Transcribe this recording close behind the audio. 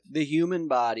The human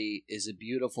body is a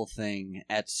beautiful thing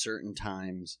at certain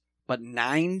times, but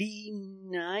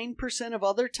 99% of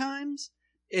other times,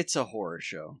 it's a horror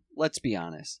show. Let's be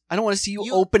honest. I don't want to see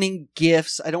you opening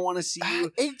gifts. I don't want to see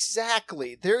you...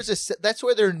 Exactly. That's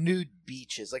why there are nude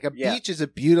beaches. Like, beach is a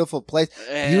beautiful place.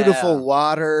 Beautiful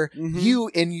water. Mm-hmm.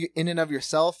 You, in and of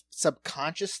yourself,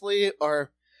 subconsciously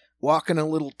are... walking a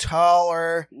little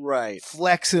taller, right?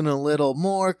 Flexing a little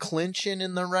more, clinching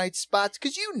in the right spots,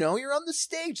 because you're on the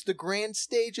stage, the grand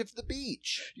stage of the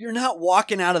beach. You're not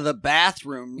walking out of the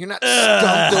bathroom. You're not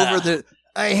stumped over the.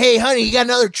 Hey, honey, you got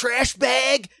another trash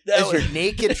bag? You're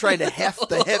naked trying to heft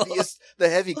the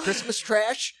heavy Christmas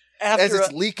trash as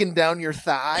it's leaking down your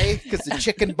thigh because the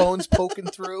chicken bone's poking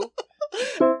through.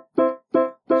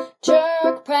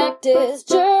 Jerk practice,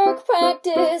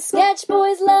 sketch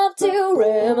boys love to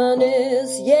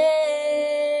reminisce,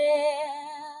 yeah.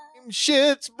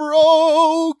 Shit's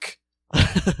broke. All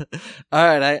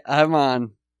right, I'm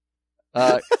on.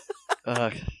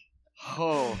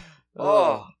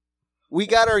 We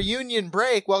got our union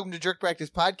break. Welcome to Jerk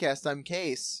Practice Podcast. I'm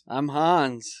Case. I'm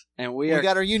Hans, and we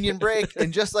got our union break,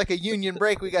 and just like a union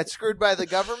break, we got screwed by the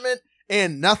government.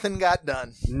 And nothing got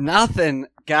done. Nothing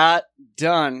got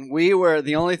done.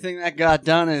 The only thing that got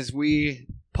done is we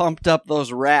pumped up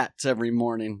those rats every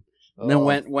morning. And then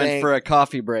went for a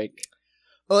coffee break.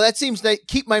 Oh, that seems nice.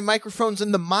 Keep my microphones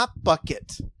in the mop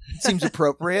bucket. Seems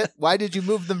appropriate. Why did you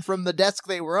move them from the desk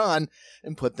they were on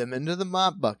and put them into the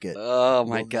mop bucket? Oh,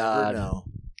 my God. Never know.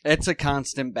 It's a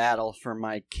constant battle for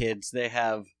my kids. They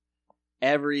have...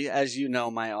 as you know,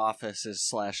 my office is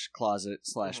 /closet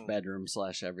 /bedroom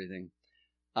 /everything.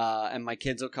 And my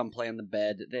kids will come play on the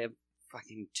bed. They have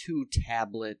fucking 2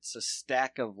 tablets, a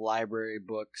stack of library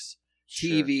books,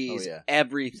 TVs,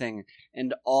 everything.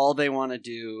 And all they want to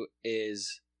do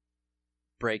is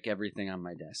break everything on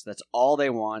my desk. That's all they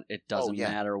want. It doesn't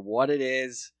matter what it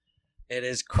is. It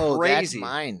is crazy. Oh, that's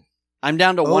mine. I'm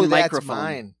down to one microphone. That's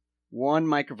mine. One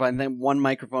microphone. Then one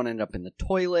microphone ended up in the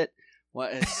toilet.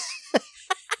 What is...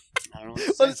 I don't know what to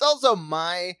say. But it's also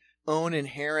my own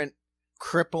inherent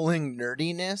crippling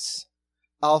nerdiness.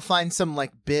 I'll find some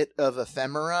bit of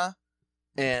ephemera,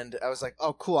 and I was like,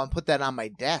 "Oh, cool! I'll put that on my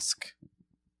desk."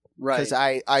 Right. Because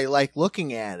I like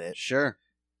looking at it. Sure.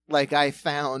 Like I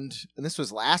found, and this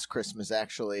was last Christmas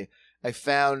actually. I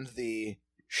found the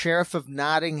Sheriff of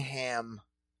Nottingham,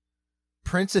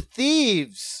 Prince of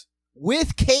Thieves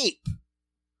with cape.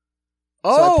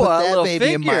 Oh, so I put a that little baby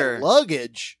figure. in my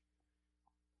luggage.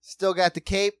 Still got the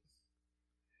cape.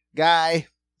 Guy,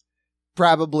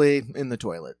 probably in the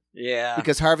toilet. Yeah.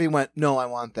 Because Harvey went, "No, I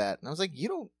want that." And I was like, "You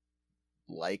don't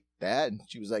like that?" And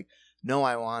she was like, "No,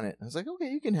 I want it." And I was like, "Okay,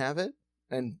 you can have it."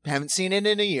 And haven't seen it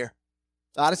in a year.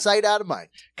 Out of sight, out of mind.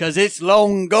 Because it's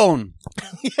long gone.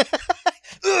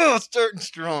 Ugh, starting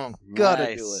strong.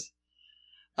 Gotta do it.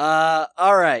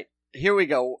 All right. Here we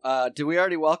go. Did we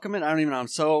already welcome it? I don't even know. I'm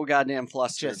so goddamn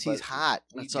flustered. Just, he's hot.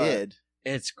 We did.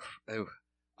 It's... All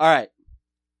right.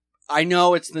 I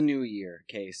know it's the new year,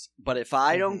 Case, but if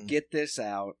I don't get this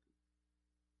out...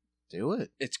 Do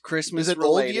it. It's Christmas Is it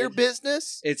related. old year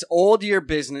business? It's old year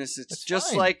business. It's That's just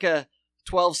fine. like a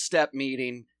 12-step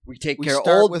meeting. We take care of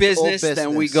start old with business, old business.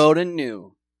 then we go to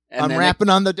new. And I'm then rapping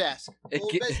on the desk.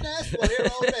 Old business? Well, here,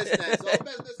 old business. Old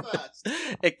business first.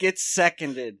 It gets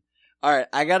seconded. All right,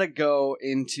 I got to go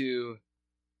into...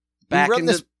 We run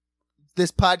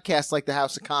this podcast like the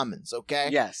House of Commons, okay?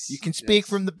 Yes. You can speak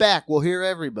from the back. We'll hear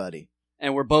everybody.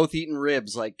 And we're both eating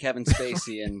ribs like Kevin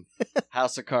Spacey in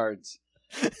House of Cards.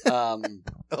 Oh,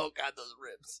 God, those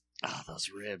ribs. Oh, those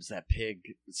ribs. That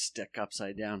pig stick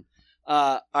upside down.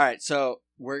 All right, so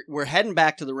we're heading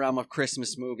back to the realm of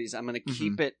Christmas movies. I'm going to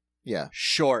keep it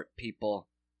short, people.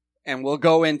 And we'll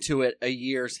go into it a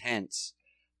year's hence.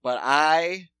 But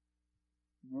I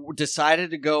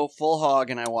decided to go full hog,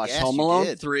 and I watched Home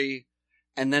Alone 3,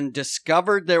 and then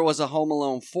discovered there was a Home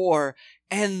Alone 4,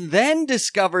 and then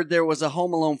discovered there was a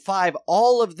Home Alone 5.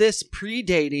 All of this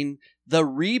predating the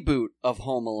reboot of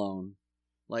Home Alone.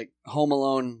 Like Home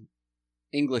Alone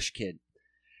English Kid.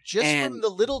 Just from the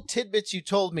little tidbits you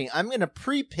told me, I'm going to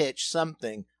pre-pitch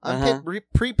something. I'm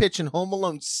pre-pitching Home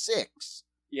Alone 6.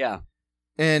 Yeah.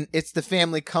 And it's the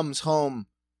family comes home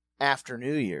after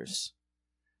New Year's.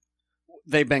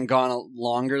 They've been gone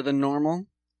longer than normal?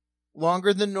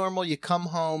 Longer than normal. You come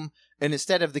home, and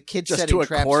instead of the kids Just setting to a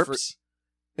traps corpse?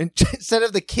 instead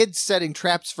of the kids setting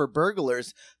traps for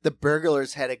burglars, the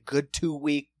burglars had a good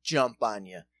 2-week jump on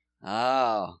you.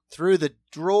 Oh. Through the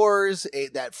drawers,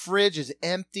 that fridge is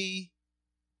empty.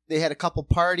 They had a couple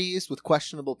parties with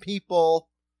questionable people.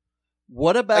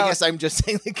 What about... I guess I'm just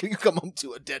saying, like, you come home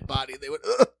to a dead body, they would...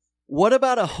 Ugh. What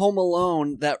about a Home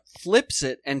Alone that flips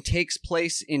it and takes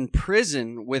place in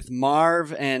prison with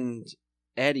Marv and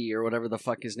Eddie or whatever the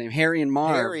fuck his name, Harry and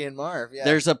Marv. Harry and Marv, yeah.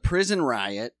 There's a prison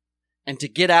riot, and to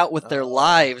get out with their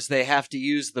lives, they have to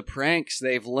use the pranks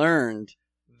they've learned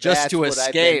just to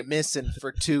escape. What I've been missing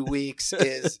for 2 weeks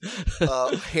is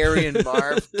Harry and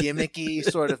Marv gimmicky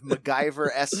sort of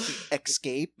MacGyver-esque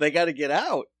escape. They got to get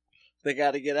out.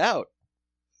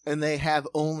 And they have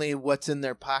only what's in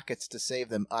their pockets to save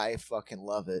them. I fucking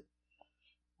love it.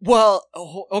 Well,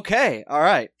 okay. All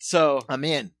right. So I'm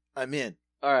in. All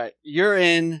right. You're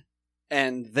in,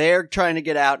 and they're trying to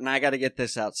get out, and I got to get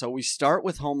this out. So we start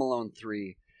with Home Alone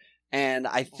 3, and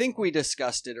I think we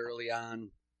discussed it early on.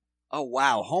 Oh,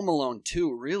 wow. Home Alone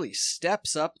 2 really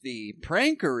steps up the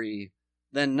prankery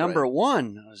than number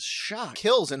 1. I was shocked.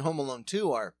 Kills in Home Alone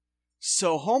 2 are.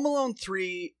 So Home Alone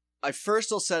 3... I first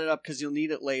will set it up because you'll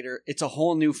need it later. It's a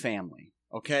whole new family,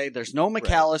 okay? There's no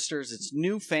McAllisters. Right. It's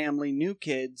new family, new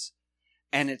kids,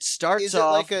 and it starts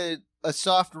off... Is it like a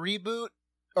soft reboot?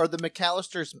 Are the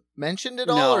McAllisters mentioned at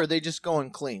all, or are they just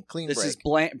going clean? This is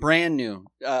brand new.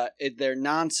 They're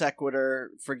non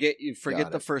sequitur. Forget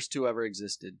the first 2 ever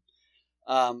existed.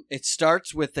 It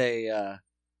starts with a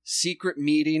secret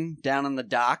meeting down on the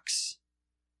docks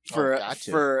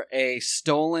for a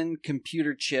stolen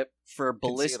computer chip for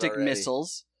ballistic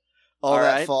missiles. All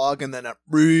that fog and then a...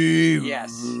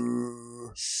 Yes.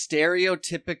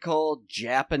 Stereotypical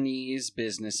Japanese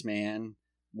businessman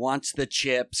wants the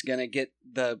chips, gonna get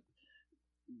the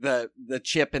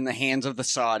chip in the hands of the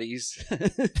Saudis.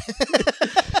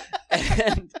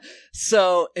 And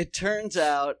so it turns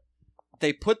out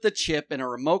they put the chip in a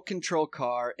remote control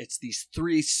car. It's these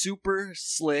 3 super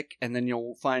slick, and then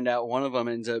you'll find out one of them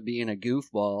ends up being a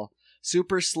goofball.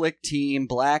 Super slick team,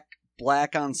 black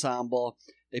ensemble.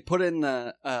 They put in in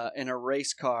a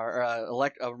race car,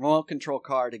 or a remote control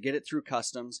car to get it through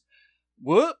customs.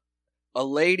 Whoop! A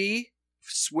lady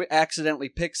accidentally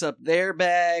picks up their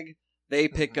bag. They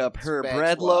pick up her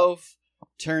bread loaf.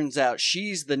 Turns out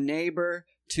she's the neighbor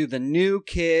to the new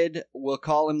kid. We'll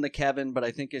call him the Kevin, but I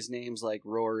think his name's like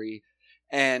Rory.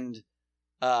 And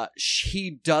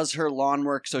he does her lawn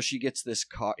work, so she gets this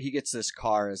car. He gets this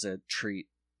car as a treat.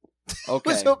 Okay.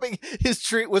 I was hoping his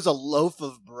treat was a loaf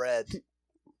of bread.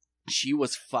 She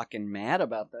was fucking mad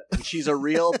about that. She's a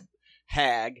real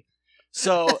hag.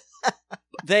 So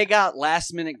they got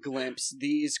last minute glimpse.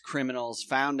 These criminals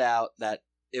found out that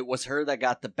it was her that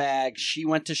got the bag. She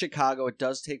went to Chicago. It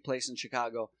does take place in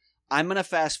Chicago. I'm going to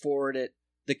fast forward it.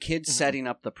 The kid's setting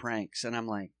up the pranks. And I'm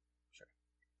like,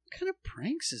 what kind of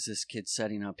pranks is this kid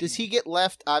setting up? Does he get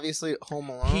left, obviously, home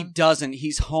alone? He doesn't.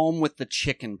 He's home with the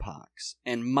chicken pox.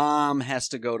 And mom has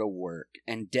to go to work.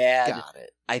 And dad,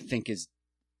 I think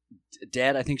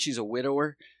she's a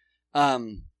widower.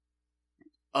 And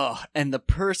the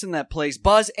person that plays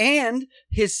Buzz and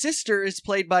his sister is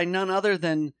played by none other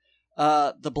than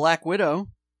the Black Widow.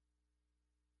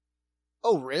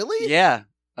 Oh, really? Yeah.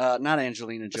 Not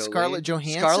Angelina Jolie.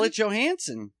 Scarlett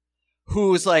Johansson.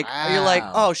 Who's like, You're like,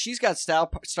 oh, she's got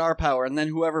star power. And then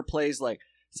whoever plays, like,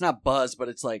 it's not Buzz, but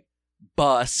it's like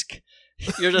Busk.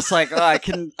 You're just like, oh,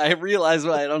 I realize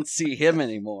why I don't see him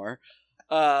anymore.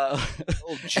 And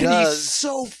he's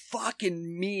so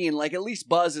fucking mean. Like, at least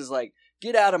Buzz is like,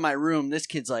 get out of my room. This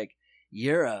kid's like,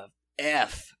 you're a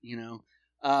F, you know?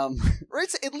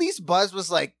 Right? At least Buzz was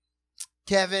like,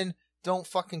 Kevin, don't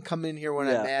fucking come in here when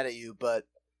I'm mad at you, but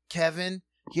Kevin,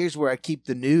 here's where I keep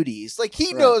the nudies. Like,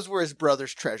 he knows where his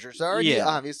brother's treasures are, and he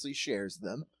obviously shares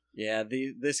them. Yeah,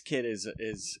 this kid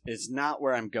is not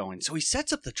where I'm going. So he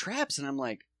sets up the traps, and I'm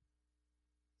like,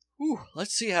 ooh,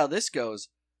 let's see how this goes.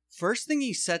 First thing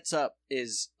he sets up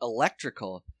is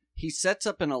electrical. He sets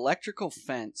up an electrical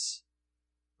fence,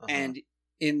 and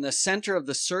in the center of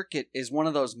the circuit is one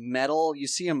of those metal, you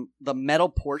see him, the metal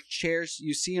porch chairs,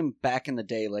 you see him back in the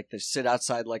day, like they sit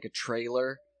outside like a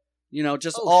trailer, you know,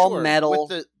 just metal.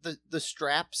 With the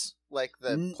straps, like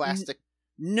the plastic.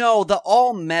 No, the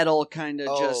all metal kind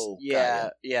of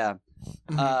yeah.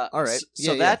 All right.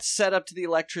 So that's set up to the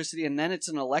electricity, and then it's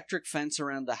an electric fence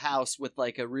around the house with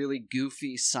like a really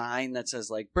goofy sign that says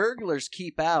like "Burglars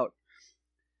keep out."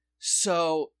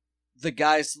 So the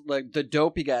guys, like the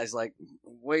dopey guys, like,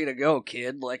 way to go,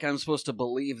 kid! Like, I'm supposed to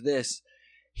believe this.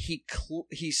 He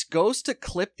goes to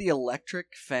clip the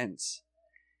electric fence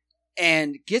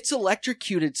and gets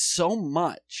electrocuted so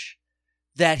much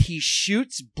that he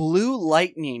shoots blue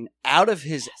lightning out of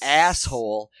his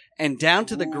asshole and down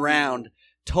to the ground,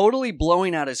 totally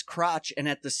blowing out his crotch. And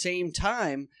at the same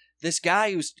time, this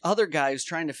other guy who's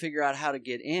trying to figure out how to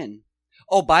get in.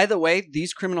 Oh, by the way,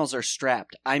 these criminals are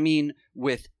strapped. I mean,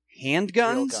 with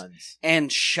handguns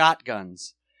and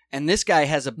shotguns. And this guy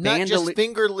has a bandolier. Not just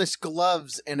fingerless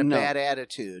gloves and a bad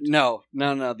attitude. No.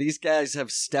 These guys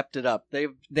have stepped it up.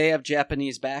 They have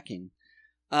Japanese backing.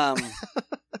 So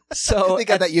they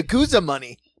got that Yakuza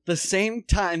money. The same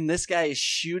time this guy is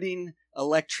shooting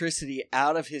electricity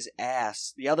out of his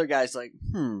ass, the other guy's like,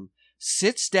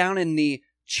 sits down in the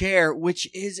chair, which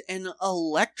is an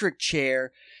electric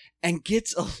chair, and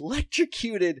gets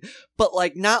electrocuted, but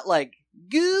like not like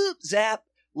goop zap,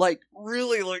 like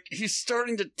really like he's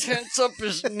starting to tense up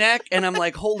his neck, and I'm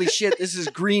like, holy shit, this is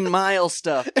Green Mile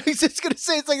stuff. I was just gonna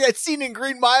say, it's like that scene in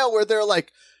Green Mile where they're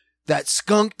like, that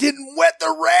skunk didn't wet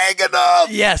the rag enough.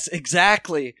 Yes,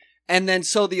 exactly. And then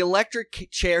so the electric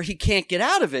chair, he can't get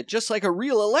out of it, just like a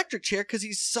real electric chair, because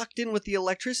he's sucked in with the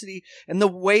electricity. And the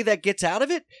way that gets out of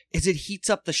it is it heats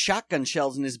up the shotgun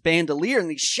shells in his bandolier, and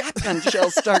these shotgun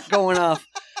shells start going off.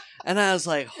 And I was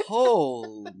like,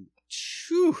 holy,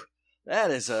 phew,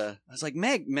 that is I was like,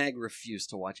 Meg refused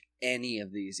to watch any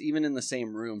of these. Even in the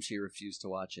same room, she refused to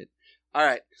watch it. All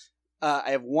right.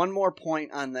 I have one more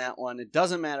point on that one. It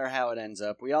doesn't matter how it ends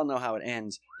up. We all know how it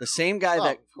ends. The same guy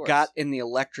that got in the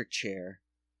electric chair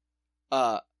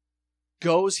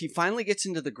he finally gets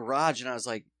into the garage, and I was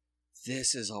like,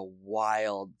 this is a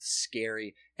wild,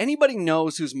 scary. Anybody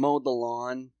knows who's mowed the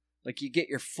lawn? Like, you get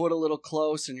your foot a little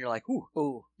close, and you're like,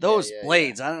 ooh, those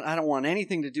blades. Yeah. I don't want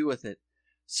anything to do with it.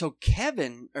 So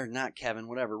this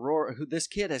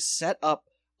kid has set up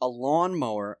a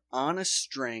lawnmower on a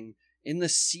string in the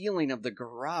ceiling of the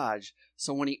garage,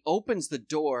 so when he opens the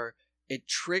door, it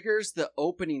triggers the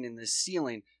opening in the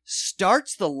ceiling,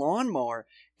 starts the lawnmower,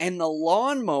 and the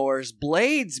lawnmower's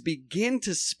blades begin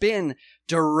to spin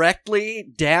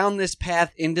directly down this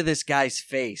path into this guy's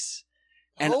face.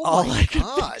 And all I could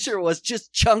picture was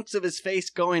just chunks of his face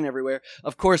going everywhere.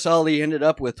 Of course, all he ended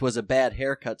up with was a bad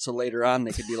haircut, so later on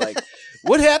they could be like,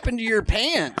 what happened to your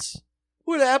pants?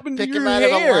 What happened to your hair? Pick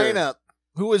him out of a lineup.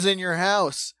 Who was in your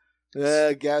house?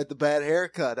 Guy with the bad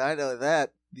haircut. I know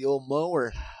that. The old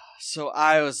mower. So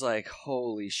I was like,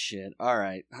 holy shit. All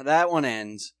right. That one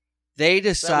ends. They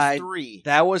decide.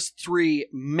 That was three.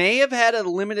 May have had a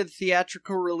limited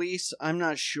theatrical release. I'm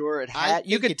not sure. It had.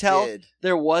 You could tell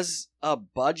there was a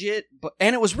budget,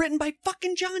 and it was written by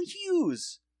fucking John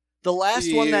Hughes. The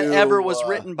last one that ever was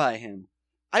written by him.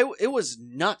 It was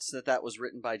nuts that was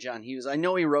written by John Hughes. I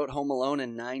know he wrote Home Alone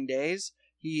in 9 days.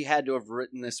 He had to have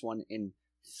written this one in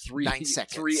 9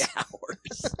 seconds. 3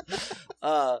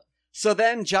 hours. So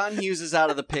then John Hughes is out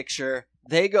of the picture.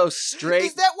 They go straight.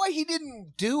 Is that why he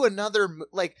didn't do another?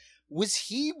 Like, was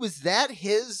that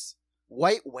his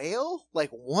White Whale?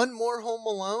 Like, one more Home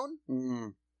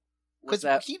Alone? Because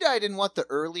he died in the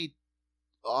early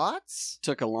aughts?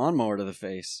 Took a lawnmower to the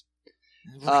face.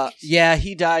 Right. Yeah,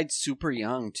 he died super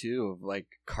young too, of like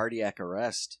cardiac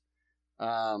arrest.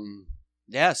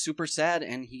 Yeah, super sad.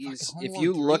 And if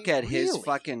you look at his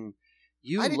fucking,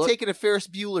 I'd have taken a Ferris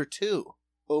Bueller 2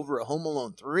 over a Home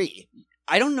Alone 3.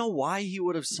 I don't know why he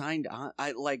would have signed on.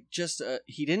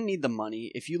 He didn't need the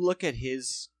money. If you look at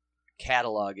his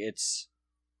catalog, it's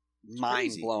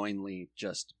mind-blowingly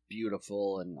just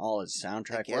beautiful, and all his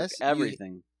soundtrack work,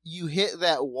 everything. You hit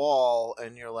that wall,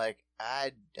 and you're like,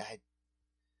 I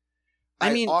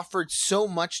mean, offered so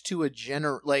much to a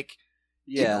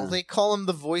they call him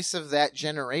the voice of that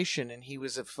generation, and he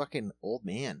was a fucking old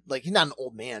man. Like, he's not an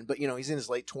old man, but, he's in his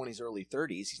late 20s, early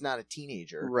 30s. He's not a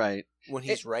teenager. Right. When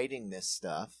he's writing this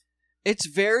stuff. It's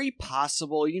very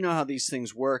possible, you know how these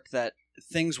things work, that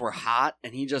things were hot,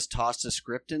 and he just tossed a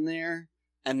script in there,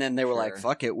 and then they were like,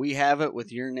 fuck it, we have it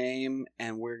with your name,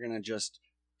 and we're going to just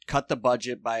cut the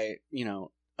budget by,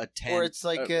 a 10. Or it's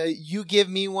like, you give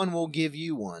me one, we'll give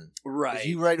you one. Right. If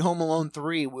you write Home Alone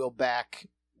 3, we'll back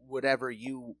whatever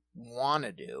you want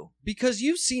to do. Because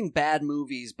you've seen bad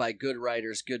movies by good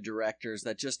writers, good directors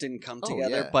that just didn't come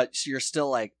together, but you're still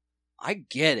like, I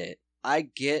get it. I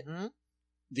get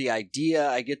the idea.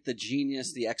 I get the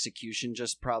genius. The execution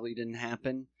just probably didn't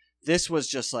happen. This was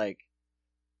just like,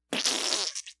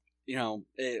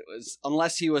 it was,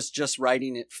 unless he was just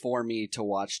writing it for me to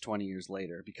watch 20 years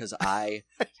later, because I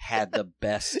had the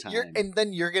best time. And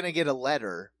then you're going to get a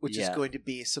letter, which is going to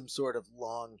be some sort of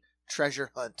long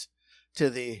treasure hunt to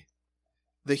the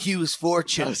Hughes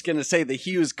fortune. I was going to say the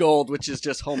Hughes Gold, which is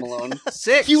just Home Alone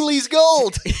 6. Hewley's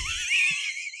Gold.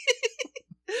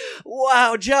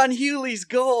 Wow, John Hewley's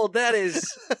Gold. That is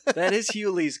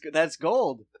Hewley's. That's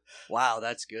gold. Wow,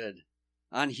 that's good.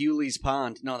 On Hewley's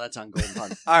Pond. No, that's on Golden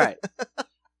Pond. All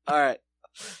right.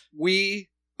 We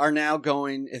are now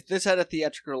going. If this had a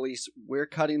theatrical release, we're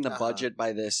cutting the budget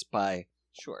by.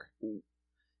 Sure.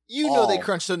 You know they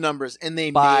crunched the numbers, and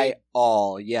they by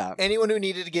all, yeah. Anyone who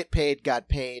needed to get paid got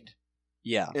paid.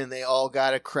 Yeah. And they all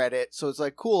got a credit. So it's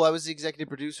like, cool, I was the executive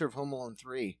producer of Home Alone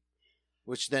 3,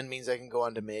 which then means I can go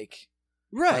on to make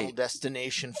Final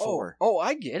Destination 4. Oh,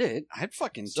 I get it. I'd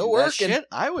fucking do that shit.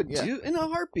 I would do in a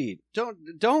heartbeat.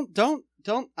 Don't.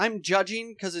 I'm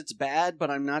judging because it's bad, but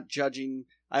I'm not judging.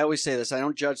 I always say this. I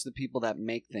don't judge the people that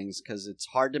make things because it's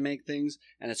hard to make things,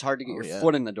 and it's hard to get your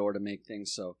foot in the door to make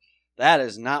things. So that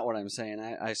is not what I'm saying.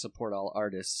 I support all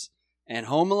artists. And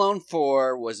Home Alone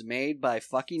 4 was made by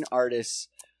fucking artists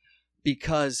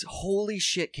because, holy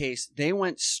shit, Case, they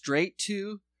went straight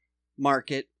to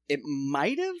market. It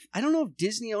might have, I don't know if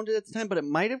Disney owned it at the time, but it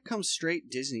might have come straight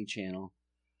Disney Channel.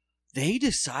 They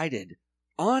decided,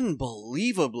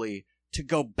 unbelievably, to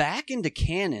go back into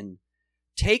canon,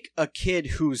 take a kid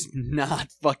who's not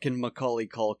fucking Macaulay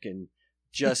Culkin.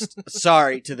 Just,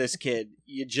 sorry to this kid,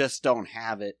 you just don't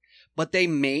have it. But they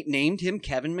named him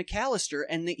Kevin McAllister,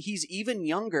 and he's even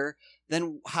younger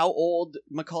than how old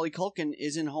Macaulay Culkin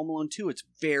is in Home Alone 2. It's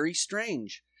very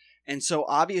strange. And so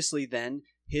obviously then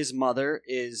his mother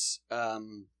is, I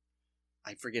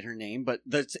forget her name, but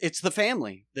it's the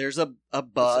family. There's a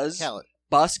Buzz.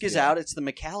 Busk is out. It's the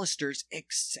McAllisters,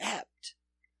 except,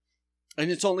 and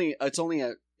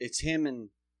it's him and,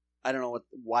 I don't know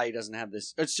why he doesn't have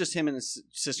this. It's just him and his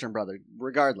sister and brother,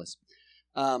 regardless.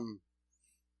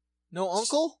 No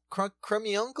uncle?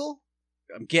 Crummy uncle?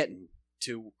 I'm getting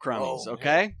to crummies,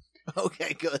 okay?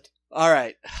 Okay, good. All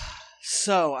right.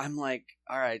 So I'm like,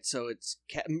 all right, so it's...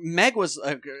 Meg was...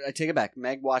 I take it back.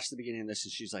 Meg watched the beginning of this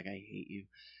and she's like, I hate you.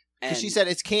 And she said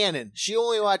it's canon. She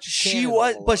only watches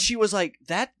canon. But she was like,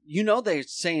 that... they're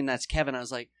saying that's Kevin. I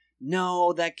was like,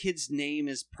 no, that kid's name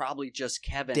is probably just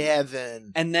Kevin.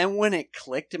 Devin. And then when it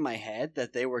clicked in my head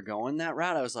that they were going that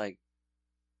route, I was like,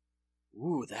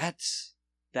 ooh, that's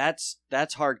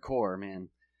hardcore, man.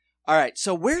 All right,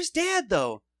 so where's Dad,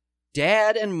 though?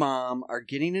 Dad and Mom are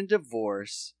getting a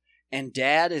divorce, and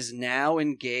Dad is now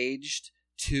engaged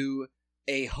to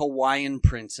a Hawaiian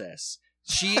princess.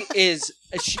 She is...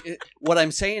 what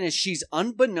I'm saying is she's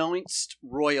unbeknownst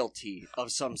royalty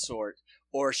of some sort,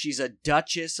 or she's a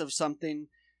duchess of something,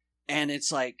 and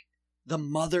it's like the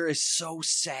mother is so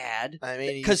sad. I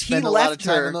mean, because he left a lot of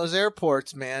time in those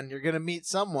airports, man. You're gonna meet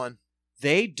someone.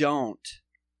 They don't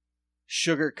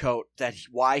sugarcoat that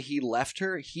why he left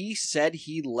her. He said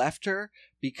he left her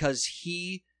because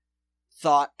he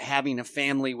thought having a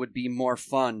family would be more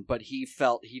fun, but he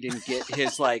felt he didn't get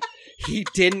his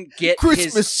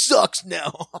Christmas sucks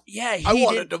now. Yeah, I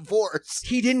want a divorce.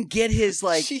 He didn't get his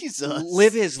Jesus.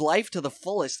 Live his life to the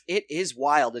fullest. It is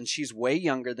wild, and she's way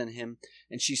younger than him,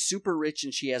 and she's super rich,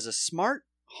 and she has a smart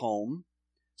home,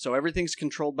 so everything's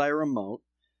controlled by a remote.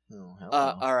 Oh, hell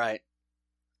no. All right.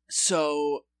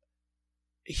 So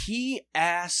he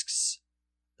asks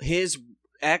his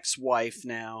ex-wife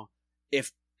now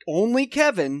if only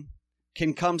Kevin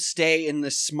can come stay in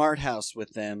the smart house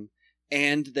with them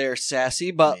and their sassy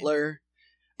butler.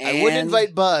 I would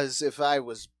invite Buzz if I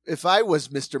was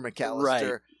Mr. McAllister.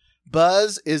 Right.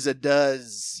 Buzz is a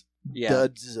does. Yeah.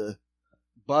 Duds.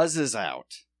 Buzz is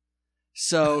out.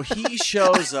 So he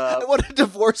shows up. I want to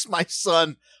divorce my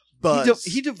son, Buzz.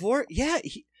 He divorced. Yeah,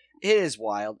 it is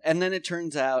wild. And then it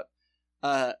turns out,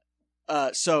 so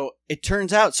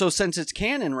since it's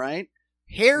canon, right?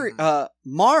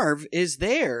 Marv is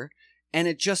there, and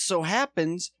it just so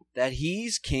happens that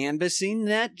he's canvassing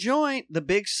that joint, the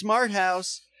big smart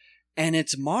house, and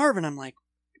it's Marv, and I'm like,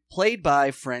 played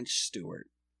by French Stewart.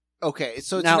 Okay,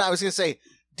 so now I was going to say,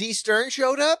 D. Stern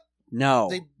showed up? No.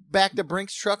 They backed a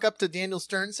Brinks truck up to Daniel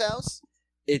Stern's house?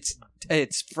 It's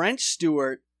French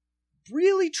Stewart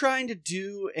really trying to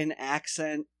do an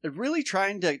accent, really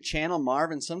trying to channel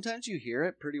Marv, and sometimes you hear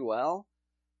it pretty well,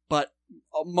 but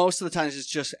most of the times it's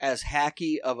just as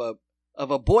hacky of a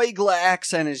Boigla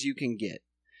accent as you can get.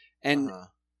 And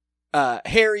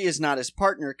Harry is not his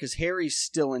partner because Harry's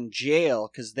still in jail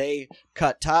because they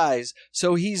cut ties.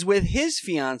 So he's with his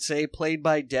fiancée, played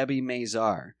by Debbie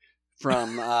Mazar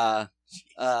from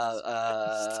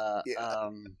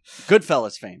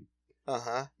Goodfellas fame.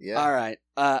 Yeah. All right.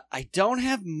 I don't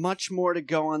have much more to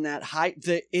go on that.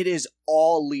 It is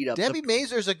all lead up. Debbie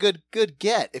Mazar's a good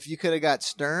get. If you could have got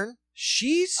Stern,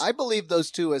 I believe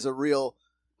those two as a real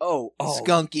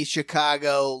skunky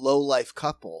Chicago low-life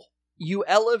couple. You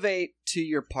elevate to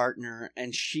your partner,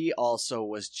 and she also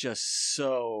was just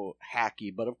so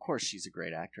hacky. But of course, she's a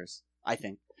great actress, I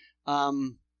think. A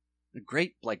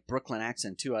great Brooklyn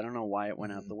accent too. I don't know why it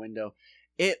went out the window.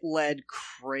 It led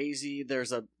crazy.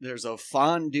 There's a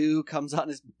fondue comes on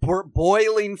his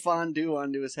boiling fondue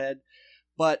onto his head,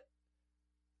 but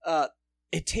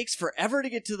it takes forever to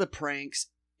get to the pranks.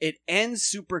 It ends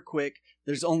super quick.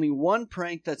 There's only one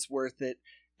prank that's worth it,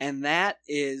 and that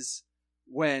is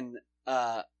when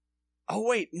oh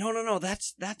wait, no,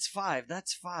 that's 5.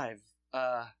 That's 5.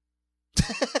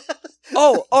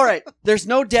 Oh, all right. There's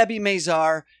no Debbie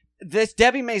Mazar. This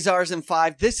Debbie Mazar's in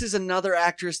 5. This is another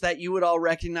actress that you would all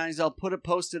recognize. I'll put it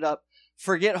posted up.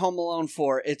 Forget Home Alone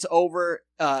 4. It's over.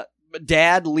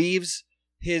 Dad leaves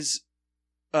his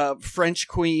French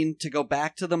queen to go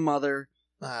back to the mother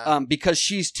because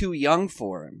she's too young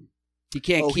for him. He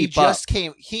can't keep up.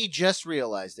 He just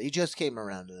realized it. He just came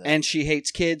around to that. And she hates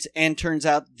kids. And turns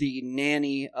out the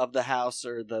nanny of the house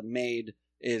or the maid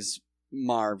is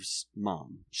Marv's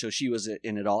mom. So she was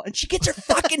in it all. And she gets her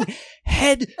fucking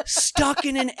head stuck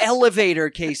in an elevator,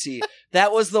 Casey.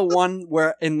 That was the one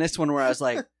where I was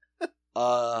like,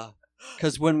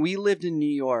 because when we lived in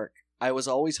New York, I was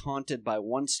always haunted by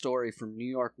one story from New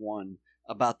York 1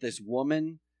 about this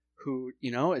woman who,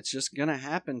 it's just going to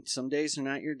happen. Some days are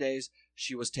not your days.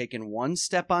 She was taking one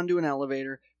step onto an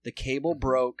elevator, the cable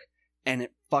broke, and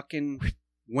it fucking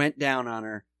went down on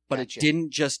her. But It didn't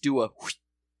just do a whoosh.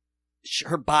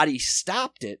 Her body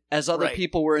stopped it as other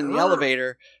people were in the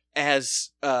elevator as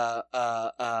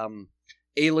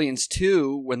Aliens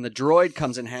 2, when the droid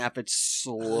comes in half, it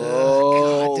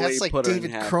slowly that's like put her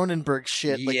David in half. Cronenberg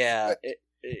shit. Yeah.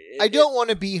 I don't want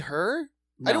to be her.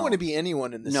 No. I don't want to be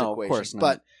anyone in this equation. Of course not.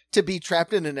 But to be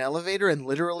trapped in an elevator and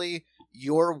literally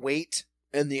your weight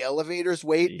and the elevator's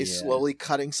weight is slowly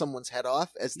cutting someone's head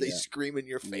off as they scream in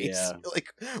your face. Yeah. Like,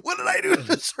 what did I do to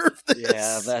deserve this?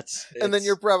 Yeah, and then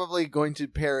you're probably going to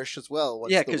perish as well.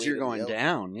 Yeah, because you're going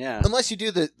down, yeah. Unless you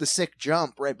do the sick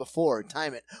jump right before and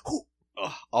time it.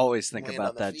 Always think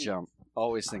about that jump.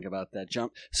 Always think about that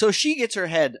jump. So she gets her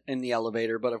head in the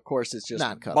elevator, but of course it's just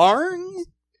not cut. Barn.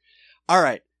 All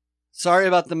right. Sorry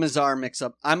about the Mazar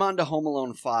mix-up. I'm on to Home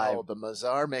Alone 5. Oh, the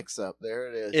Mazar mix-up. There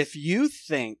it is. If you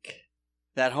think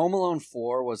that Home Alone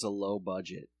 4 was a low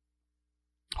budget,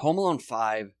 Home Alone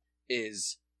 5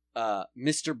 is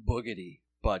Mr. Boogedy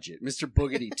budget. Mr.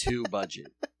 Boogedy 2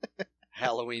 budget.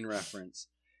 Halloween reference.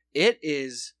 It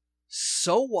is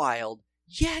so wild,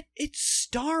 yet it's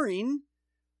starring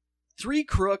 3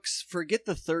 crooks. Forget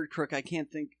the third crook. I can't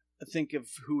think of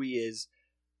who he is.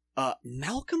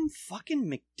 Malcolm fucking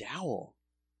McDowell.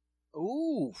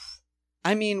 Ooh.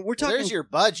 I mean, we're talking... There's your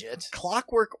budget.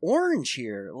 Clockwork Orange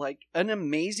here. Like, an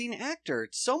amazing actor.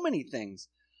 It's so many things.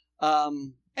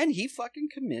 And he fucking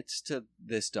commits to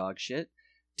this dog shit.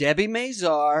 Debbie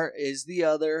Mazar is the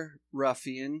other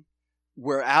ruffian.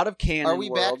 We're out of canon. Are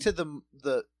we back to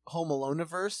the Home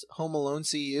Alone-iverse? Home Alone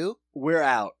CU? We're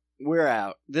out.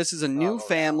 This is a new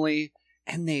family,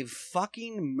 and they've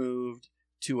fucking moved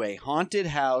to a haunted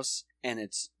house, and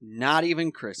it's not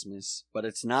even Christmas, but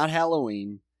it's not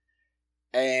Halloween.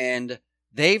 And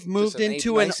they've moved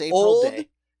into an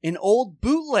old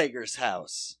bootlegger's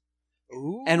house.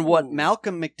 Ooh. And what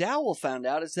Malcolm McDowell found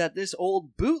out is that this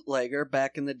old bootlegger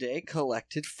back in the day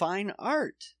collected fine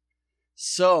art.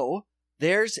 So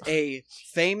there's a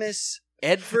famous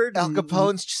Edvard Al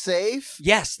Capone's safe.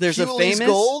 Yes, there's Hewley's a famous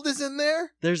gold is in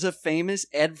there. There's a famous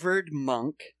Edvard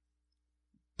Munch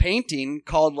painting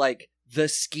called like The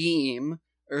Scheme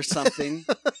or something,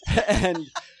 and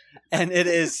it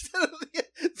is.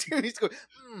 Dude, he's going.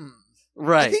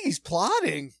 Right. I think he's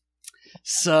plotting.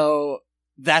 So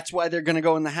that's why they're going to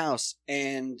go in the house,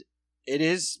 and it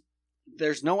is.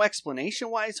 There's no explanation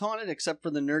why it's haunted except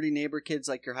for the nerdy neighbor kids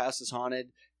like your house is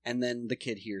haunted, and then the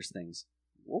kid hears things.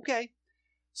 Okay.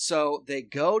 So they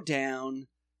go down.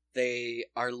 They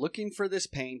are looking for this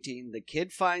painting. The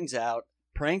kid finds out.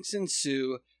 Pranks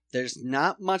ensue. There's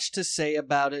not much to say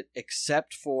about it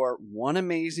except for one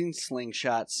amazing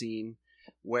slingshot scene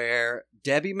where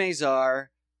Debbie Mazar,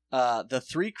 the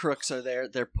 3 crooks are there.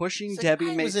 They're pushing Debbie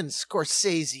Mazar. was in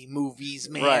Scorsese movies,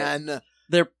 man. Right.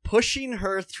 They're pushing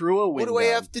her through a window. What do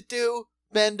I have to do?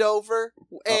 Bend over?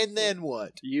 And then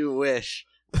what? You wish.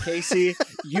 Casey,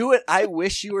 I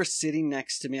wish you were sitting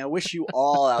next to me. I wish you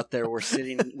all out there were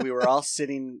sitting. We were all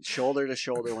sitting shoulder to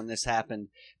shoulder when this happened,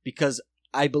 because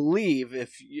I believe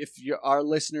if our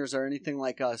listeners are anything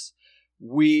like us,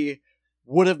 we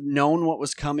would have known what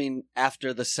was coming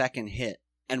after the second hit.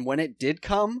 And when it did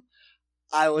come,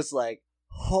 I was like,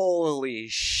 holy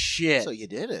shit. So you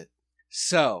did it.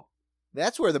 So.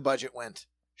 That's where the budget went.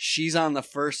 She's on the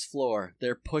first floor.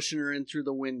 They're pushing her in through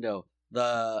the window.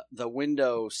 The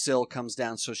window sill comes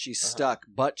down, so she's stuck.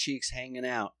 Butt cheeks hanging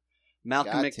out.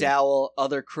 Malcolm McDowell,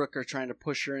 other crook are trying to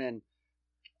push her in.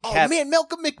 Oh, man,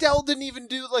 Malcolm McDowell didn't even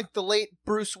do like the late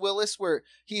Bruce Willis where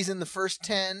he's in the first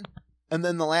 10 and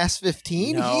then the last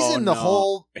 15? No, he's in the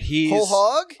whole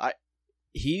hog?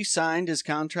 he signed his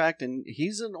contract, and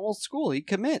he's an old school. He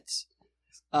commits.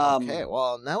 Okay,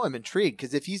 well, now I'm intrigued,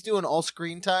 because if he's doing all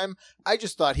screen time, I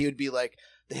just thought he would be like,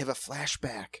 they have a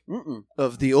flashback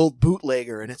of the old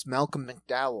bootlegger, and it's Malcolm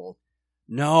McDowell.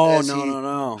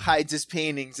 No. Hides his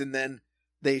paintings, and then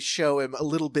they show him a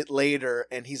little bit later,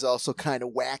 and he's also kind of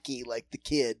wacky like the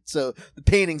kid. So the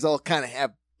paintings all kind of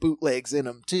have bootlegs in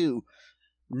them, too.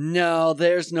 No,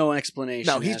 there's no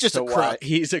explanation. No, he's just a crook.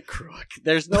 He's a crook.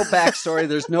 There's no backstory.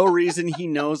 There's no reason he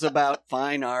knows about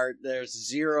fine art. There's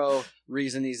zero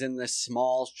reason he's in this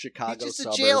small Chicago He's just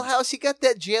suburb. a jailhouse. He got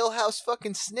that jailhouse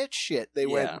fucking snitch shit. They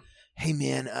went, hey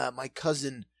man, my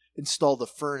cousin installed a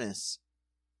furnace.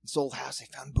 This old house, they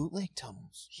found bootleg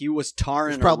tunnels. He was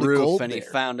tarring a roof, and he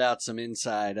found out some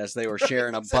inside as they were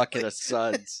sharing a bucket of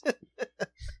suds.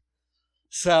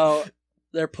 So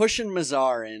they're pushing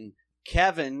Mazar in.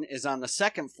 Kevin is on the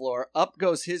second floor. Up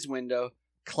goes his window.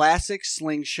 Classic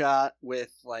slingshot with,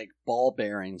 like, ball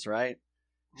bearings, right?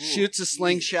 Ooh, shoots a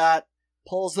slingshot,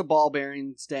 pulls the ball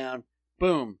bearings down.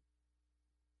 Boom.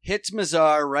 Hits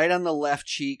Mazar right on the left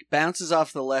cheek, bounces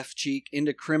off the left cheek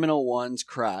into Criminal One's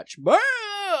crotch.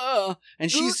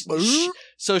 And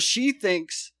she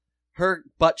thinks her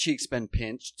butt cheek's been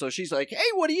pinched. So she's like,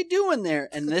 hey, what are you doing there?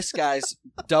 And this guy's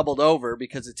doubled over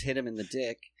because it's hit him in the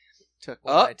dick. Took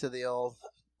right to the old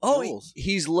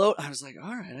he's load. I was like,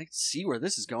 all right, I can see where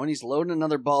this is going. He's loading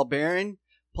another ball bearing,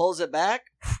 pulls it back,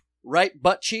 right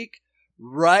butt cheek,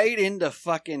 right into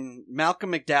fucking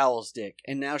Malcolm McDowell's dick.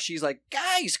 And now she's like,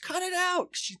 guys, cut it out.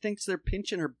 She thinks they're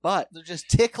pinching her butt. They're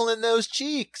just tickling those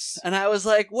cheeks. And I was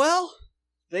like, well,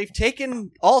 they've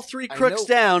taken all three crooks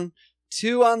down.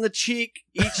 2 on the cheek,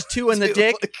 each 2 in the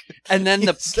dick. And then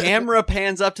the camera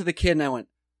pans up to the kid, and I went,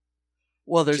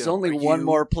 well, there's only one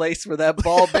more place where that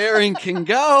ball bearing can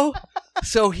go.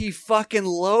 So he fucking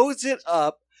loads it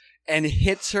up and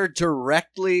hits her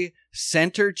directly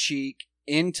center cheek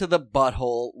into the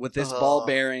butthole with this ball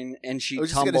bearing, and she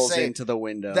tumbles into the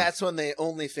window. That's when the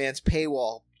OnlyFans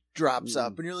paywall drops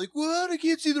up, and you're like, what? I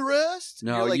can't see the rest?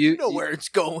 No, you're like, you know where it's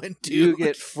going to. You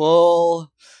get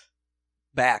full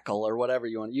backle or whatever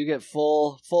you want. You get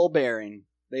full bearing.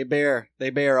 They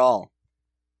bear all.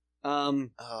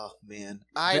 Oh man,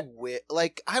 I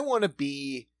want to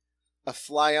be a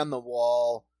fly on the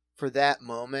wall for that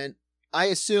moment. I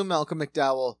assume Malcolm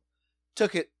McDowell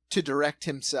took it to direct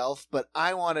himself, but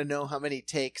I want to know how many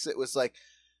takes it was like.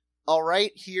 All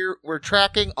right, here we're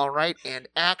tracking. All right, and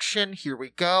action. Here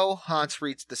we go. Hans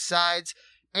reads the sides,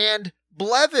 and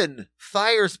Blevin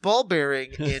fires ball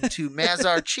bearing into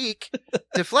Mazar cheek.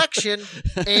 Deflection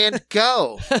and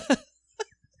go.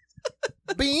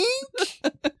 Bink.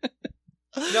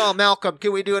 No, Malcolm,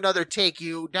 can we do another take?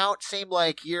 You don't seem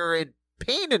like you're in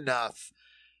pain enough.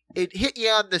 It hit you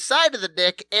on the side of the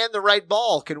dick and the right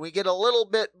ball. Can we get a little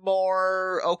bit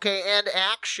more? Okay, and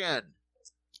action.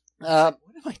 What am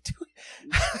I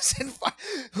doing?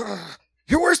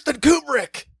 You're worse than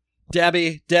Kubrick.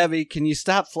 Debbie, can you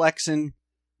stop flexing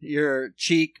your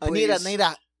cheek, please?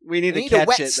 We need to catch a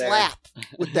wet it slap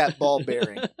with that ball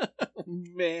bearing.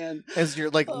 Man. As you're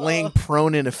like laying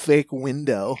prone in a fake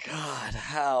window. God,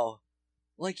 how?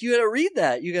 Like, you gotta read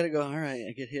that. You gotta go, all right,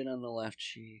 I get hit on the left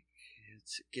cheek.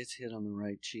 It gets hit on the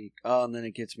right cheek. Oh, and then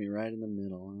it gets me right in the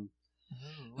middle.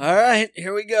 Huh? All right,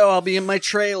 here we go. I'll be in my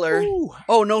trailer. Ooh.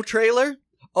 Oh, no trailer?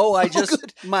 Oh, just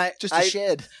a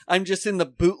shed. I'm just in the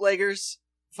bootleggers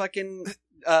fucking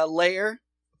layer.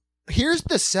 Here's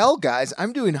the sell, guys.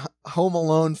 I'm doing Home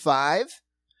Alone 5.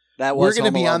 We're going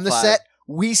to be on the set.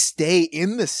 We stay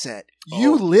in the set.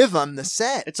 You live on the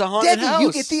set. It's a haunted house.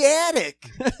 You get the attic.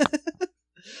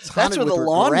 That's where the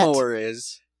lawnmower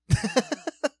is.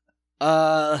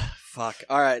 Fuck.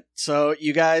 All right. So,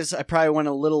 you guys, I probably went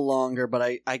a little longer, but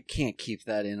I can't keep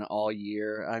that in all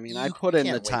year. I mean, I put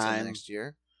in the time. Next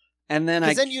year. And then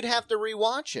then you'd have to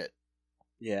rewatch it.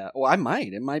 Yeah. Well, I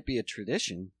might. It might be a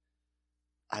tradition.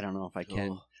 I don't know if I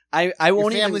can. I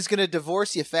won't. Your family's going to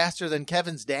divorce you faster than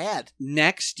Kevin's dad.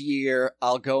 Next year,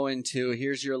 I'll go into,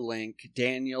 here's your link,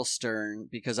 Daniel Stern,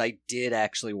 because I did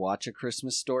actually watch A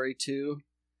Christmas Story 2.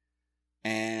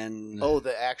 And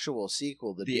the actual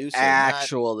sequel, the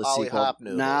sequel, Hop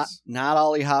Noodles. Not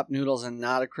Ollie Hop Noodles, and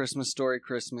not A Christmas Story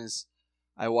Christmas.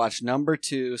 I watched number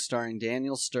 2, starring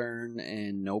Daniel Stern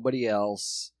and nobody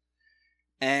else.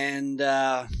 And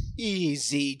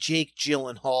easy, Jake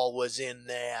Gyllenhaal was in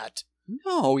that.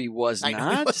 No, he was not.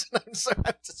 He wasn't. I'm sorry,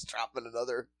 I'm just dropping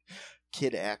another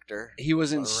kid actor. He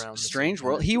was in Strange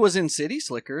World. He was in City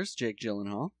Slickers, Jake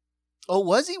Gyllenhaal. Oh,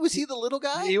 was he? Was he the little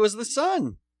guy? He was the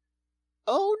son.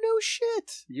 Oh, no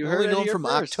shit. You heard it from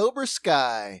first. October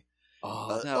Sky.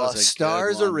 Oh, that was a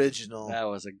Stars good one. original. That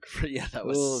was a that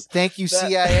was. Thank you,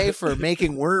 CIA, for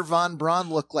making Wernher von Braun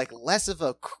look like less of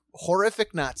a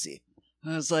horrific Nazi.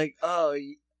 I was like, oh,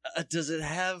 does it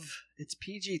have? It's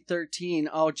PG-13.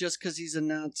 Oh, just because he's a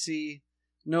Nazi.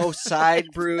 No side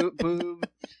boob.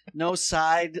 No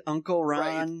side Uncle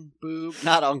Ron boob.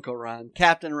 Not Uncle Ron.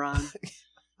 Captain Ron.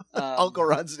 Uncle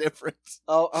Ron's different.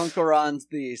 Oh, Uncle Ron's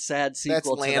the sad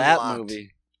sequel to that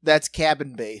movie. That's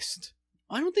cabin based.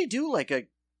 Why don't they do like a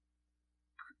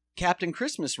Captain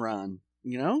Christmas Ron?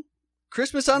 You know?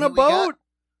 Christmas on a boat?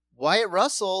 Wyatt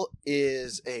Russell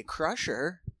is a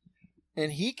crusher,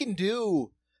 and he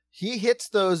hits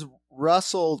those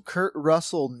Kurt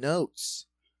Russell notes.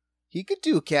 He could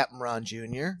do Captain Ron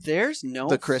Jr. There's no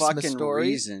the Christmas fucking story.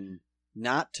 reason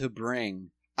not to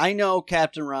bring. I know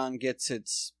Captain Ron gets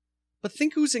its... But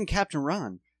think who's in Captain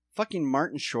Ron. Fucking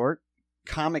Martin Short.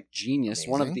 Comic genius.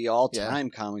 Amazing. One of the all-time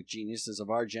comic geniuses of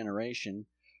our generation.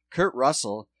 Kurt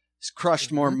Russell has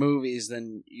crushed more movies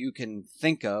than you can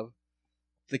think of.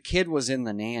 The kid was in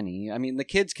The Nanny. I mean, the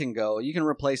kids can go. You can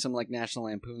replace them like National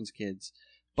Lampoon's kids.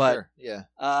 But, sure, yeah.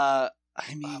 I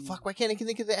mean... fuck, why can't I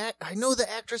think of the act? I know the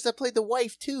actress that played the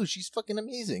wife, too. She's fucking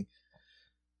amazing.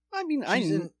 I mean,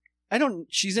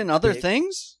 she's in other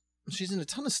things? She's in a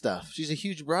ton of stuff. She's a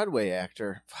huge Broadway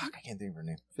actor. Fuck, I can't think of her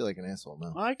name. I feel like an asshole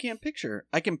now. I can't picture her.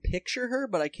 I can picture her,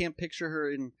 but I can't picture her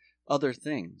in other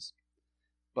things.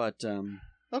 But,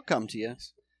 I'll come to you.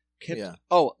 Yeah.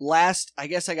 Oh, I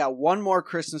guess I got one more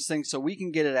Christmas thing so we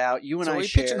can get it out. You and I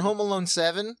share. Pitching Home Alone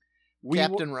 7?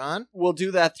 Captain Ron? We'll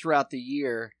do that throughout the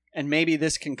year. And maybe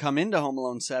this can come into Home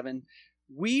Alone 7.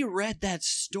 We read that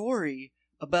story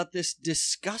about this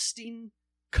disgusting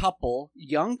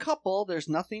young couple. There's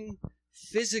nothing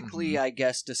physically, I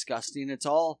guess, disgusting. It's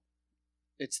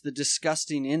the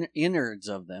disgusting innards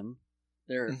of them,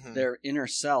 their inner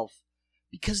self,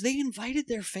 because they invited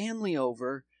their family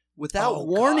over without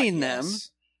warning them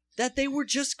that they were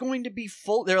just going to be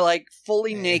they're like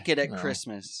fully naked at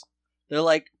Christmas. They're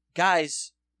like,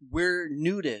 guys, we're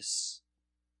nudists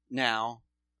now,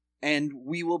 and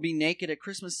we will be naked at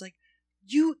Christmas. Like,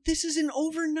 this is an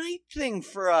overnight thing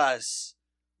for us.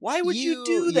 Why would you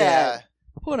do that? Yeah.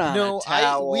 Put on a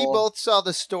towel. We both saw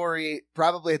the story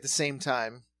probably at the same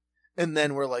time, and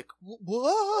then we're like,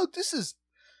 whoa, this is...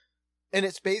 And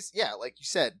it's based, like you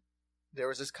said, there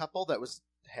was this couple that was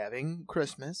having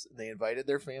Christmas, and they invited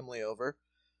their family over,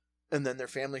 and then their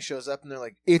family shows up, and they're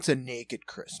like, it's a naked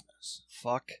Christmas.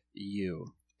 Fuck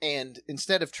you. And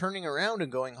instead of turning around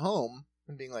and going home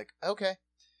and being like, okay.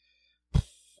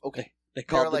 They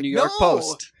called the New York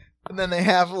Post. And then they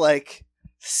have, like,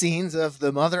 scenes of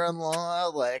the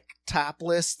mother-in-law, like,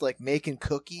 topless, like, making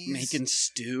cookies. Making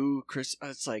stew.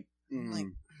 It's like,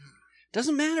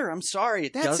 doesn't matter. I'm sorry.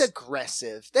 That's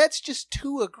aggressive. That's just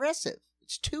too aggressive.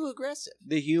 It's too aggressive.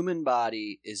 The human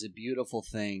body is a beautiful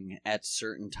thing at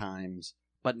certain times,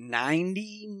 but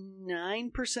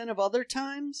 99% of other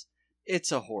times,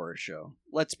 it's a horror show.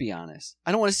 Let's be honest.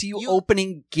 I don't want to see you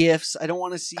opening gifts. I don't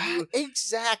want to see you...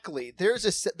 Exactly.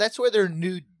 That's where there are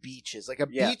nude beaches. Like, a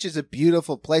beach is a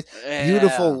beautiful place. Yeah.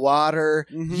 Beautiful water.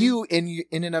 Mm-hmm. You,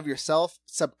 in and of yourself,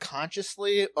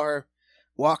 subconsciously are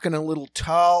walking a little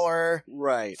taller.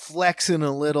 Right. Flexing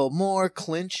a little more.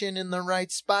 Clinching in the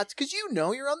right spots. Because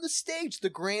you're on the stage.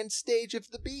 The grand stage of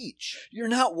the beach. You're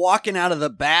not walking out of the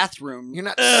bathroom. You're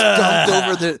not stumped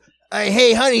over the...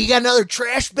 Hey, honey, you got another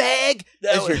trash bag?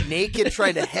 As you're naked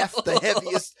trying to heft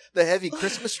the heavy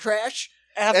Christmas trash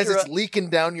as it's leaking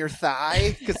down your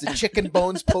thigh because the chicken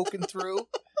bone's poking through.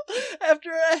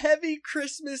 After a heavy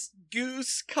Christmas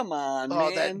goose, come on,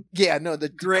 man.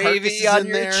 The gravy on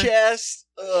your there. chest.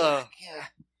 Ugh. Yeah.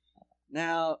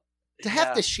 Now, to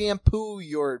have to shampoo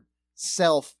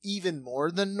yourself even more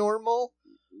than normal.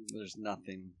 There's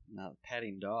nothing. Not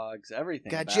petting dogs,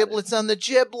 everything. Got giblets on the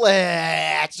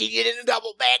giblets. You didn't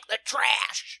double bag the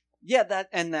trash. Yeah,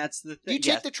 that's the thing. Do you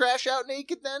take the trash out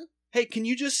naked then? Hey, can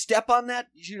you just step on that?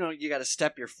 You got to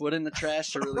step your foot in the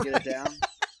trash to really get it down.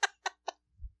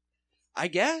 I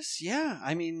guess, yeah.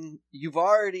 I mean, you've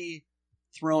already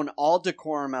thrown all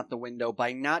decorum out the window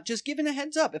by not just giving a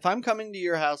heads up. If I'm coming to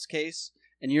your house, Case,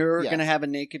 and you're going to have a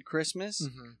naked Christmas,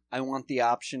 I want the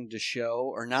option to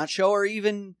show or not show or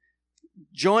even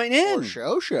join in.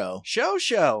 Or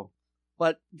show.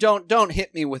 But don't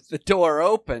hit me with the door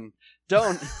open.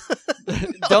 Don't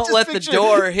let the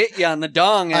door hit you on the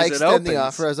dong as it opens. I extend the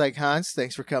offer. I was like, Hans,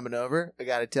 thanks for coming over. I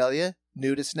got to tell you,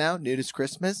 nudist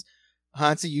Christmas.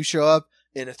 Hansi, you show up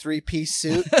in a 3-piece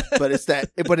suit, but it's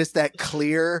that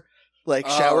clear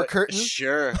shower curtain.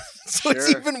 Sure. It's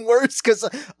even worse because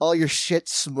all your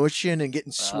shit's smushing and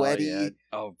getting sweaty.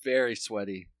 Oh, very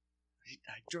sweaty.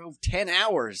 I drove 10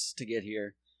 hours to get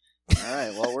here. All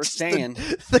right, well, we're staying.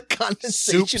 The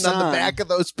condensation on the back of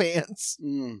those pants.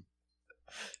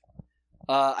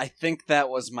 I think that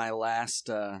was my last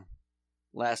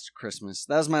Christmas.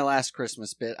 That was my last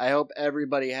Christmas bit. I hope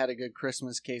everybody had a good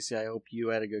Christmas. Casey, I hope you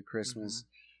had a good Christmas.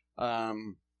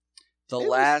 JP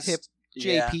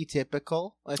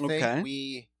typical, I think.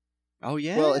 Okay. Oh,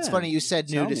 yeah. Well, it's funny you said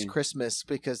nudist Christmas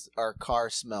because our car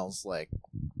smells like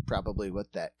probably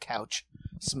what that couch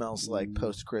smells like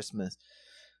post-Christmas.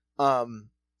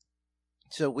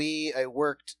 So I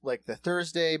worked like the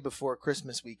Thursday before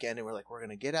Christmas weekend, and we're like, we're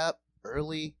going to get up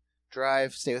early,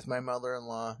 drive, stay with my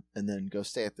mother-in-law, and then go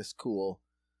stay at this cool,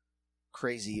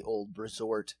 crazy old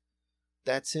resort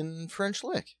that's in French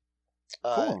Lick.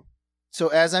 Cool. So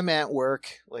as I'm at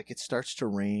work, like it starts to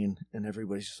rain, and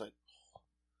everybody's just like,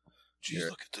 "Geez,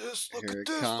 look at this! Look at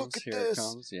this! Look at this!" Here it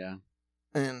comes, yeah.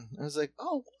 And I was like,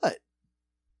 "Oh, what?"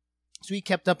 So we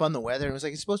kept up on the weather, and it was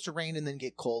like, it's supposed to rain and then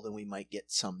get cold, and we might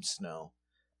get some snow.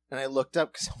 And I looked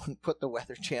up because I put the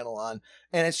Weather Channel on,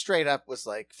 and it straight up was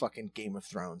like fucking Game of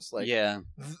Thrones. Like,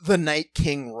 the Night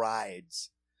King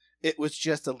rides. It was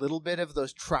just a little bit of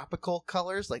those tropical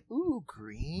colors, like, ooh,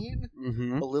 green,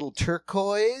 a little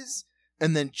turquoise,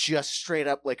 and then just straight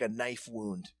up like a knife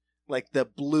wound. Like the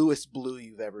bluest blue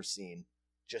you've ever seen.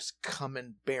 Just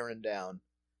coming bearing down.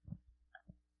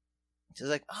 So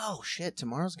it's like, oh shit,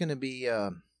 tomorrow's going to be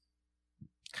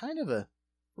kind of a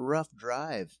rough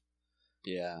drive.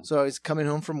 Yeah. So I was coming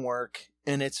home from work,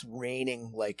 and it's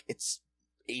raining like it's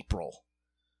April.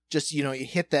 Just, you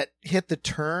hit the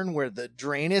turn where the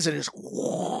drain is, and it's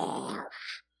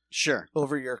sure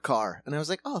over your car. And I was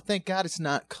like, oh, thank God it's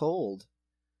not cold.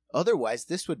 Otherwise,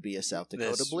 this would be a South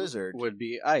Dakota blizzard. Would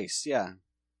be ice, yeah.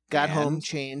 Got home,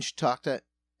 changed, talked to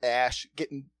Ash,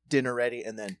 getting dinner ready,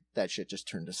 and then that shit just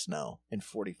turned to snow in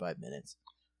 45 minutes.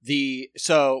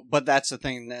 But that's the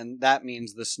thing. Then that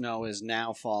means the snow is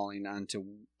now falling onto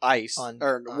ice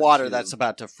water that's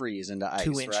about to freeze into ice.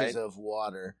 2 inches of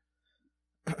water.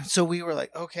 So we were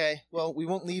like, okay, well, we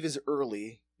won't leave as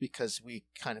early because we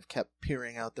kind of kept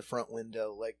peering out the front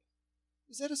window, like,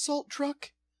 is that a salt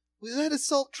truck? Was that a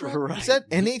salt truck? Right. Is that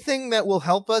anything that will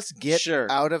help us get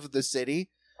out of the city?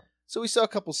 So we saw a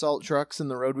couple salt trucks, and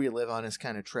the road we live on is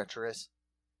kind of treacherous.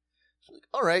 So like,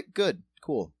 all right, good,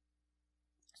 cool.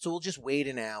 So we'll just wait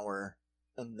an hour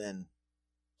and then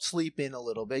sleep in a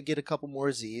little bit, get a couple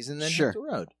more Z's, and then hit the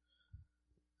road.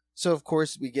 So, of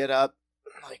course, we get up,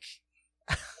 like,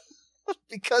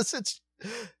 because it's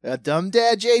a dumb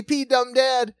dad, JP, dumb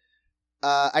dad.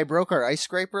 I broke our ice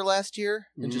scraper last year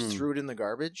and just threw it in the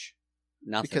garbage.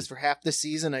 Nothing. Because for half the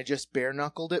season, I just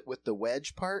bare-knuckled it with the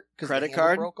wedge part. Credit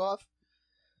card? Broke off.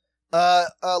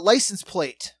 License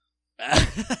plate.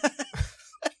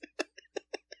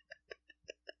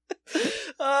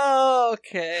 Oh,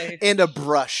 okay. And a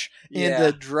brush. And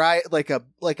a dry, like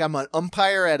I'm an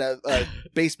umpire at a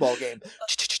baseball game.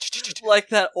 Like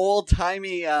that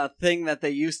old-timey thing that they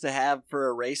used to have for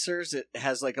erasers. It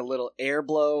has like a little air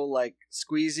blow, like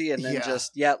squeezy, and then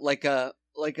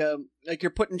like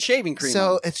you're putting shaving cream on.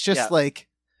 So it's just like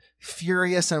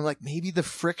furious. I'm like, maybe the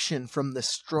friction from the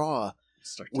straw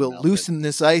will loosen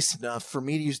this ice enough for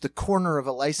me to use the corner of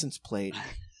a license plate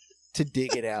to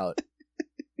dig it out.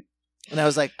 And I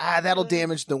was like, that'll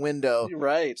damage the window.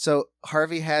 Right. So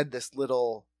Harvey had this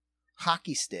little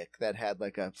hockey stick that had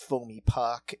like a foamy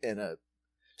puck and a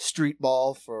street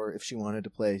ball for if she wanted to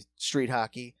play street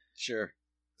hockey. Sure.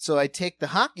 So I take the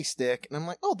hockey stick and I'm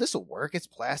like, oh, this will work. It's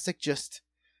plastic. Just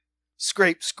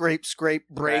scrape, scrape, scrape,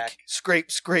 break,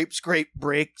 scrape, scrape, scrape,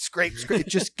 break, scrape, scrape. It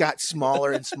just got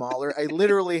smaller and smaller. I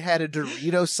literally had a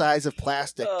Dorito size of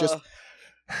plastic. Just.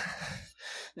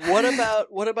 What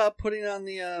about putting on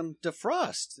the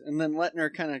defrost and then letting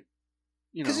her kind of,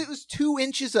 because it was 2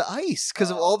 inches of ice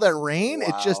because of all that rain. Wow.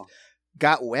 It just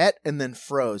got wet and then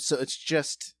froze. So it's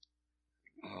just,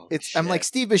 I'm like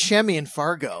Steve Buscemi in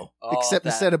Fargo, except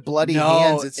instead of bloody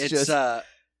hands, it's just.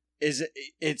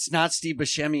 It's not Steve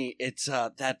Buscemi. It's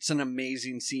that's an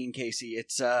amazing scene, Casey.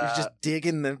 It's you're just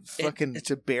digging the fucking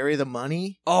to bury the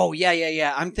money. Oh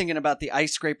yeah. I'm thinking about the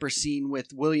ice scraper scene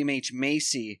with William H.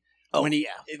 Macy. Oh, when he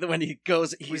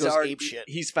goes already apeshit.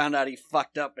 He's found out he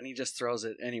fucked up and he just throws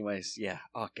it anyways. Yeah.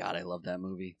 Oh God, I love that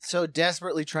movie. So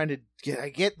desperately trying to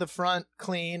get the front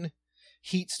clean,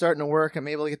 heat starting to work. I'm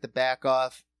able to get the back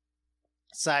off.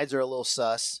 Sides are a little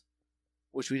sus,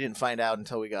 which we didn't find out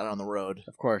until we got on the road.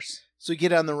 Of course. So we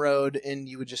get on the road, and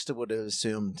you would have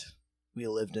assumed we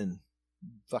lived in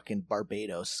fucking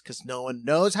Barbados because no one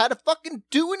knows how to fucking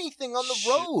do anything on the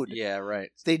road. Yeah,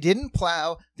 right. They didn't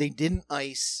plow. They didn't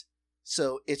ice.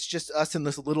 So it's just us in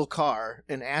this little car,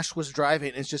 and Ash was driving,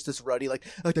 and it's just this ruddy, like,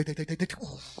 and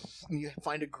you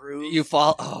find a groove. You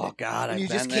fall. Oh, God, I've been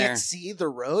there. You just can't see the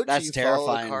road. That's so you terrifying.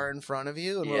 Follow the car in front of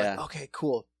you, and we're like, okay,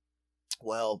 cool.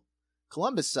 Well,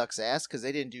 Columbus sucks ass because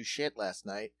they didn't do shit last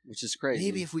night. Which is crazy.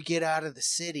 Maybe if we get out of the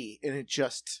city, and it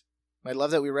just... I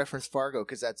love that we referenced Fargo,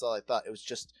 because that's all I thought. It was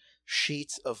just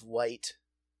sheets of white.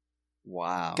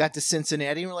 Wow. Got to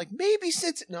Cincinnati, and we're like, maybe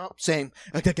Cincinnati. No, same.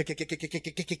 So you're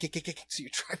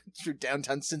driving through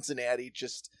downtown Cincinnati.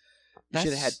 Just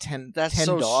should have had 10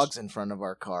 dogs in front of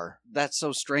our car. That's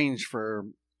so strange for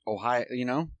Ohio,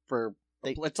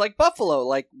 it's like Buffalo.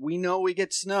 Like, we know we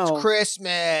get snow. It's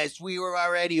Christmas. We were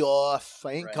already off.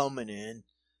 I ain't coming in.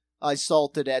 I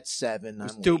salted at 7. I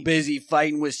was too busy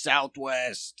fighting with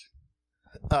Southwest.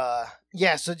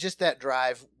 Yeah, so just that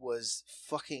drive was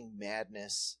fucking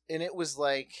madness. And it was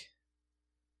like,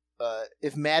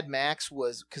 if Mad Max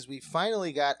was, because we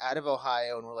finally got out of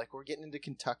Ohio and we're like, we're getting into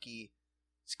Kentucky.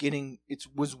 It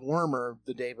was warmer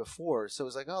the day before. So it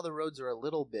was like, oh, the roads are a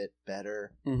little bit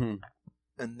better. Mm-hmm.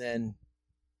 And then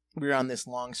we were on this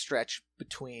long stretch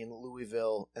between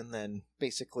Louisville and then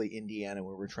basically Indiana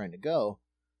where we're trying to go.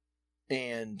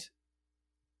 And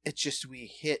it's just,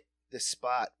 we hit the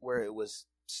spot where it was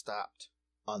stopped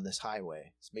on this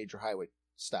highway. This major highway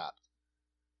stopped.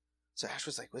 So Ash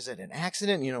was like, was it an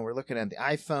accident? We're looking at the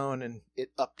iPhone and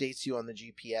it updates you on the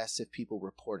GPS if people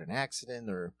report an accident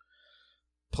or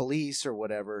police or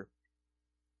whatever.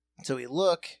 So we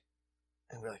look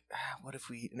and we're like, what if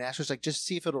we... And Ash was like, just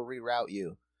see if it'll reroute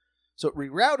you. So it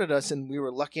rerouted us and we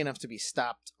were lucky enough to be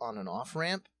stopped on an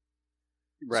off-ramp.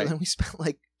 Right. So then we spent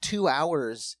like 2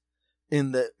 hours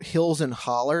in the hills and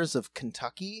hollers of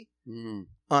Kentucky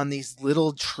on these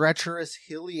little treacherous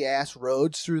hilly ass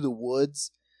roads through the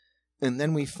woods. And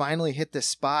then we finally hit the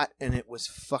spot and it was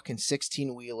fucking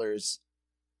 16-wheelers.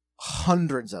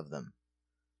 Hundreds of them.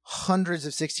 Hundreds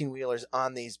of 16-wheelers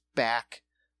on these back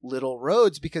little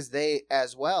roads because they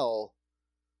as well...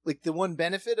 Like, the one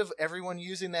benefit of everyone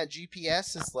using that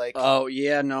GPS is like... Oh,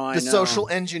 yeah, no, I know. The social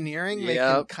engineering, they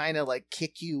can kind of like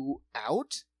kick you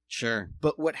out. Sure.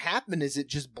 But what happened is it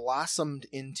just blossomed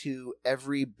into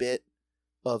every bit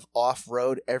of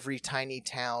off-road. Every tiny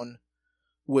town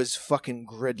was fucking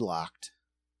gridlocked.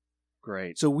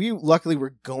 Great. So we luckily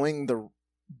were going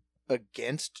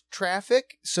against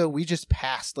traffic. So we just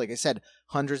passed, like I said,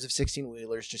 hundreds of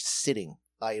 16-wheelers just sitting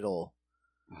idle.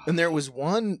 And there was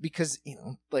one because,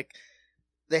 like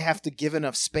they have to give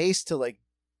enough space to like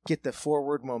get the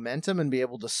forward momentum and be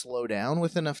able to slow down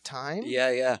with enough time.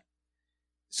 Yeah.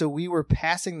 So we were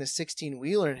passing the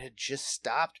 16-wheeler and it had just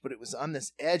stopped, but it was on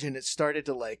this edge and it started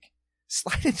to like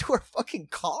slide into our fucking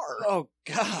car. Oh,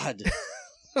 God.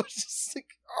 I was just like,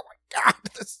 oh my God,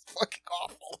 this is fucking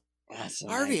awful.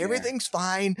 Harvey, everything's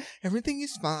fine. Everything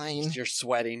is fine. You're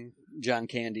sweating, John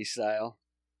Candy style.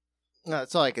 No,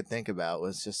 that's all I could think about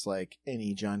was just like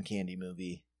any John Candy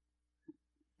movie.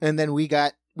 And then we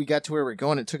got to where we're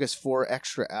going. It took us 4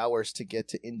 extra hours to get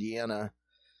to Indiana.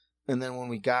 And then when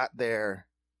we got there,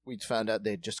 we found out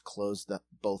they'd just closed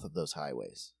both of those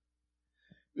highways.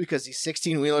 Because these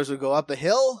 16-wheelers would go up a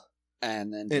hill.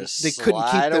 And then just they couldn't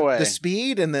keep away. The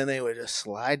speed, and then they would just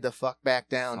slide the fuck back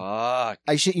down. Fuck.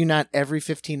 I shit you not, every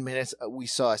 15 minutes we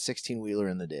saw a 16-wheeler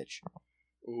in the ditch.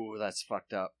 Ooh, that's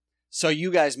fucked up. So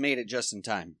you guys made it just in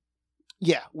time.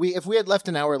 Yeah, if we had left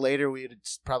an hour later, we'd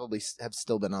probably have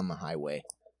still been on the highway.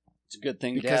 It's a good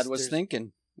thing Dad was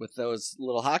thinking with those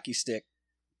little hockey stick.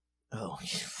 Oh,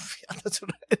 yeah, that's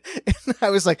what I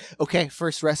was like, okay,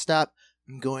 first rest stop,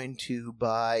 I'm going to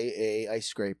buy a ice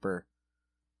scraper.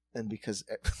 And because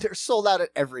they're sold out at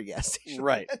every gas station.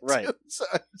 Right. So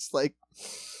it's like,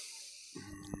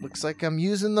 looks like I'm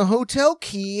using the hotel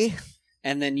key.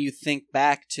 And then you think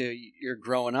back to your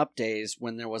growing up days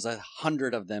when there was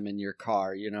 100 of them in your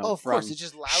car, Oh, of course, it's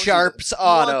just lousy. Sharps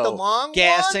Auto, the long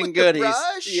gas one and with goodies. The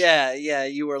brush? Yeah,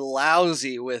 you were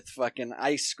lousy with fucking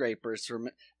ice scrapers from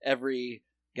every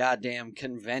goddamn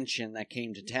convention that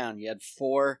came to town. You had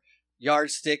 4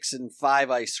 yardsticks and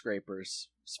 5 ice scrapers,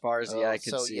 as far as the eye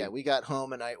could see. So, yeah, we got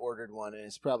home and I ordered one, and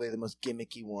it's probably the most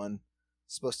gimmicky one.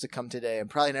 It's supposed to come today. I'm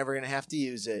probably never going to have to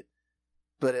use it.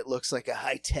 But it looks like a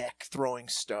high-tech throwing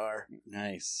star.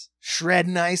 Nice. Shred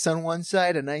nice on one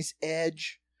side, a nice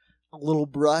edge, a little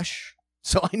brush.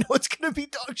 So I know it's going to be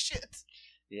dog shit.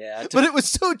 Yeah. But it was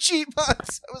so cheap. I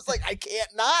was like, I can't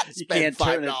not spend $5. You can't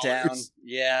turn it down.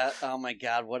 Yeah. Oh, my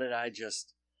God. What did I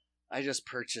just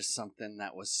purchased something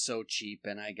that was so cheap,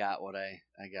 and I got what I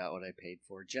paid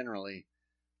for. Generally,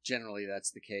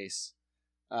 that's the case.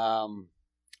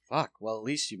 Fuck. Well, at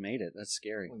least you made it. That's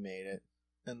scary. We made it.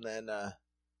 And then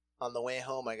on the way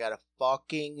home, I got a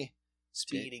fucking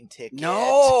speeding ticket.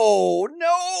 No!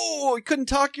 You couldn't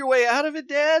talk your way out of it,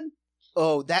 Dad?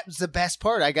 Oh, that was the best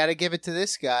part. I got to give it to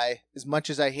this guy, as much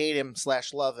as I hate him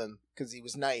 / love him, because he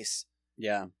was nice.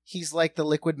 Yeah. He's like the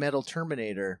liquid metal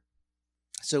Terminator.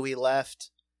 So we left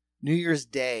New Year's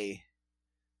Day,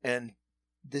 and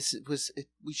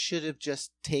we should have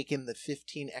just taken the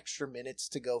 15 extra minutes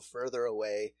to go further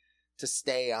away to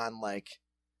stay on like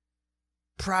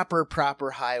proper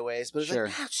highways. But it's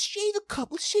like, shave a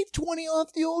couple, shave 20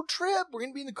 off the old trip. We're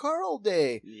going to be in the car all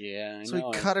day. Yeah, I know. So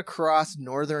we cut across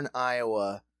northern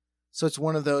Iowa. So it's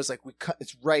one of those, like,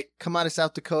 come out of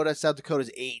South Dakota. South Dakota's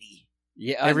 80.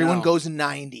 Yeah, everyone goes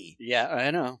 90. Yeah,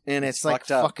 I know. And it's like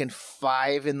fucking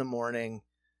 5 a.m.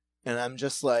 And I'm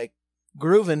just like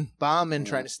grooving, bombing,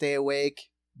 trying to stay awake.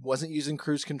 Wasn't using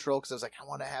cruise control because I was like, I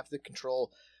want to have the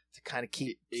control to kind of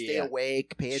stay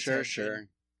awake, pay attention. Sure.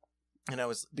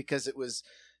 And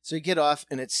so you get off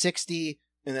and it's 60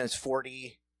 and then it's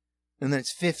 40 and then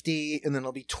it's 50 and then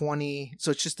it'll be 20.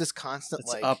 So it's just this constant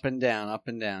it's up and down.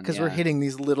 Because we're hitting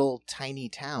these little tiny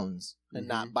towns and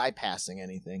not bypassing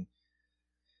anything.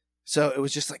 So it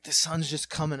was just like the sun's just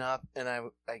coming up, and I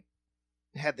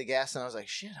had the gas, and I was like,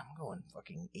 shit, I'm going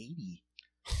fucking 80.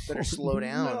 Better slow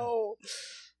down. No.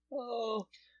 Oh.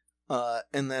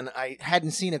 And then I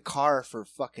hadn't seen a car for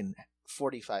fucking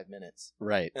 45 minutes.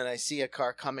 Right. And I see a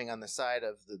car coming on the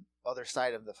other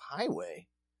side of the highway.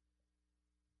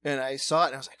 And I saw it,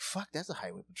 and I was like, fuck, that's a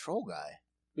highway patrol guy.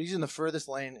 But he's in the furthest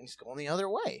lane, and he's going the other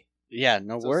way. Yeah,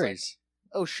 no worries.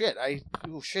 Oh shit,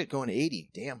 going 80.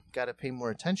 Damn, gotta pay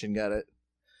more attention, got it.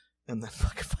 And then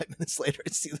fucking 5 minutes later, I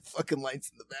see the fucking lights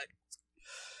in the back.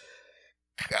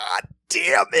 God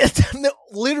damn it.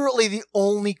 Literally the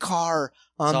only car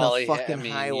on the fucking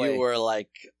highway. You were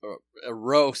like a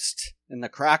roast in the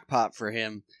crock pot for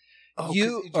him. Oh,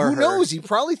 who knows? He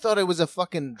probably thought I was a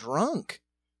fucking drunk.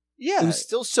 Yeah. It was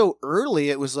still so early,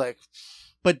 it was like...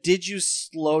 But did you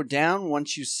slow down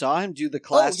once you saw him do the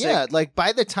classic? Oh, yeah. Like,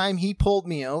 by the time he pulled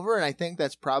me over, and I think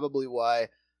that's probably why,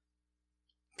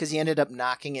 because he ended up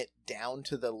knocking it down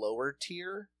to the lower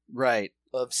tier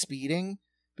of speeding.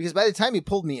 Because by the time he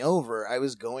pulled me over, I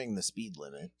was going the speed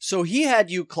limit. So he had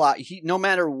you clock. No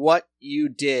matter what you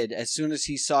did, as soon as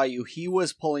he saw you, he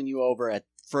was pulling you over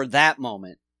for that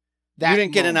moment. You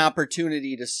didn't get an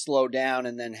opportunity to slow down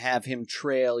and then have him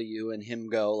trail you and him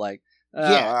go like...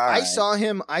 I saw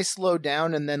him, I slowed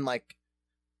down, and then, like,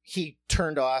 he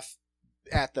turned off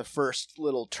at the first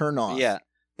little turn off. Yeah.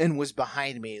 And was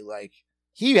behind me, like,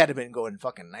 he had been going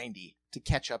fucking 90 to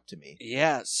catch up to me.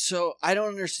 Yeah, so I don't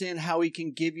understand how he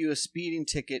can give you a speeding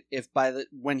ticket if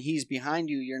when he's behind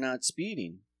you, you're not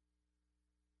speeding.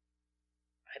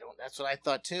 That's what I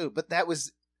thought too, but that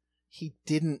was... He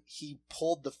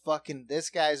pulled the fucking... This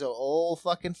guy's an old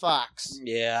fucking fox.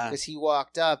 Yeah. Because he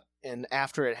walked up, and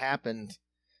after it happened,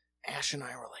 Ash and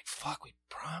I were like, fuck, we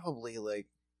probably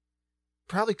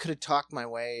could have talked my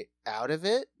way out of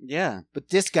it. Yeah. But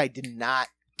this guy did not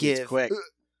give... It's quick.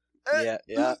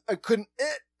 Yeah. I couldn't...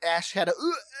 Ash had a...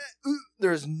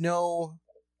 There's no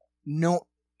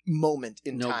moment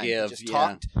in time. Give, he just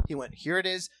talked. He went, here it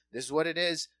is. This is what it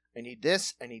is. I need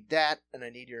this, I need that, and I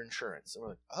need your insurance. And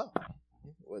we're like, oh,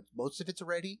 well, most of it's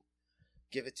already.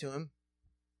 Give it to him.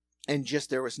 And just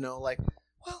there was no like,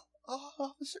 well,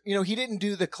 officer. You know, he didn't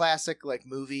do the classic like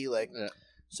movie like,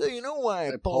 so you know why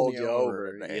I pulled you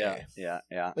over.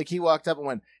 Yeah. Like he walked up and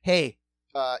went, hey,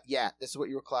 this is what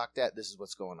you were clocked at. This is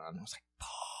what's going on. And I was like,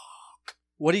 fuck.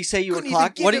 What did he say you were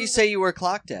clocked? What did he say you were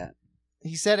clocked at?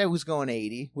 He said I was going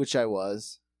 80, which I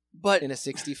was. But in a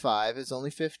 65, it's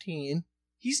only 15.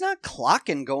 He's not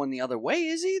clocking going the other way,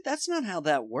 is he? That's not how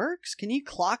that works. Can he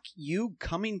clock you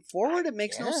coming forward? It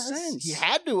makes no sense. He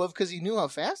had to have because he knew how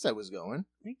fast I was going.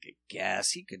 He could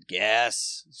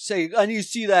guess. Say, I need to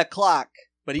see that clock.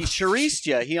 But he charised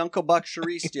you. He Uncle Buck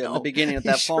charised you in the beginning of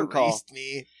that phone call.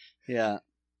 Me. Yeah.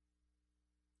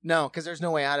 No, because there's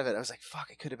no way out of it. I was like, fuck,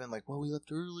 it could have been like, well, we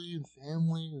left early and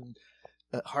family. And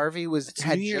Harvey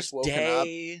had just woken up.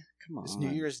 Come on. It's New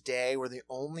Year's Day. We're the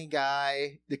only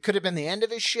guy. It could have been the end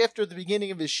of his shift or the beginning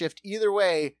of his shift. Either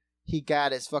way, he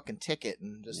got his fucking ticket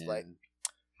and just like...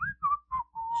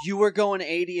 You were going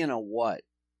 80 in a what?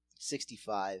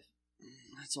 65.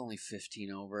 That's only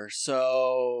 15 over.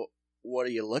 So, what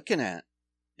are you looking at,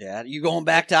 Dad? Are you going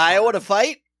back to Iowa to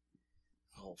fight?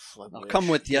 Oh, I'll come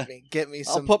with you. Get me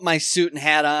some... I'll put my suit and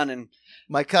hat on and...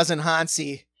 My cousin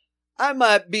Hansi. I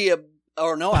might be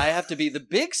I have to be the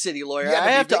big city lawyer. I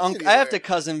have to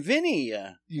cousin Vinny.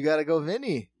 You gotta go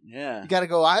Vinny. Yeah. You gotta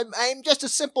go, I'm just a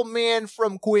simple man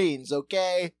from Queens,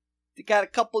 okay? They got a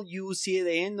couple U's here.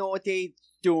 They didn't know what they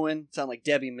doing? Sound like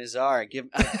Debbie Mizar.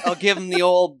 I'll give him the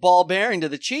old ball bearing to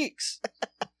the cheeks.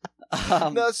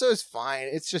 No, so it's fine.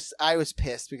 It's just I was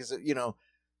pissed because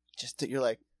just that you're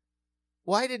like,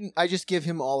 why didn't I just give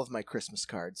him all of my Christmas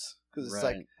cards? Because it's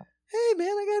like, hey man,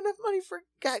 I got enough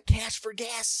got cash for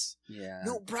gas. Yeah,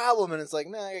 no problem. And it's like,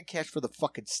 I got cash for the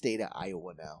fucking state of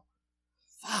Iowa now.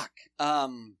 Fuck.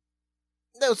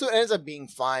 No, so it ends up being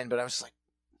fine. But I was like,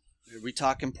 are we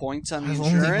talking points on the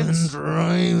insurance?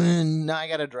 Driving. No, I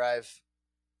gotta drive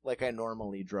like I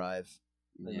normally drive.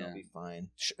 Then I'll be fine.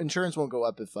 Insurance won't go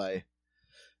up if I...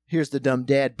 Here's the dumb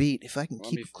dad beat. If I can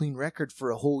keep a clean record for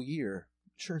a whole year,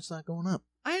 insurance not going up.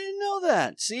 I didn't know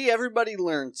that. See, everybody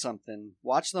learned something.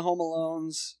 Watch the Home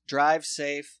Alones. Drive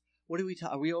safe. What do we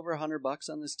Are we over $100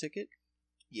 on this ticket?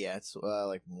 Yeah, it's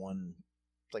like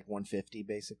 $150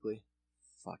 basically.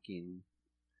 Fucking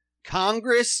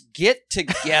Congress, get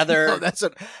together. No, that's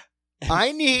what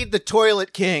I need. The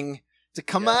Toilet King to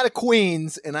come out of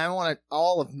Queens, and I want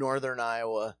all of northern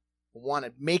Iowa. I want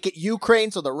to make it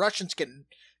Ukraine so the Russians can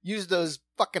use those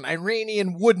fucking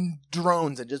Iranian wooden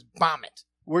drones and just bomb it.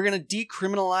 We're going to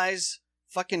decriminalize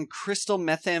fucking crystal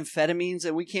methamphetamines,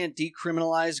 and we can't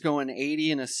decriminalize going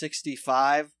 80 and a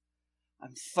 65. I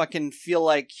fucking feel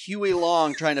like Huey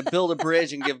Long trying to build a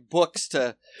bridge and give books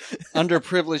to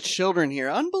underprivileged children here.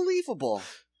 Unbelievable.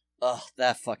 Ugh,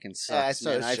 that fucking sucks,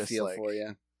 man. I feel for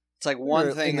you. It's like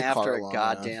one thing after a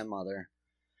goddamn other.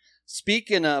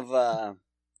 Speaking of...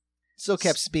 Still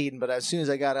kept speeding, but as soon as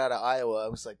I got out of Iowa, I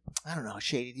was like, I don't know how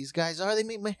shady these guys are. They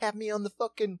have me on the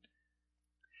fucking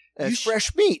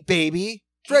fresh meat, baby.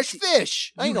 Fresh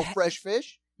fish. I ain't no fresh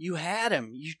fish. You had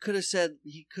him. You could have said,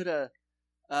 he could have...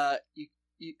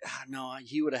 no,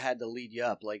 he would have had to lead you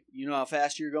up. Like, you know how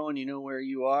fast you're going? You know where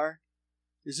you are?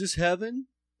 Is this heaven?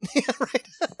 Yeah, right.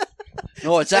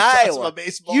 No, it's Iowa.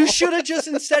 You should have just,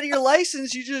 instead of your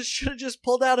license, you should have just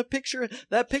pulled out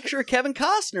that picture of Kevin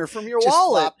Costner from your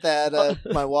wallet. Flop that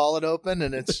my wallet open,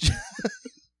 and it's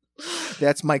just,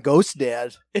 that's my ghost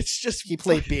dad. It's just he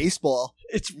played baseball.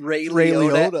 It's Ray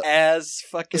Liotta as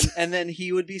fucking, and then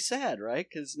he would be sad, right?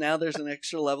 Because now there's an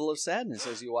extra level of sadness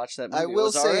as you watch that movie. I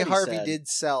will say Harvey did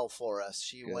sell for us.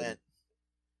 She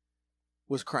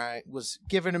was crying, was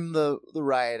giving him the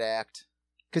riot act.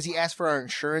 Because he asked for our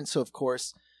insurance, so of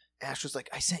course, Ash was like,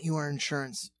 I sent you our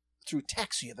insurance through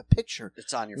text, so you have a picture.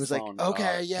 It's on your phone. He was like,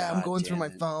 okay, I'm going through my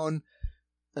phone.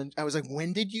 And I was like,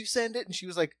 when did you send it? And she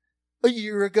was like, a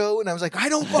year ago. And I was like, I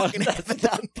don't fucking have it. That's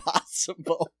not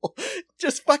possible.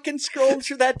 Just fucking scrolling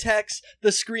through that text,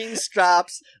 the screen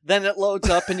stops, then it loads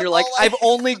up, and you're like, I've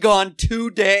only gone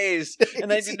 2 days,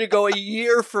 and I need to go a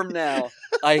year from now.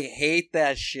 I hate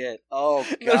that shit. Oh,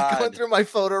 God. I was going through my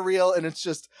photo reel, and it's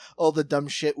just all the dumb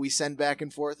shit we send back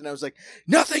and forth, and I was like,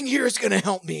 nothing here is going to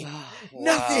help me.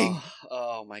 Nothing.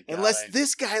 Oh, my God. Unless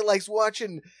this guy likes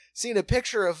seeing a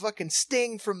picture of fucking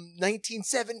Sting from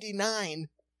 1979.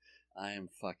 I am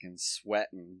fucking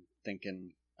sweating,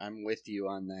 thinking I'm with you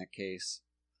on that case.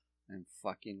 I'm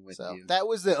fucking with you. That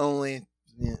was the only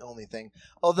thing.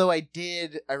 Although I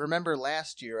remember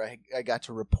last year I got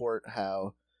to report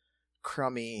how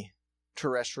crummy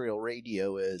terrestrial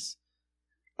radio is.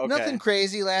 Okay. Nothing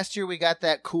crazy. Last year we got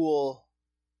that cool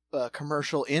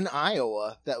commercial in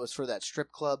Iowa that was for that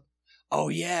strip club. Oh,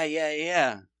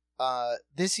 yeah.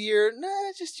 This year,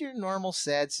 just your normal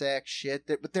sad sack shit.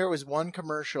 But there was one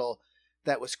commercial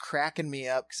that was cracking me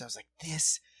up because I was like,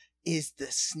 this is the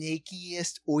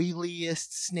snakiest,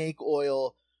 oiliest snake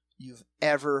oil you've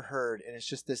ever heard. And it's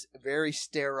just this very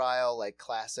sterile, like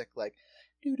classic, like,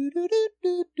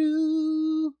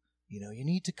 do-do-do-do-do-do. You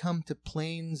need to come to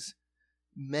Plains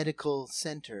Medical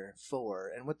Center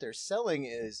for. And what they're selling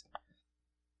is,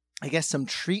 I guess, some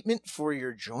treatment for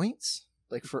your joints,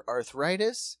 like for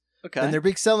arthritis. Okay. And their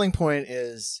big selling point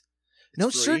is no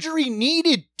surgery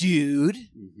needed, dude.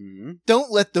 Mm-hmm.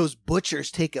 Don't let those butchers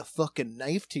take a fucking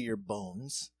knife to your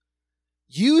bones.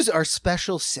 Use our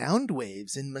special sound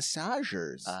waves and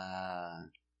massagers.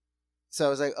 So I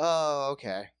was like, oh,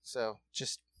 okay. So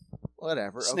just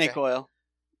whatever. Snake oil.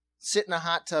 Sit in a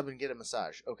hot tub and get a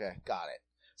massage. Okay, got it.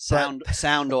 Sound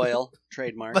oil,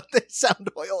 trademark. But the sound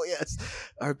oil, yes.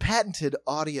 Our patented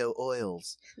audio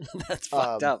oils. That's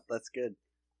fucked up. That's good.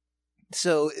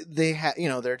 So they have,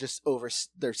 they're just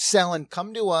they're selling,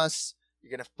 come to us.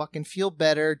 You're going to fucking feel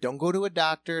better. Don't go to a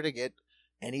doctor to get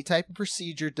any type of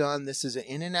procedure done. This is an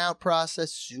in and out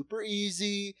process. Super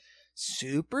easy,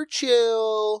 super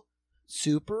chill,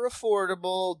 super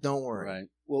affordable. Don't worry. Right.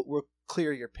 We'll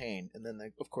clear your pain. And then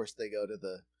of course they go to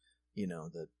the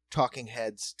talking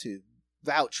heads to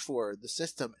vouch for the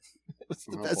system. It was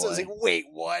the best. I was like, wait,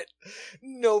 what?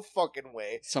 No fucking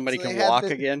way. Somebody can walk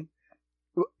again?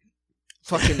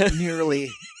 fucking nearly.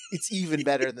 It's even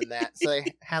better than that. So I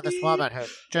have this woman who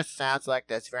just sounds like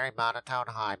this, very monotone.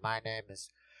 Hi, my name is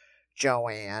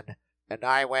Joanne, and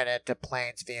I went into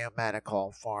Plainsview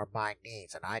Medical for my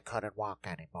knees, and I couldn't walk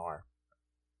anymore.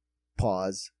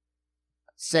 Pause.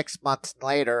 6 months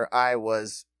later, I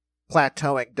was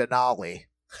plateauing Denali.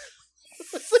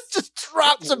 Just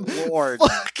drop some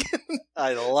fucking...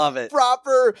 I love it.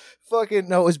 Proper fucking...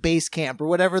 No, it was base camp, or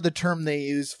whatever the term they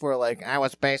use for, like, I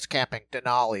was base camping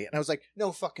Denali. And I was like,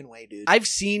 no fucking way, dude. I've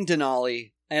seen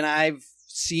Denali, and I've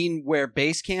seen where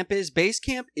base camp is. Base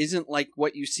camp isn't like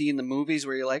what you see in the movies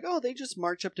where you're like, oh, they just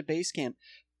march up to base camp.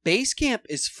 Base camp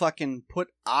is fucking put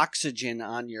oxygen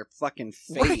on your fucking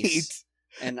face. Right.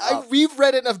 And we've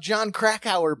read enough John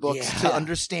Krakauer books to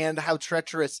understand how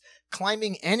treacherous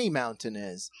climbing any mountain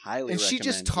is. Highly And recommend, she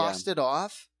just tossed it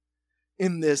off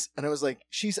in this, and I was like,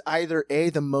 she's either A,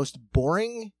 the most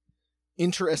boring,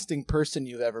 interesting person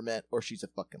you've ever met, or she's a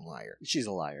fucking liar. She's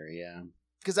a liar, yeah.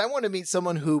 Because I want to meet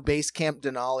someone who base camped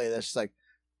Denali that's just like,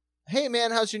 hey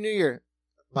man, how's your New Year?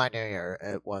 My New Year,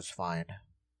 it was fine.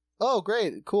 Oh,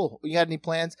 great, cool. You got any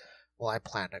plans? Well, I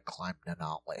plan to climb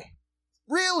Denali.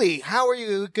 Really? How are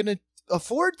you going to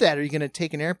afford that? Are you going to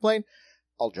take an airplane?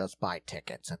 I'll just buy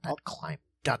tickets and then climb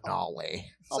Denali.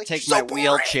 I'll take my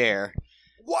wheelchair.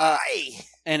 Why?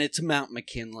 And it's Mount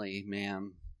McKinley,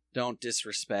 man. Don't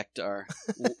disrespect our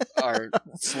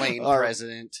slain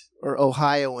president. Or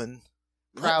Ohioan.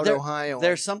 Proud Ohioan.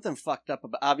 There's something fucked up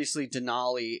about... Obviously,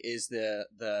 Denali is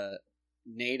the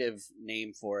native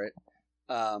name for it.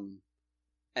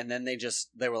 And then they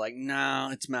were like, no,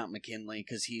 it's Mount McKinley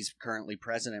because he's currently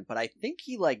president. But I think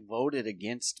he voted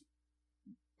against,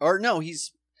 or no,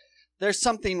 there's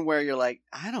something where you're like,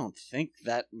 I don't think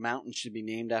that mountain should be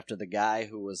named after the guy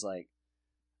who was like,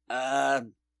 I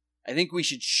think we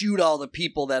should shoot all the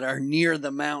people that are near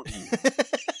the mountain.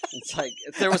 It's like,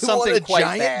 if there was something quite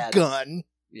giant bad. Gun.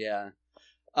 Yeah.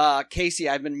 Casey,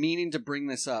 I've been meaning to bring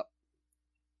this up.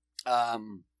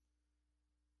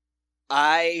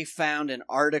 I found an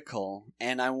article,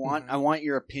 and I want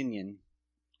your opinion.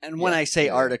 And when I say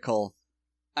article,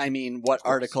 I mean what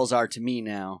articles are to me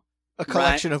now. A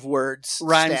collection of words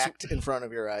stacked in front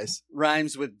of your eyes.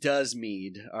 Rhymes with does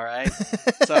mead, all right?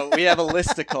 So we have a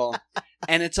listicle,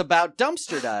 and it's about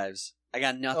dumpster dives. I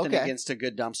got nothing against a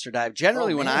good dumpster dive.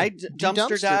 Generally, when I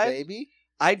dumpster dive, baby.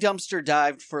 I dumpster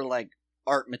dived for,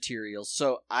 art materials.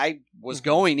 So I was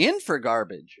going in for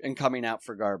garbage and coming out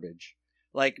for garbage.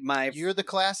 You're the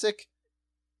classic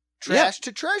trash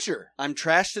to treasure. I'm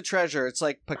trash to treasure. It's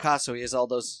like Picasso. He has all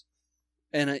those,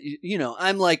 and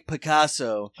I'm like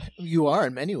Picasso. You are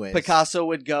in many ways. Picasso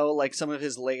would go some of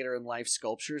his later in life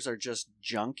sculptures are just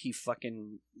junk he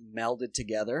fucking melded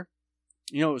together.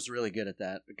 It was really good at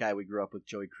that. The guy we grew up with,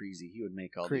 Joey Creasy, he would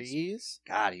make all these.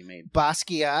 God, he made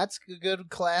Basquiat's a good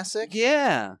classic.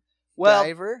 Yeah. Well,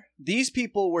 Diver. These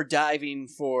people were diving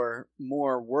for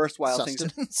more worthwhile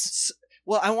things.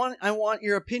 Well, I want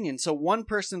your opinion. So one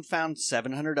person found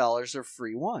 $700 of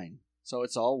free wine. So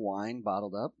it's all wine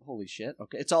bottled up. Holy shit.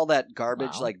 Okay. It's all that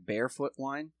garbage barefoot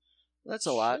wine. That's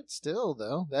a lot. Still,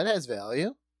 though. That has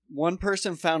value. One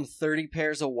person found 30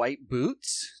 pairs of white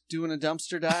boots doing a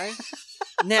dumpster dive.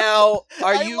 Now,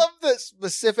 I love the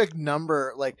specific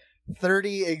number,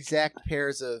 30 exact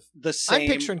pairs of the same. I'm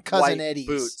picturing Cousin Eddie's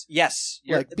boots. Yes.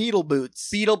 Beetle boots.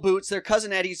 Beetle boots. They're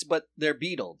Cousin Eddie's, but they're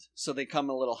beetled. So they come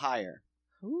a little higher.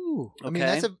 Ooh. Okay.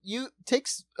 I mean,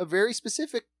 takes a very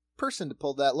specific person to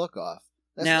pull that look off.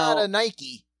 That's not a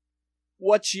Nike.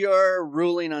 What's your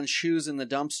ruling on shoes in the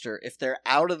dumpster? If they're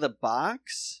out of the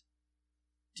box,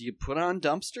 do you put on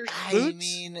dumpster boots? I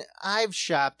mean, I've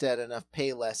shopped at enough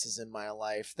Paylesses in my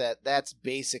life that's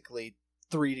basically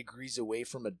 3 degrees away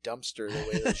from a dumpster the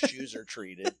way those shoes are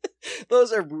treated.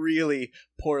 Those are really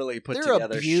poorly put together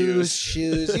They're abused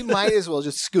shoes. You might as well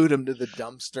just scoot them to the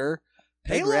dumpster.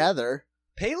 I'd rather.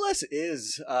 Payless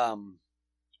is,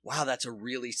 wow, that's a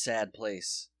really sad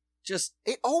place.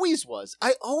 It always was.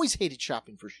 I always hated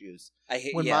shopping for shoes.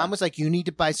 When Mom was like, you need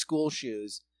to buy school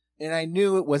shoes. And I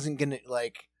knew it wasn't going to,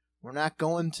 we're not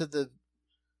going to the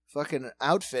fucking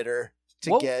outfitter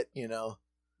to get,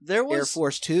 there was, Air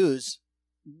Force 2s.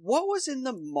 What was in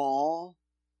the mall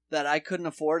that I couldn't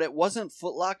afford? It wasn't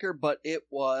Foot Locker, but it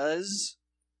was...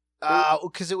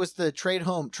 because it was the Trade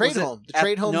Home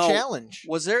Challenge.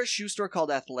 Was there a shoe store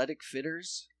called Athletic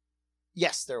Fitters?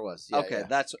 Yes, there was.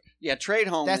 Yeah, Trade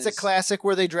Home. That's a classic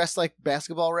where they dress like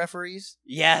basketball referees.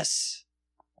 Yes.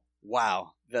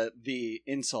 Wow, the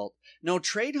insult. No,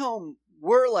 Trade Home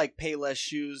were like Payless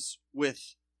shoes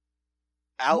with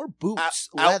more boots,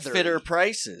 outfitter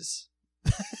prices.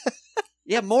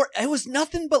 Yeah, more. It was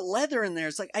nothing but leather in there.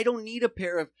 It's like I don't need a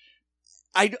pair of.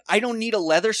 I don't need a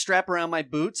leather strap around my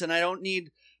boots, and I don't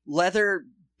need leather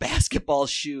basketball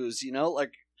shoes. You know,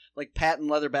 like patent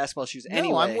leather basketball shoes. No,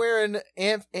 anyway, I'm wearing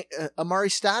Amari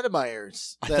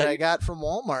Stoudemire's that I got from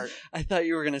Walmart. I thought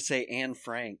you were gonna say Anne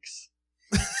Frank's.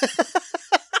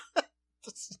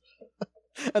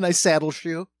 A nice saddle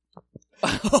shoe.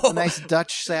 A nice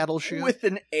Dutch saddle shoe with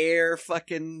an air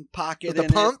fucking pocket with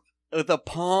a pump. With a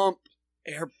pump.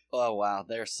 Air. Oh wow,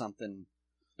 there's something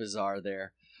bizarre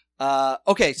there.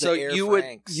 Okay, so you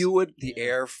would the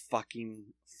Air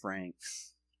fucking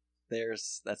Franks.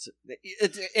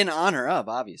 It's in honor of,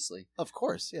 obviously. Of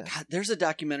course, yeah. God, there's a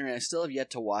documentary, I still have yet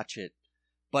to watch it,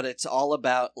 but it's all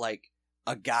about like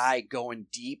a guy going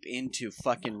deep into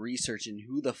fucking research and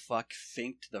who the fuck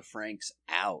finked the Franks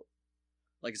out.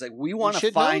 Like it's like we want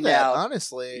to find out.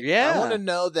 Honestly, yeah, I want to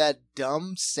know that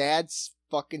dumb, sad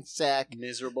fucking sack,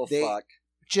 miserable fuck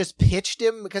just pitched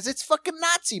him because it's fucking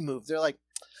Nazi move. They're like,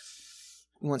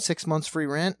 "You want 6 months free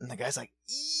rent?" And the guy's like,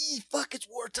 "Fuck, it's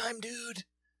wartime, dude.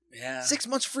 Yeah, 6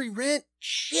 months free rent.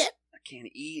 Shit, I can't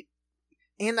eat,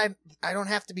 and I don't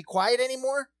have to be quiet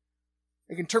anymore.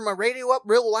 I can turn my radio up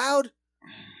real loud."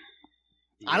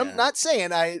 Yeah. I'm not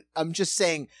saying I'm just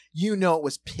saying it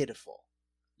was pitiful.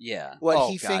 Yeah.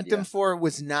 What he thanked him for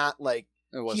was not like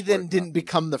he then didn't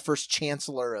become the first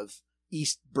chancellor of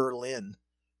East Berlin.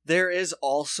 There is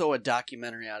also a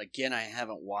documentary out. Again, I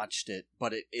haven't watched it,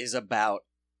 but it is about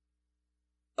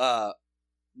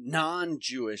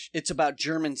non-Jewish. It's about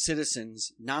German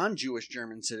citizens, non-Jewish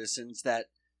German citizens that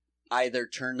either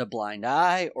turned a blind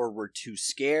eye or were too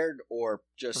scared or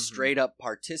just straight up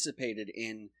participated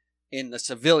in the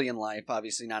civilian life,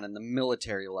 obviously not in the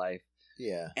military life.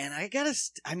 Yeah. And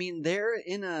they're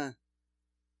in a...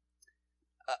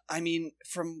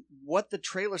 from what the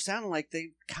trailer sounded like,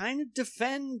 they kind of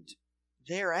defend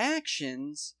their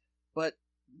actions, but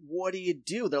what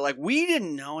do? They're like, we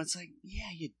didn't know. It's like,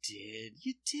 yeah, you did.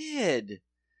 You did.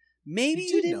 Maybe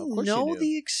you didn't know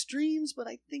the extremes, but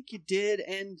I think you did.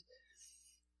 And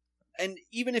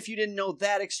even if you didn't know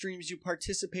that extremes, you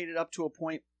participated up to a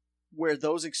point where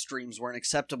those extremes weren't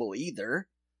acceptable either.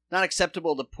 Not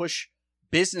acceptable to push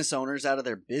business owners out of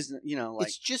their business,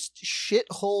 it's just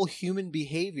shithole human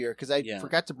behavior. Because I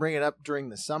forgot to bring it up during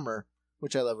the summer,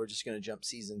 which I love. We're just going to jump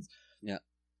seasons. Yeah.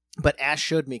 But Ash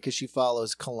showed me because she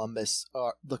follows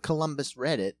the Columbus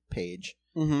Reddit page.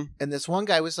 Mm-hmm. And this one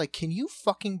guy was like, "Can you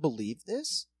fucking believe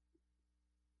this?"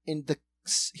 And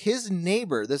his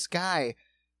neighbor, this guy,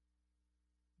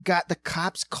 got the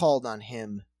cops called on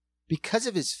him because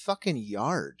of his fucking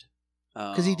yard.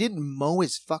 Because he didn't mow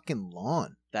his fucking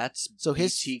lawn. That's so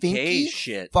his BTK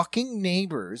shit. Fucking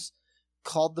neighbors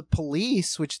called the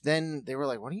police, which then they were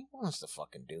like, "What do you want us to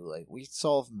fucking do? Like, we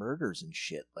solve murders and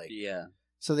shit." Like, yeah.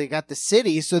 So they got the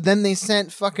city. So then they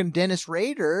sent fucking Dennis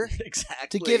Rader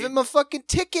exactly to give him a fucking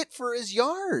ticket for his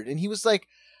yard, and he was like,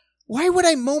 "Why would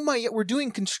I mow my yard? We're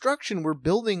doing construction. We're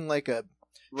building like a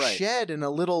shed and a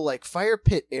little like fire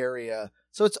pit area,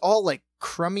 so it's all like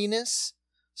crumminess."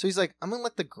 So he's like, "I'm going to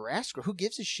let the grass grow. Who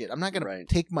gives a shit? I'm not going to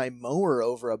take my mower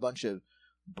over a bunch of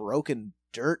broken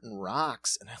dirt and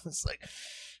rocks." And I was like,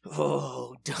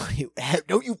 "Oh, don't you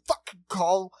fucking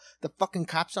call the fucking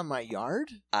cops on my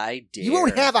yard? I dare. You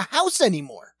won't have a house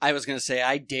anymore." I was going to say,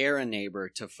 I dare a neighbor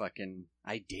to fucking,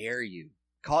 I dare you.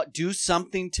 Do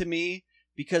something to me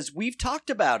because we've talked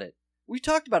about it.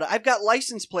 I've got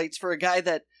license plates for a guy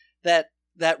that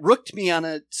rooked me on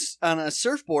a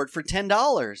surfboard for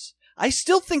 $10. I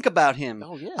still think about him.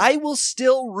 Oh, yeah. I will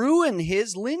still ruin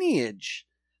his lineage.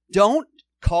 Don't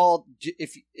call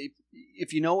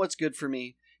if you know what's good for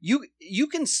me. You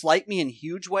can slight me in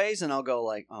huge ways, and I'll go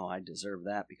like, "Oh, I deserve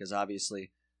that," because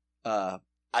obviously,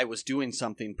 I was doing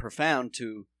something profound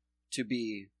to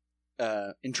be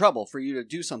in trouble for you to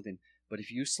do something. But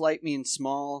if you slight me in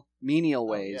small, menial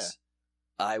ways,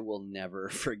 I will never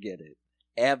forget it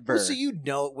ever. Well, so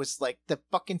it was like the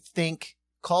fucking Fink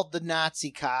called the Nazi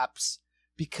cops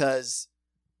because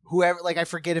whoever, like, I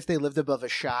forget if they lived above a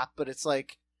shop, but it's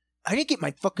like, I didn't get my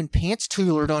fucking pants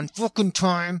tailored on fucking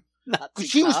time because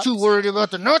she was too worried about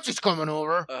the Nazis coming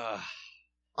over.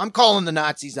 I'm calling the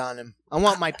Nazis on him. I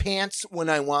want my pants when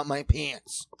I want my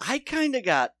pants. I kind of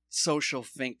got social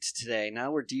finked today.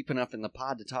 Now we're deep enough in the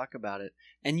pod to talk about it.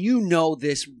 And you know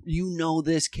this,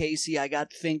 Casey. I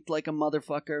got finked like a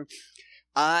motherfucker.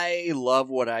 I love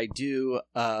what I do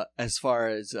as far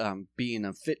as being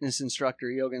a fitness instructor,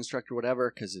 yoga instructor,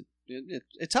 whatever, because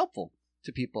it's helpful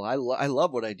to people. I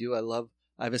love what I do.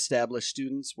 I've established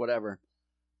students, whatever.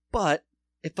 But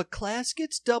if a class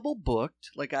gets double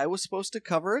booked, like I was supposed to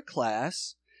cover a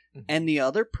class, and the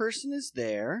other person is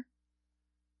there,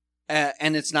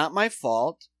 and it's not my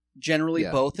fault. Generally,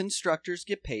 both instructors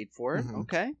get paid for it.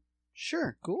 Okay,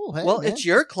 sure, cool. Hey, well, man. it's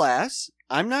your class.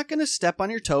 I'm not going to step on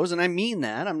your toes, and I mean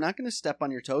that. I'm not going to step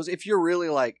on your toes. If you're really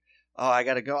like, oh, I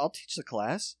got to go, I'll teach the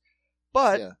class.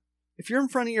 But if you're in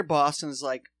front of your boss and it's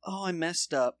like, oh, I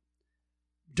messed up,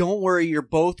 don't worry, you're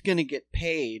both going to get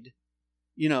paid.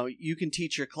 You know, you can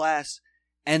teach your class,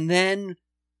 and then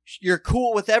you're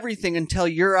cool with everything until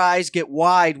your eyes get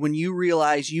wide when you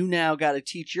realize you now got to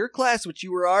teach your class, which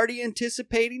you were already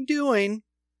anticipating doing.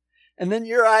 And then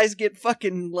your eyes get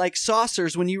fucking like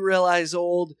saucers when you realize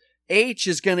old H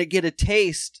is going to get a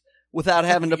taste without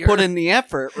having to put in the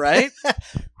effort, right?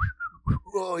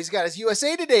 Oh, he's got his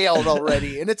USA Today out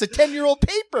already, and it's a 10-year-old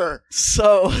paper.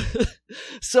 So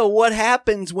what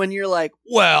happens when you're like,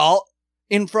 well,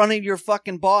 in front of your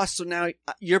fucking boss, so now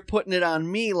you're putting it on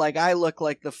me like I look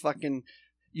like the fucking...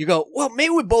 You go, well, maybe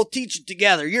we both teach it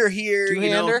together. You're here, you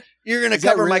know, you're going to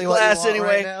cover my class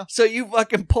anyway. Right, so you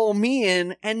fucking pull me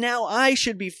in, and now I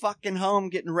should be fucking home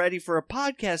getting ready for a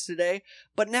podcast today,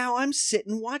 but now I'm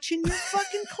sitting watching your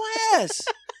fucking class.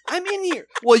 I'm in here.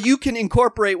 Well, you can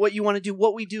incorporate what you want to do.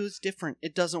 What we do is different.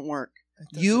 It doesn't work.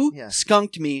 You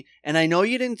skunked me, and I know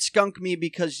you didn't skunk me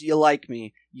because you like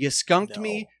me. You skunked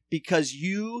me because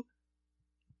you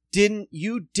didn't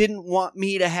want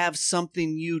me to have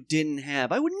something you didn't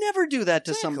have. I would never do that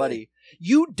to somebody.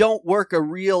 You don't work a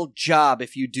real job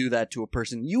if you do that to a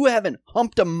person. You haven't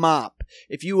humped a mop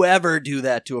if you ever do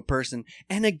that to a person.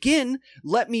 And again,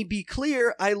 let me be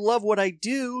clear. I love what I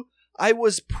do. I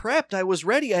was prepped. I was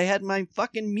ready. I had my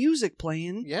fucking music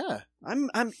playing. Yeah.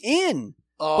 I'm in.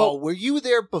 Oh, were you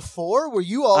there before? Were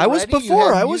you already? I was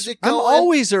before. I'm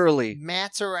always early.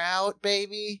 Mats are out,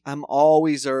 baby. I'm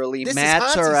always early. This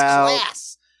Mats is are out.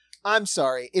 Class. I'm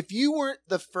sorry. If you weren't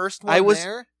the first one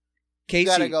there, Casey, you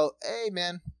gotta go, hey,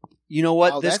 man. You know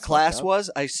what this class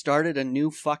was? I started a new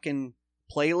fucking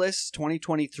playlist,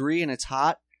 2023, and it's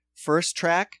hot. First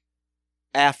track,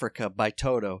 Africa by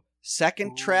Toto.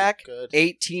 Second track,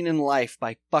 18 in Life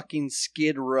by fucking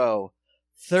Skid Row.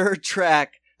 Third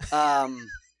track,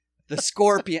 The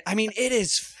Scorpion. I mean, it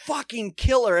is fucking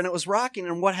killer, and it was rocking.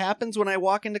 And what happens when I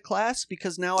walk into class?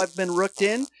 Because now I've been rooked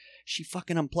in, she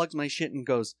fucking unplugs my shit and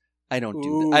goes, I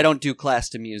don't do class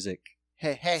to music.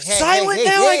 Hey, silent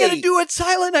now. I gotta do it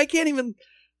silent. I can't even.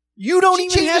 You don't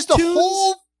even have the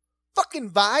whole fucking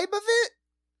vibe of it.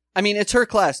 I mean, it's her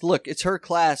class. Look, it's her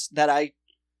class that I.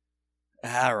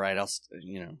 All right,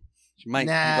 she might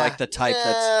be like the type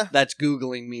that's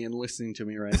Googling me and listening to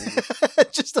me right now.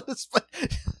 Just on the spot.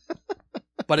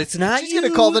 But it's not She's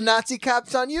going to call the Nazi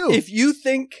cops on you. If you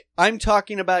think I'm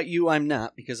talking about you, I'm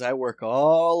not, because I work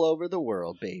all over the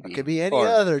world, baby. It could be any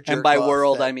other jerk. And by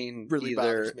world, I mean really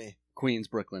either Queens,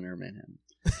 Brooklyn, or Manhattan.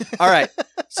 All right.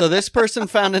 So this person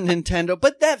found a Nintendo,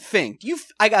 but that finked.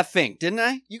 I got finked, didn't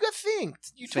I? You got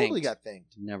finked. You totally got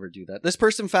finked. Never do that. This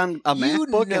person found a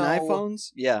MacBook and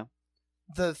iPhones. Yeah.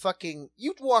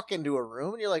 You'd walk into a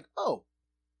room and you're like, oh.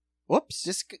 Whoops.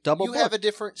 You have a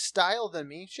different style than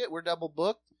me. Shit, we're double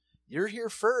booked. You're here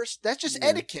first. That's just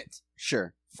etiquette.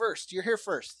 Sure. First. You're here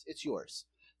first. It's yours.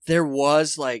 There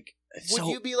was like... Would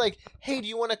you be like, hey, do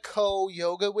you want to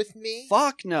co-yoga with me?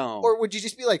 Fuck no. Or would you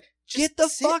just be like, get the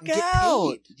fuck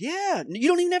out. Yeah. You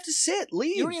don't even have to sit.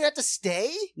 Leave. You don't even have to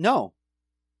stay? No.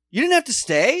 You didn't have to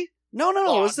stay? No.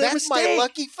 Oh, that's my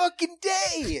lucky fucking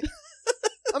day.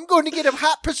 I'm going to get a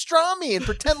hot pastrami and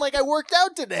pretend like I worked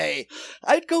out today.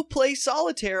 I'd go play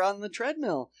solitaire on the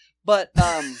treadmill. But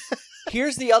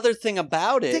here's the other thing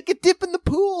about it. Take a dip in the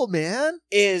pool, man.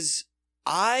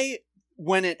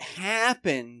 When it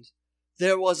happened,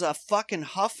 there was a fucking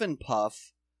huff and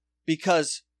puff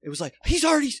because it was like, he's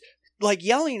already like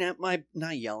yelling at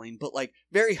not yelling, but like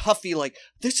very huffy, like,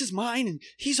 this is mine and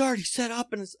he's already set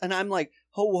up. And I'm like,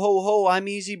 ho, ho, ho, I'm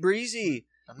easy breezy.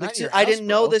 I didn't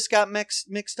know this got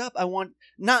mixed up.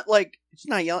 It's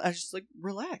not yelling. I was just like,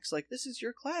 relax. Like, this is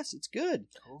your class. It's good.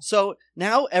 Cool. So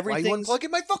now everything's... Why you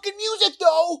unplugging my fucking music,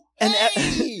 though?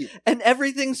 Hey! And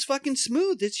everything's fucking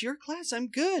smooth. It's your class. I'm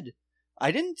good. I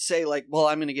didn't say, like, well,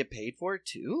 I'm going to get paid for it,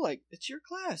 too. Like, it's your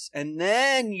class. And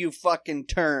then you fucking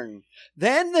turn.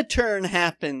 Then the turn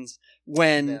happens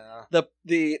when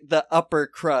the upper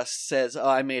crust says, oh,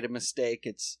 I made a mistake.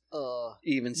 It's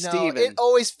even Steven. It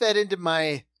always fed into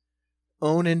my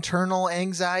own internal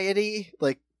anxiety.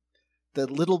 Like,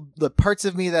 the parts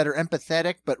of me that are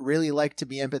empathetic but really like to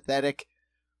be empathetic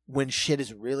when shit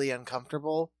is really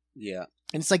uncomfortable. Yeah.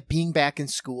 And it's like being back in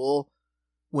school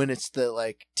when it's the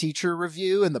like teacher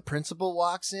review and the principal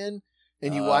walks in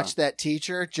And you watch that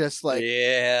teacher just like...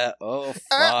 Yeah. Oh,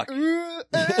 fuck.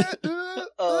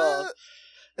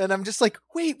 And I'm just like,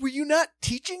 wait, were you not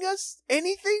teaching us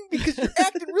anything? Because you're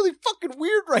acting really fucking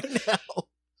weird right now.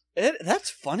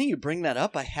 That's funny you bring that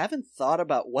up. I haven't thought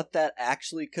about what that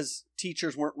actually... Because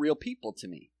teachers weren't real people to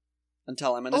me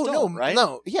until I'm an adult, right?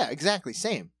 No, yeah, exactly,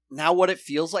 same. Now what it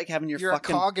feels like having your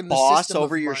fucking boss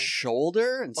over your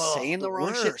shoulder and saying the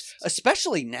wrong shit.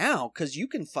 Especially now, because you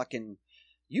can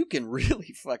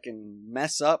really fucking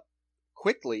mess up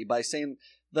quickly by saying...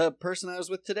 The person I was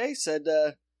with today said,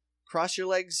 cross your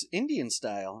legs Indian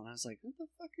style. And I was like, what the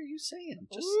fuck are you saying?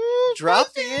 Just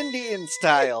drop the Indian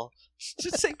style.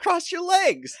 Just say cross your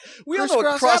legs. We all know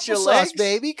what cross your legs,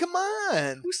 baby. Come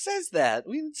on. Who says that?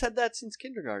 We haven't said that since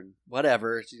kindergarten.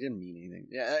 Whatever. She didn't mean anything.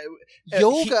 Yeah,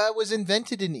 yoga was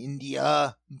invented in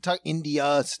India. I'm talking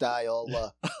India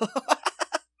style.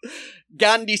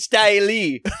 Gandhi style.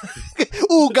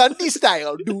 Ooh, Gandhi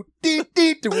style.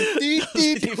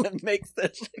 It even makes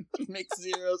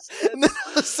zero sense. And then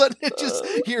all of a sudden it just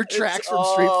hear tracks from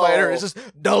Street Fighter. It's just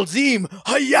Dalzim,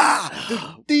 hiya.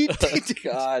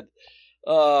 God.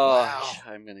 Oh, wow.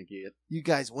 I'm gonna get. You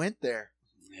guys went there.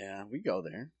 Yeah, we go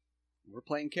there. We're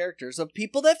playing characters of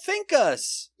people that think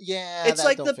us. Yeah, it's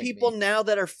like the people now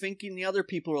that are thinking the other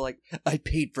people are like, I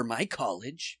paid for my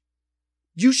college.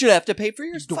 You should have to pay for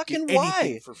yours. Fucking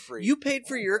why? For free. You paid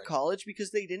for your college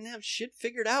because they didn't have shit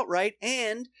figured out right,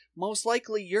 and most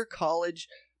likely your college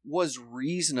was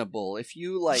reasonable. If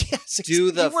you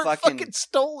do the fucking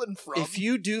stolen from. If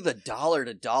you do the dollar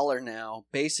to dollar now,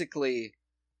 basically,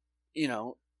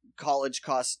 college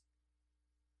costs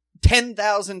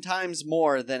 10,000 times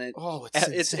more than it. Oh,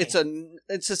 it's insane.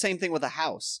 It's the same thing with a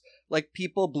house. Like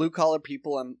blue collar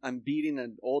people. I'm beating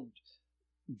an old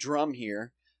drum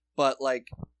here. But, like,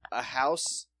 a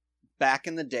house back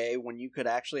in the day when you could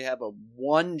actually have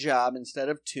one job instead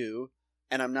of two,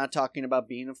 and I'm not talking about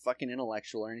being a fucking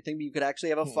intellectual or anything, but you could actually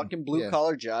have a fucking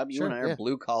blue-collar job. You and I are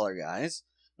blue-collar guys.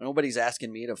 Nobody's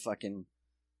asking me to fucking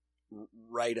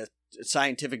write a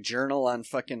scientific journal on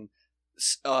fucking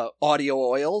audio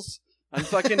oils. I'm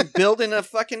fucking building a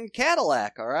fucking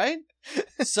Cadillac, all right?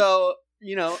 So...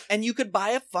 and you could buy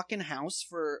a fucking house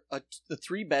for the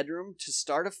 3-bedroom to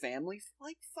start a family for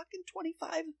like fucking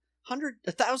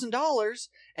 $1,000,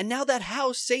 and now that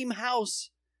same house,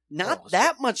 not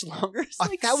that much longer. It's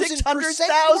like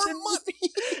 600,000 money.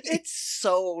 It's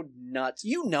so nuts.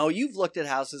 You've looked at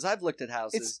houses. I've looked at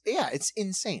houses. It's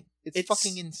insane. It's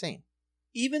fucking insane.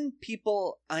 Even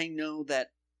people I know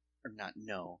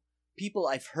people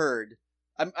I've heard.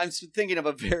 I'm thinking of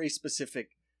a very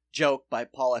specific joke by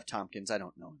Paul F. Tompkins, I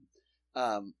don't know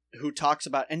him, who talks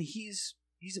about, and he's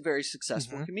a very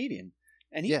successful comedian,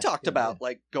 and he talked about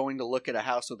like going to look at a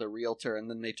house with a realtor, and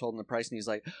then they told him the price, and he's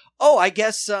like, oh, I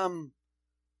guess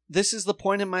this is the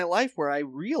point in my life where I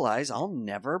realize I'll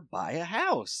never buy a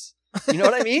house. You know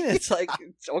what I mean? It's like,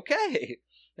 it's okay.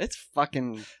 It's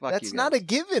fucking That's not a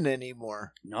given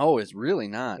anymore. No, it's really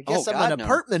not. I guess I'm an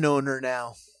apartment owner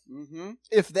now. Mm-hmm.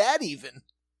 If that even.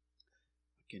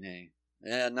 Fucking A.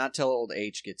 Yeah, not till old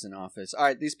H gets in office. All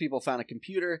right, these people found a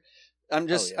computer. I'm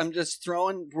just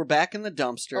throwing. We're back in the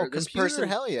dumpster. Oh, this computer,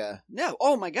 hell yeah. Yeah.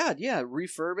 Oh my god. Yeah.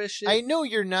 Refurbish it. I know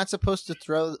you're not supposed to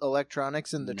throw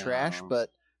electronics in the trash,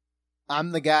 but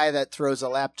I'm the guy that throws a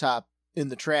laptop in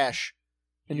the trash,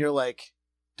 and you're like,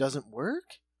 "Doesn't work?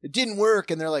 It didn't work,"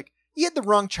 and they're like, "You had the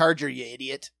wrong charger, you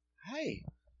idiot." Hi,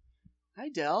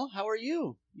 Del. How are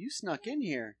you? You snuck in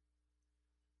here.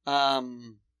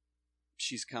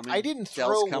 She's coming. I didn't throw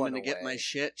Del's one coming to away. get my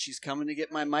shit. She's coming to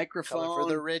get my microphone. Coming for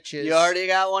the riches. You already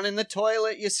got one in the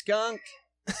toilet, you skunk.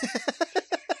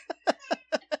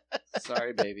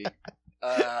 Sorry, baby.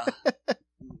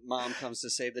 Mom comes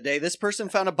to save the day. This person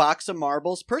found a box of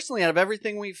marbles. Personally, out of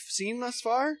everything we've seen thus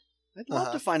far, I'd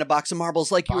love to find a box of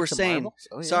marbles like you were saying. Oh,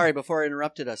 yeah. Sorry, before I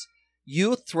interrupted us.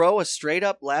 You throw a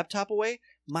straight-up laptop away,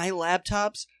 my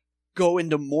laptops go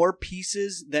into more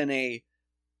pieces than a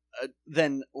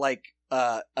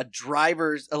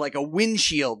driver's, like a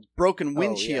windshield, broken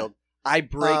windshield. I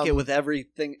break it with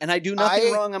everything, and I do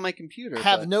nothing wrong on my computer.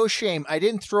 Have no shame. I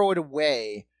didn't throw it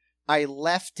away. I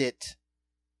left it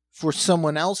for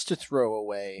someone else to throw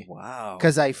away. Wow.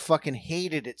 Because I fucking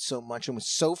hated it so much and was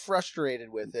so frustrated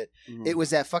with it. Mm. It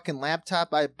was that fucking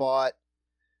laptop I bought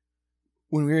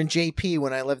when we were in JP,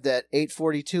 when I lived at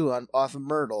 842 off of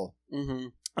Myrtle. Mm-hmm.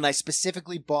 And I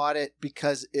specifically bought it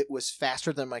because it was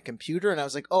faster than my computer, and I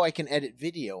was like, oh, I can edit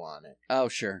video on it. Oh,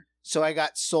 sure. So I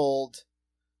got sold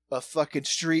a fucking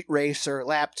street racer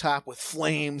laptop with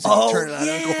flames, and turn it on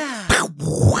and go...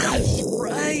 That's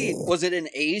right. Was it an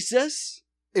Asus?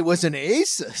 It was an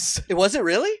Asus. Was it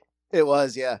really? It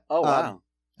was, yeah. Oh, wow.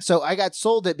 So I got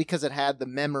sold it because it had the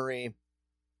memory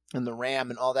and the RAM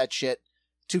and all that shit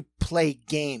to play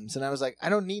games. And I was like, I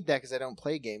don't need that because I don't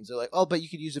play games. They're like, oh, but you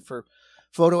could use it for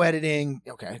photo editing.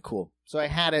 Okay, cool. So I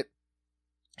had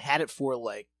it for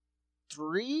like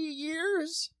 3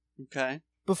 years. Okay.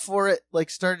 Before it like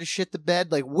started to shit the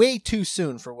bed, like way too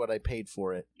soon for what I paid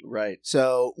for it. Right.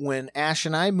 So when Ash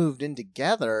and I moved in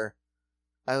together,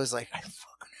 I was like, I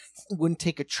fucking wouldn't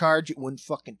take a charge. It wouldn't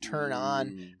fucking turn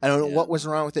on. I don't know what was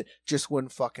wrong with it. Just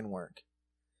wouldn't fucking work.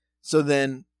 So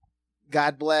then,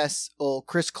 God bless old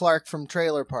Chris Clark from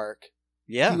Trailer Park.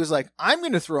 Yeah. He was like, I'm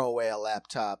going to throw away a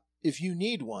laptop if you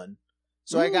need one.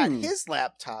 So I got his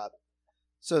laptop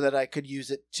so that I could use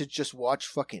it to just watch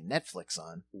fucking Netflix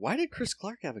on. Why did Chris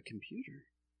Clark have a computer?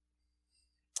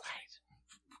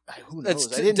 Who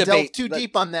knows? I didn't delve too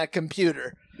deep on that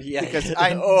computer. Yeah. Because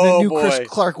I knew Chris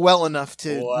Clark well enough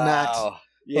to not open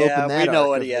that. We know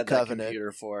what he had that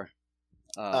computer for.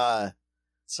 That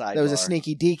was a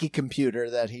sneaky deaky computer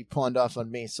that he pawned off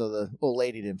on me so the old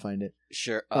lady didn't find it.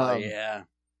 Sure. Oh, yeah.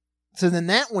 So then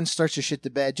that one starts to shit the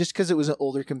bed just because it was an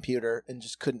older computer and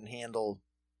just couldn't handle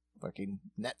fucking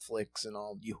Netflix and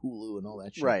all Hulu and all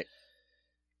that shit. Right.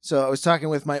 So I was talking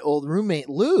with my old roommate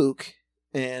Luke,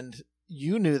 and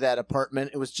you knew that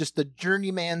apartment. It was just the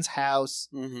journeyman's house.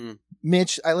 Mm-hmm.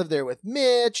 Mitch, I lived there with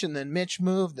Mitch, and then Mitch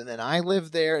moved, and then I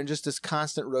lived there, and just this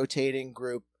constant rotating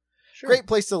group. Sure. Great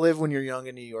place to live when you're young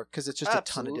in New York because it's just a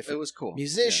ton of different. It was cool.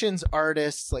 Musicians,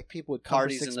 artists, like people would come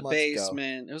parties for 6 in the months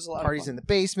basement. Ago. It was a lot parties of fun. In the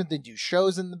basement. They do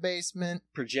shows in the basement.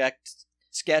 Project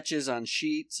sketches on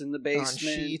sheets in the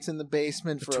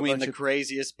basement. Between the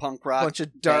craziest punk rock, bunch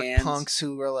of dark bands. punks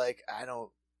who were like, I don't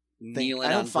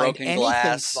find anything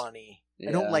glass. funny. Yeah.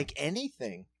 I don't like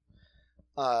anything.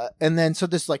 And then so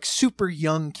this like super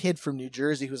young kid from New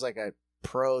Jersey who's like a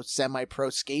semi-pro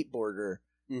skateboarder.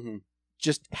 Mm-hmm.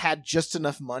 Had just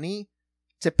enough money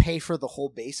to pay for the whole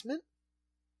basement.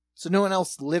 So no one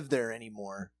else lived there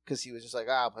anymore because he was just like,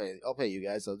 I'll pay you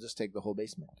guys. I'll just take the whole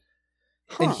basement.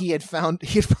 Huh. And he had found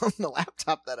the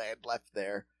laptop that I had left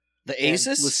there. The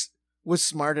Asus was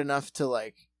smart enough to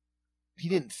like, he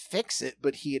didn't fix it,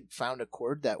 but he had found a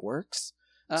cord that works.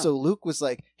 Oh. So Luke was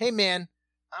like, hey man,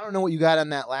 I don't know what you got on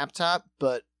that laptop,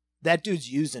 but that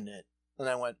dude's using it. And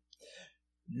I went,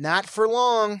 not for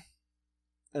long.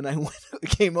 And I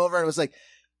came over and was like,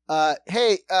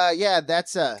 hey, yeah,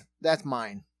 that's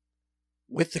mine.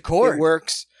 With the cord. It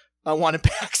works. I want it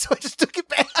back, so I just took it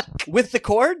back. With the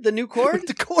cord? The new cord? With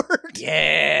the cord.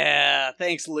 Yeah.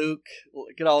 Thanks, Luke.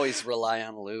 You could always rely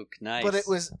on Luke. Nice. But it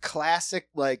was classic,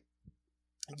 like,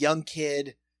 young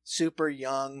kid, super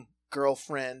young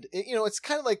girlfriend. It's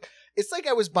kind of like, it's like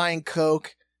I was buying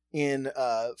Coke in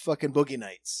fucking Boogie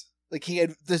Nights. Like, he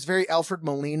had this very Alfred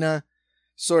Molina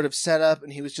sort of setup,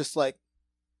 and he was just like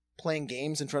playing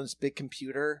games in front of this big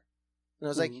computer. And I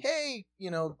was like, hey,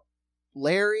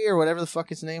 Larry or whatever the fuck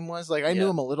his name was. Like, I knew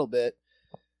him a little bit.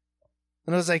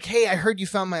 And I was like, hey, I heard you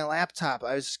found my laptop.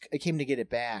 I came to get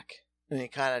it back. And he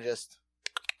kind of just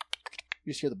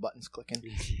hear the buttons clicking.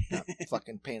 Not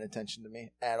fucking paying attention to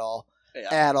me at all. Yeah.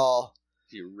 At all.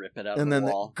 You rip it out and of the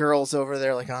then wall. The girl's over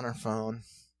there like on her phone.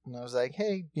 And I was like,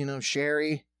 hey,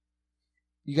 Sherry,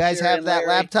 you guys have that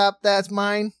laptop that's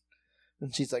mine?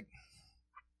 And she's like,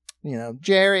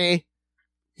 Jerry,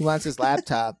 he wants his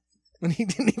laptop. And he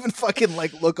didn't even fucking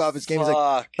like look off his game. He's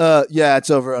like, yeah, it's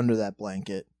over under that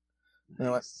blanket. And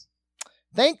I went,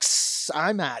 thanks,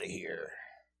 I'm out of here.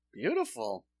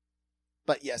 Beautiful.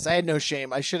 But yes, I had no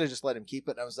shame. I should have just let him keep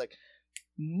it. And I was like,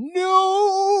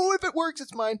 no, if it works,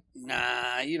 it's mine.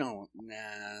 Nah, you don't.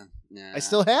 Nah. I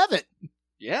still have it.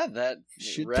 Yeah, that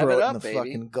should rev throw it it up, in the baby.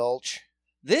 fucking gulch.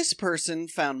 This person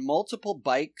found multiple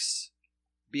bikes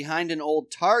behind an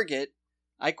old Target.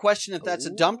 I question if that's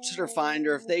a dumpster find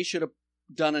or if they should have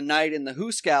done a night in the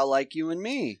Hooskow like you and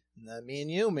me. Not me and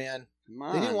you, man. Come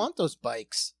on. They didn't want those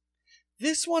bikes.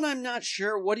 This one I'm not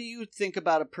sure. What do you think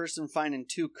about a person finding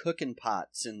 2 cooking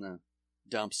pots in the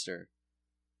dumpster?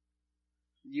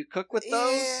 You cook with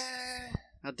those? Yeah.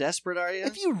 How desperate are you?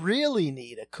 If you really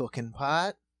need a cooking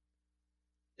pot.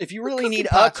 If you really need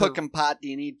a cooking pot, do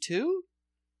you need 2?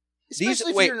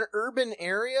 Especially if you're in an urban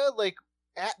area, like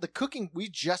at the cooking, we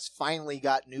just finally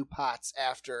got new pots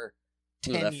after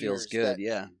 10 years. That feels good,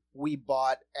 yeah. We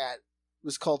bought it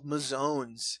was called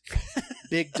Mazzone's,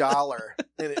 Big Dollar,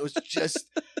 and it was just,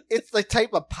 it's the type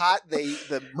of pot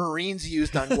the Marines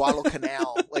used on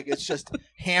Guadalcanal. Like, it's just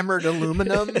hammered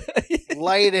aluminum,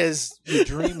 light as you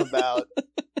dream about.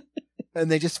 And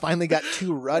they just finally got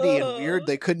too ruddy and weird.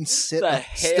 They couldn't sit. The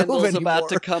handle's about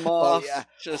to come off. Oh, yeah.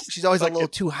 She's always a little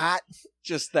too hot.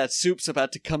 Just that soup's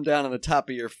about to come down on the top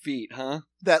of your feet, huh?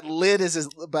 That lid is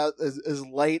about as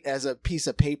light as a piece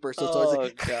of paper. So it's always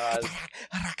like, God.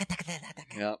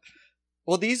 Yep.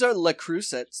 Well, these are Le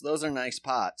Creusettes. Those are nice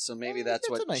pots. So maybe that's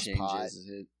what nice changes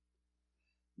it.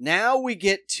 Now we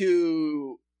get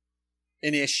to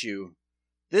an issue.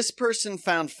 This person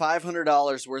found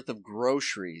 $500 worth of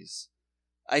groceries.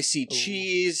 I see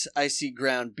cheese. I see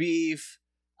ground beef.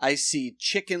 I see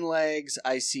chicken legs.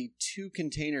 I see 2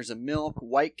 containers of milk,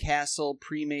 White Castle,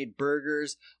 pre-made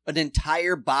burgers, an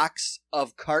entire box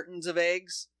of cartons of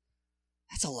eggs.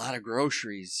 That's a lot of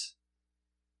groceries.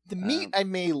 The meat I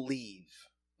may leave.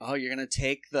 Oh, you're going to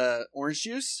take the orange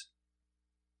juice?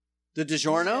 The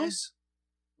DiGiorno's?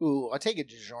 Yeah. Ooh, I'll take a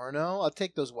DiGiorno. I'll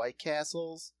take those White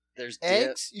Castles. There's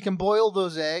eggs. You can boil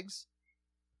those eggs.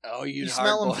 Oh, you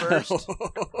smell them first.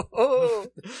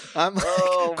 I'm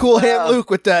like, Cool Hand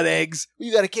Luke with that eggs.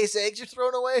 You got a case of eggs you're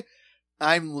throwing away?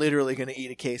 I'm literally going to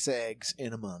eat a case of eggs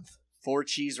in a month. 4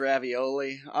 cheese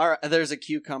ravioli. All right, there's a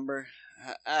cucumber.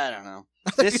 I don't know.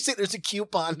 You say there's a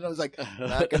coupon, and I was like,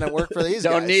 not going to work for these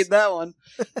guys. Don't need that one.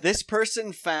 This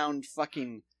person found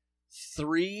fucking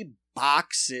 3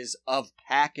 boxes of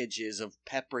packages of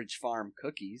Pepperidge Farm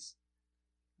cookies.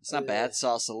 It's not bad.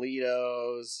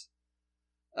 Sausalitos.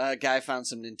 Guy found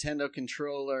some Nintendo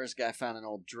controllers. Guy found an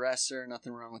old dresser.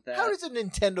 Nothing wrong with that. How does a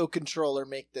Nintendo controller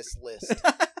make this list?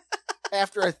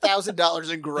 After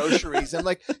 $1,000 in groceries, I'm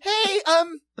like, hey,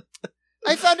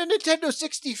 I found a Nintendo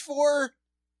 64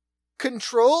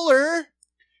 controller.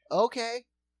 Okay.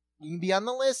 You can be on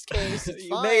the list, Case. It's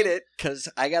you fine. made it, because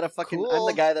I got to fucking... Cool. I'm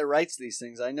the guy that writes these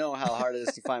things. I know how hard it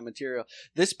is to find material.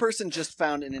 This person just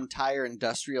found an entire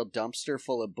industrial dumpster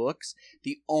full of books.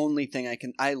 The only thing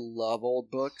I love old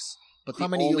books, but the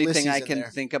only thing I can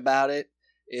think about it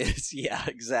is... Yeah,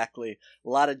 exactly. A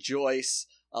lot of Joyce,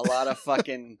 a lot of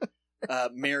fucking...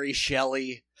 Mary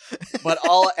Shelley, but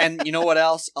and you know what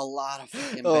else? A lot of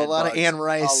fucking bed a lot bugs. of Anne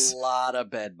Rice. A lot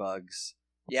of bed bugs.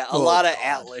 Yeah, a lot of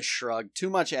Atlas Shrugged. Too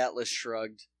much Atlas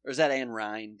Shrugged. Or is that Anne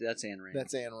Rind? That's Anne Rind.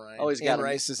 That's Anne Rind. Always got Anne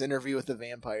Rice's Interview with the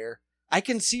Vampire. I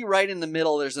can see right in the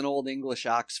middle there's an old English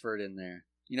Oxford in there.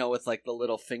 You know, with like the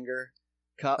little finger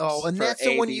cups. Oh, and that's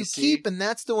the one you keep, and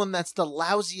that's the one that's the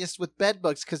lousiest with bed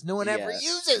bugs because no one ever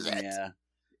uses it. Yeah.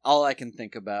 All I can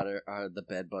think about are the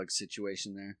bed bug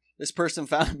situation there. This person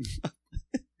found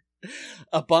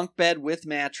a bunk bed with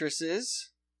mattresses.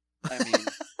 I mean...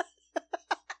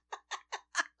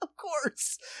 Of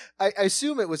course. I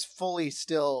assume it was fully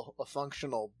still a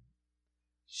functional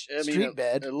street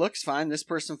bed. It looks fine. This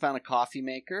person found a coffee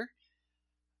maker.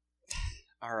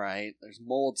 All right. There's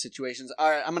mold situations.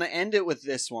 All right. I'm going to end it with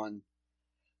this one.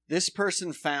 This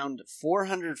person found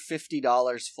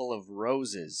 $450 full of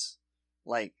roses.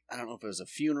 Like, I don't know if it was a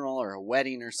funeral or a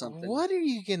wedding or something. What are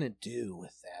you going to do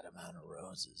with that amount of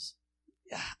roses?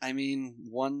 I mean,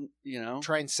 one,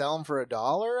 try and sell them for $1,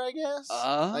 I guess?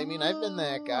 I mean, I've been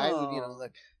that guy, the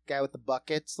guy with the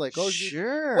buckets. Like, oh,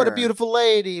 sure. What a beautiful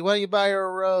lady. Why don't you buy her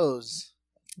a rose?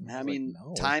 I mean,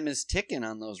 no. Time is ticking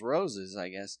on those roses, I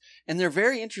guess. And they're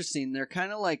very interesting. They're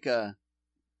kind of like a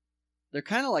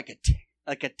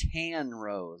tan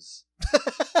rose.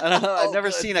 I don't know. I've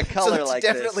never seen a color like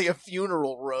this. It's definitely a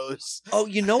funeral rose. Oh,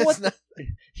 you know what?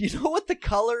 You know what the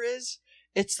color is?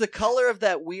 It's the color of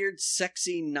that weird,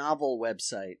 sexy novel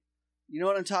website. You know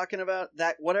what I'm talking about?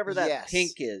 That whatever that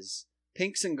pink is,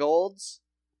 pinks and golds.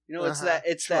 You know, it's that.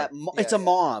 It's that. It's a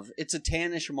mauve. It's a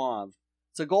tannish mauve.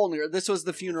 It's a golden. This was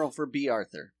the funeral for B.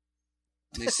 Arthur.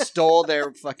 They stole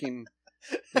their fucking.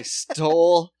 They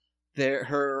stole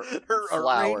her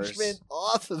flowers. Arrangement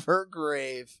off of her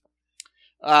grave.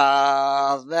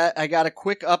 That I got a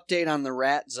quick update on the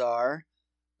Rat Czar.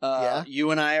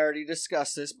 You and I already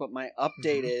discussed this, but my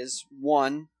update is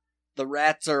 1, the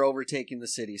rats are overtaking the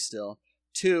city still.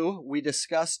 2, we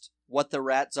discussed what the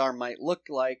Rat Czar might look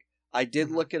like. I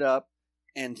did look it up,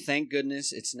 and thank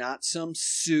goodness it's not some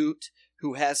suit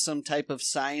who has some type of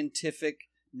scientific,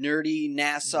 nerdy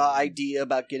NASA idea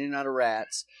about getting out of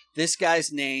rats. This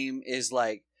guy's name is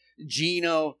like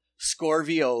Gino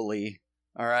Scorvioli.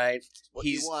 All right, what do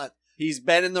you want? He's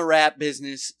been in the rat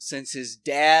business since his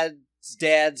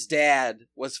dad's dad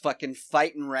was fucking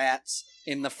fighting rats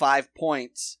in the 5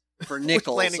 Points for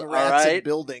nickels. Planting rats in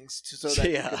buildings so that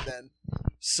you could then.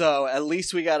 So at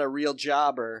least we got a real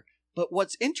jobber. But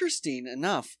what's interesting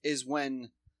enough is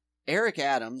when Eric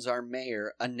Adams, our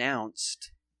mayor,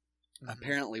 announced.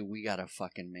 Apparently, we got a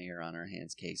fucking mayor on our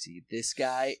hands, Casey. This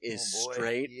guy is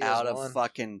straight out of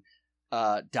fucking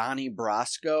Donnie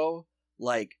Brasco,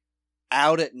 like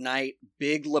out at night,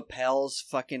 big lapels,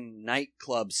 fucking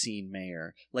nightclub scene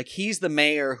mayor. Like, he's the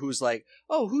mayor who's like,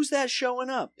 oh, who's that showing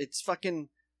up? It's fucking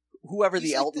whoever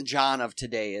the Elton John of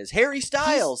today is. Harry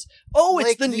Styles. Oh, it's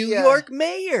like the New York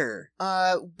mayor.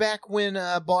 Back when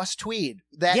Boss Tweed,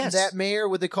 that mayor,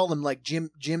 what they call him, like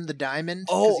Jim the Diamond?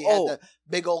 Oh, he had the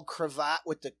big old cravat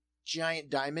with the giant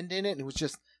diamond in it, and it was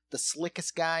just the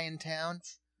slickest guy in town.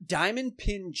 Diamond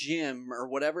Pin Jim, or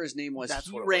whatever his name was,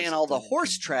 he ran all the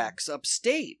horse tracks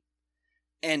upstate.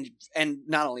 And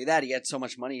not only that, he had so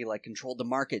much money, he like controlled the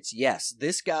markets. Yes,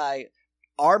 this guy,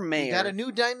 our mayor, we got a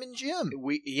new Diamond Jim.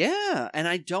 And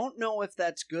I don't know if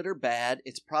that's good or bad.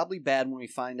 It's probably bad when we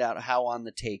find out how on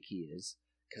the take he is,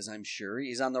 because I'm sure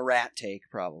he's on the rat take,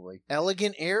 probably.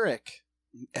 Elegant Eric.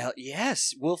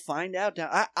 Yes, we'll find out.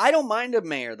 I don't mind a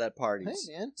mayor that parties,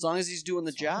 hey, man. As long as he's doing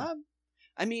the job.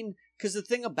 I mean, because the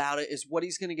thing about it is, what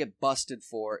he's going to get busted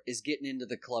for is getting into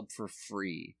the club for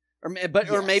free, or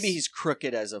maybe he's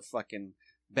crooked as a fucking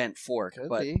bent fork. Could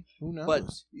be. Who knows? But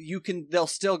they'll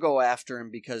still go after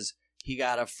him because he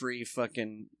got a free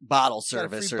fucking bottle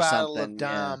service or bottle something. Of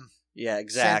Dom yeah,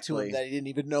 exactly. Sent to him that he didn't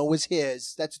even know was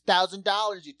his. That's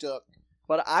 $1,000 he took.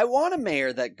 But I want a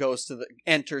mayor that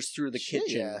enters through the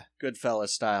kitchen, Goodfellas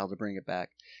style, to bring it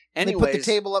back. Anyways, they put the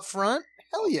table up front.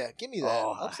 Hell yeah, give me that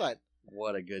upside.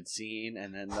 What a good scene!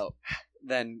 And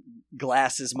then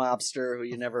Glasses Mobster, who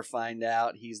you never find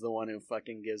out, he's the one who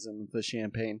fucking gives him the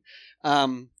champagne.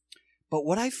 But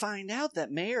what I find out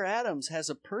that Mayor Adams has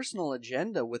a personal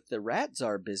agenda with the Rat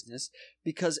Czar business,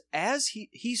 because as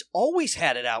he's always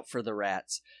had it out for the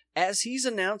rats. As he's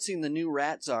announcing the new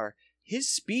Rat Czar, his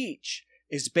speech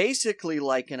is basically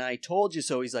like an I told you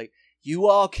so. He's like, you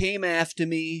all came after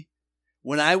me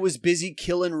when I was busy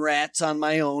killing rats on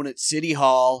my own at City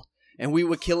Hall, and we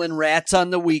were killing rats on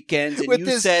the weekends, and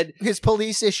you said... his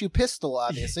police issue pistol,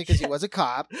 obviously, because he was a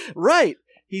cop. Right.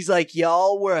 He's like,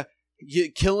 y'all were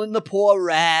killing the poor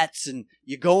rats, and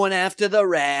you're going after the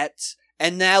rats,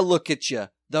 and now look at you.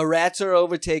 The rats are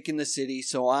overtaking the city,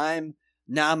 so I'm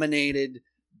nominated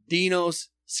Dinos...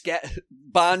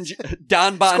 Bon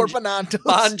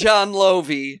John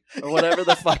Lovey, or whatever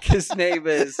the fuck his name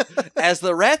is, as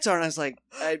the Rat Czar. And I was like,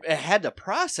 I had to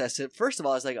process it. First of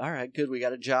all, I was like, all right, good, we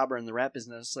got a jobber in the rat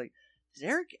business. Like, did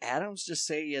Eric Adams just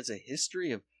say he has a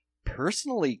history of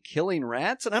personally killing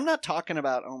rats? And I'm not talking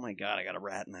about, oh my God, I got a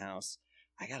rat in the house,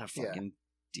 I gotta fucking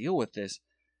deal with this.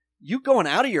 You going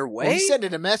out of your way? Well, he's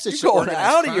sending a message. You're going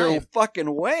out of your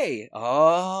fucking way.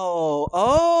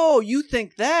 Oh, you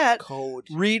think that? Code.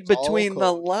 Read between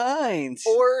the lines.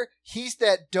 Or he's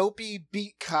that dopey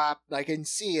beat cop. I can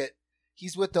see it.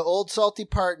 He's with the old salty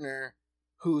partner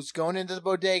who's going into the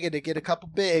bodega to get a couple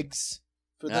bigs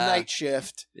for the night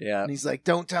shift. Yeah. And he's like,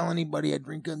 don't tell anybody I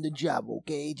drink on the job,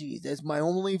 okay? Geez, that's my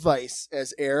only vice.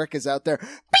 As Eric is out there,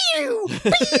 pew!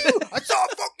 Pew! I saw a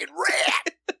fucking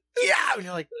rat! Yeah, and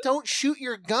you're like, don't shoot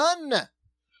your gun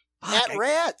at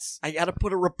rats. I gotta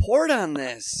put a report on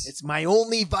this. It's my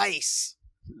only vice.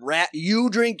 You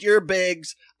drink your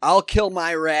Biggs, I'll kill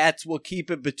my rats, we'll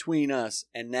keep it between us.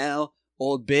 And now,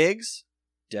 old Biggs,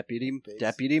 deputy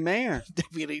mayor.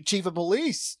 Deputy chief of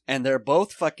police. And they're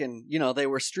both fucking, they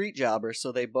were street jobbers,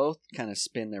 so they both kind of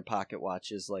spin their pocket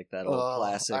watches like that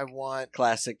old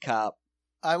classic cop.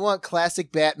 I want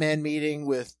classic Batman meeting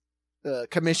with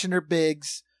Commissioner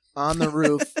Biggs on the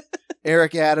roof.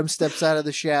 Eric Adams steps out of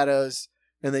the shadows,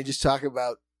 and they just talk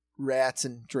about rats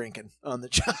and drinking on the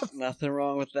job. Nothing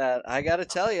wrong with that. I gotta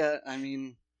tell you, I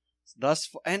mean,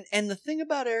 and the thing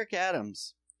about Eric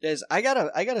Adams is, I got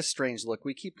a strange look.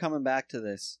 We keep coming back to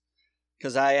this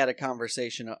because I had a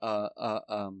conversation.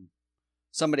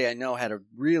 Somebody I know had a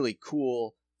really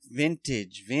cool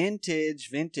vintage.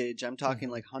 I'm talking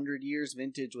like 100 years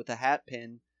vintage with a hat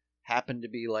pin. Happened to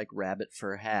be like rabbit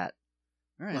fur hat.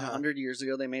 All right, 100 years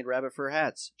ago they made rabbit fur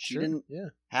hats. She didn't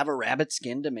have a rabbit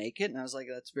skin to make it, and I was like,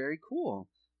 that's very cool.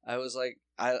 I was like,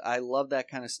 I love that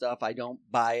kind of stuff. I don't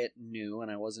buy it new,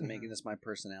 and I wasn't making this my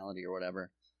personality or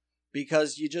whatever.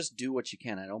 Because you just do what you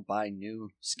can. I don't buy new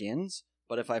skins,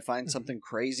 but if I find something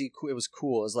crazy cool, it was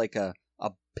cool. It was like a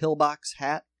pillbox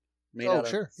hat made out of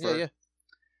fur.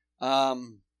 Yeah.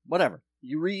 Whatever.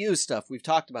 You reuse stuff. We've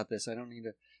talked about this. I don't need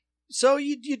to... So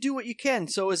you do what you can.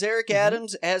 So is Eric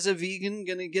Adams, as a vegan,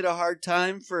 going to get a hard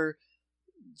time for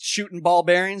shooting ball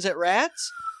bearings at rats?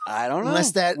 I don't know.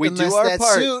 Unless that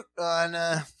suit on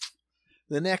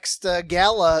the next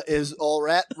gala is all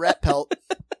rat pelt.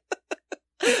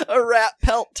 A rat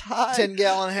pelt tie.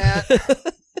 10-gallon hat.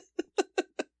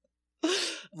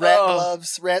 Rat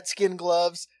gloves, rat skin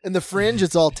gloves. And the fringe,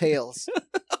 it's all tails.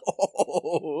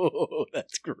 Oh,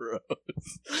 that's gross.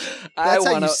 That's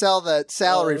how you sell the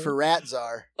salary for Rat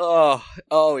Czar.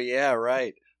 Oh, yeah,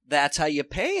 right. That's how you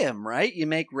pay him, right? You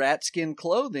make rat skin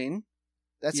clothing.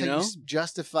 That's how you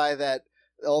justify that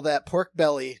all that pork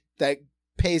belly that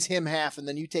pays him half, and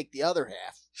then you take the other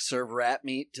half. Serve rat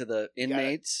meat to the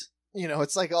inmates.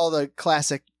 It's like all the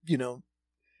classic,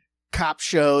 cop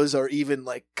shows or even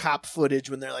like cop footage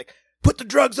when they're like, put the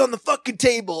drugs on the fucking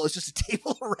table. It's just a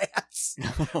table of rats.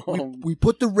 we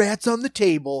put the rats on the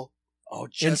table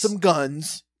and some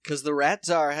guns. Because the Rat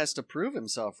Czar has to prove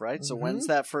himself, right? So when's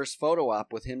that first photo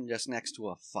op with him just next to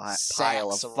a pile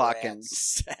of fucking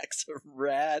sacks of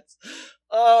rats?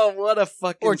 Oh, what a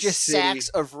fucking Or just sacks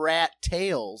of rat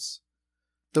tails.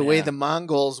 The way the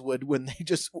Mongols would when they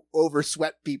just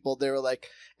overswept people. They were like,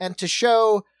 and to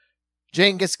show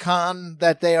Genghis Khan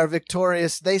that they are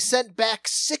victorious, they sent back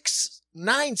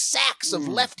 9 sacks of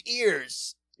left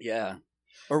ears. Yeah.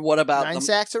 Or what about 9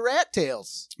 sacks of rat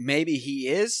tails? Maybe he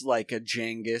is like a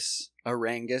Genghis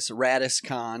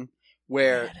Khan,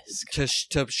 where to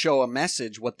show a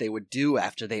message what they would do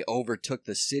after they overtook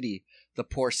the city. The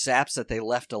poor saps that they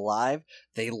left alive,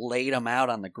 they laid them out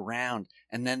on the ground,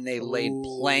 and then they laid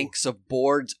planks of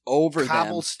boards over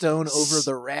cobblestone over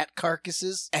the rat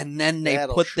carcasses, and then they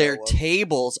put their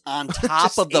tables on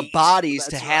top of the bodies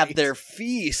to have their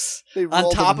feasts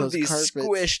on top of these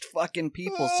squished fucking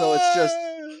people. So it's just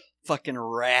fucking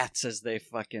rats as they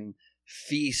fucking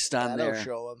feast on That'll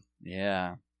show them.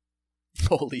 Yeah.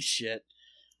 Holy shit.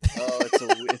 Oh,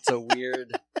 it's a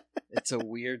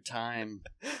weird time.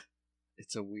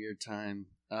 It's a weird time.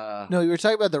 No, you were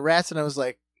talking about the rats, and I was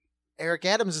like, Eric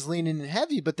Adams is leaning in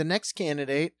heavy, but the next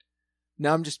candidate,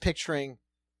 now I'm just picturing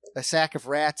a sack of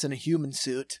rats in a human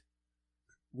suit,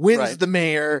 wins the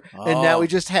mayor, and now we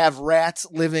just have rats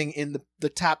living in the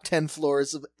top 10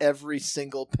 floors of every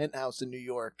single penthouse in New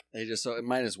York. It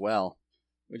might as well.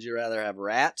 Would you rather have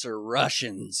rats or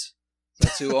Russians?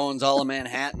 That's who owns all of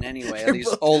Manhattan anyway.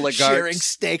 These oligarchs sharing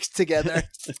steaks together.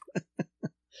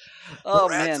 Oh,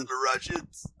 man.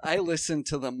 I listened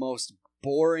to the most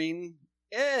boring.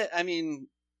 I mean,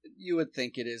 you would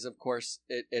think it is. Of course,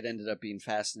 it ended up being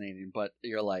fascinating, but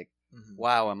you're like,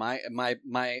 wow, my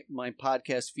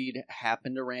podcast feed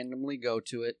happened to randomly go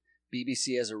to it.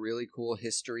 BBC has a really cool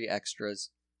history extras,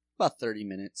 about 30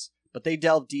 minutes, but they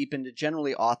delve deep into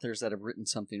generally authors that have written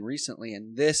something recently,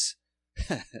 and this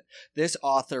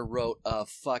author wrote a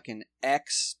fucking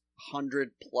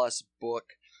 100+ book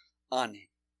on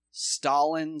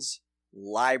Stalin's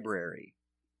library.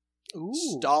 Ooh,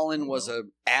 Stalin was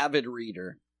an avid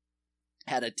reader,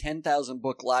 had a 10,000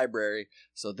 book library,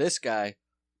 so this guy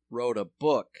wrote a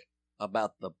book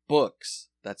about the books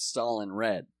that Stalin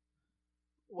read.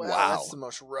 Wow. That's the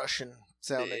most Russian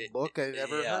sounding book I've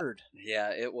ever heard.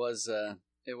 Yeah, it was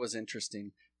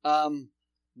interesting.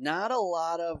 Not a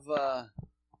lot of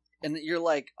and you're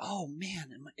like, oh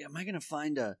man, am I gonna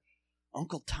find a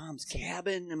Uncle Tom's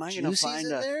Cabin? Am I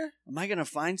gonna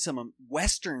find some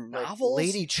Western novels?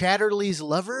 Lady Chatterley's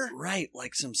Lover? Right,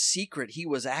 like some secret he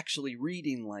was actually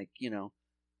reading, like, am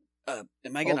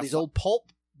I gonna these old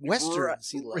pulp westerns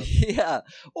he loved? Yeah.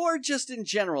 Or just in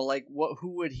general, like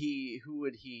who would he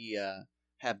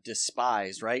have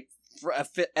despised, right?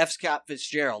 F. Scott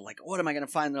Fitzgerald, like, what am I gonna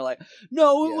find? They're like,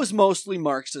 no, it was mostly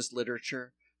Marxist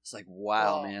literature. It's like,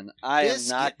 wow, man, I am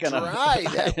not gonna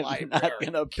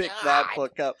pick that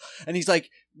book up. And he's like,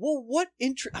 well,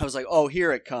 I was like, oh,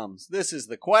 here it comes. This is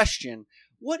the question.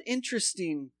 What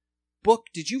interesting book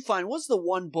did you find? What's the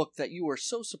one book that you were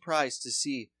so surprised to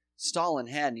see Stalin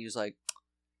had? And he was like,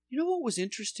 you know what was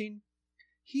interesting?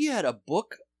 He had a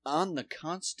book on the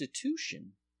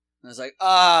Constitution. And I was like,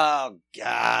 oh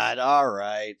God, all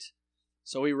right.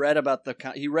 So he read about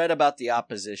the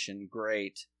opposition.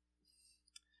 Great.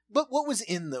 But what was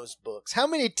in those books? How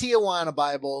many Tijuana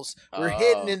Bibles were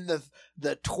hidden in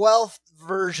the 12th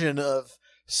version of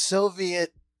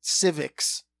Soviet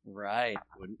civics? Right.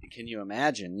 Can you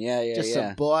imagine? Yeah. Just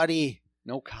a body.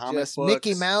 No comic just books.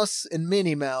 Mickey Mouse and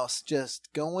Minnie Mouse just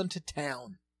going to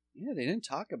town. Yeah, they didn't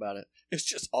talk about it. It's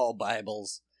just all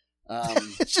Bibles.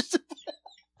 It's just...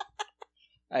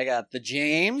 I got the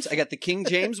King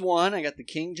James 1, I got the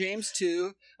King James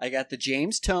 2, I got the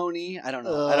James Tony. I don't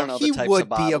know the types of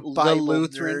Bible. He would be a Bible the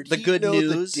Lutheran, nerd. The Good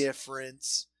News. The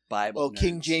difference. Bible. Nerds.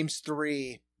 King James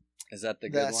 3. Is that the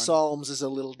good one? Psalms is a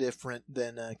little different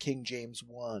than King James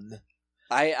 1.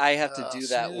 I have to do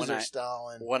that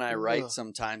when I write. Ugh.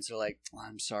 Sometimes they're like, oh,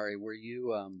 I'm sorry, were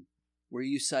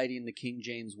you citing the King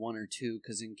James 1 or 2?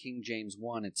 Because in King James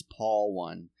 1 it's Paul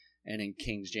 1, and in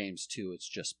King James 2 it's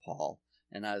just Paul.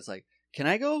 And I was like, can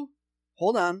I go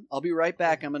Hold on. I'll be right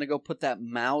back. I'm going to go put that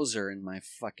Mauser in my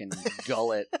fucking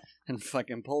gullet and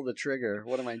fucking pull the trigger.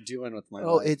 What am I doing with my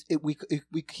life?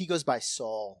 He goes by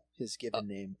Saul, his given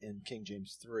name in King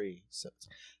James 3. So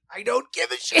I don't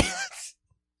give a shit.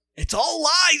 It's all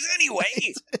lies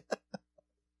anyway.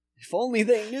 If only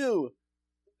they knew.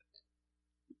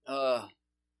 I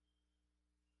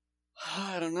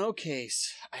don't know,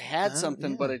 Case. I had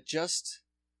something, but it just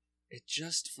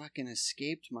fucking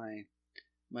escaped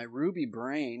my Ruby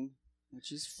brain, which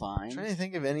is fine. I'm trying to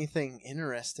think of anything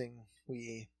interesting.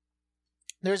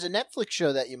 There's a Netflix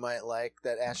show that you might like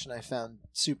that Ash and I found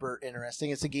super interesting.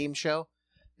 It's a game show.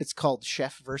 It's called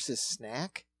Chef vs.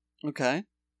 Snack. Okay.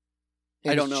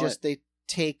 I don't know. They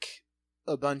take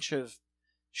a bunch of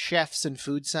chefs and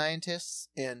food scientists,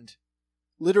 and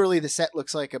literally the set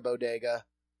looks like a bodega.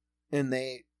 And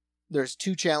there's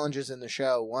 2 challenges in the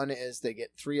show. One is they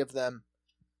get 3 of them.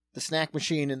 The snack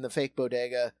machine in the fake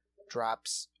bodega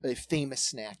drops a famous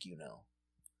snack,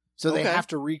 So they have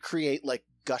to recreate like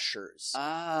Gushers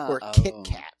or Kit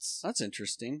Kats. That's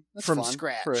interesting. That's from fun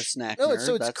scratch for a snack nerd.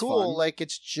 So it's That's cool. Fun. Like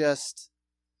it's just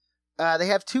they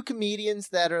have 2 comedians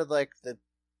that are like the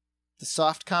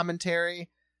soft commentary,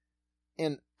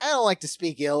 and I don't like to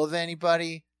speak ill of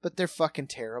anybody, but they're fucking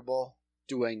terrible.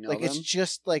 Do I know them? It's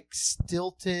just like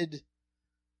stilted,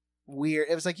 weird.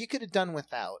 It was like you could have done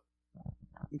without.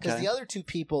 Because the other 2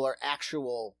 people are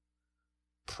actual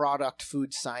product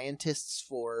food scientists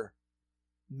for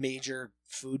major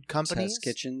food companies. Test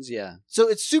kitchens, yeah. So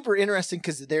it's super interesting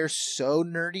because they're so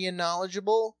nerdy and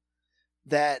knowledgeable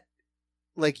that,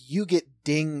 like, you get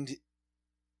dinged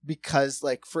because,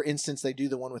 like, for instance, they do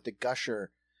the one with the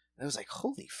Gusher. And I was like,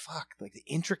 holy fuck. Like, the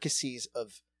intricacies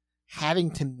of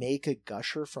having to make a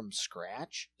Gusher from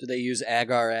scratch. Do they use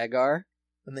agar?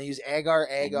 And they use agar.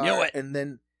 I knew it. And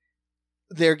then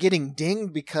they're getting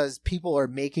dinged because people are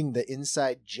making the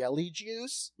inside jelly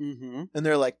juice. Mm-hmm. And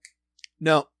they're like,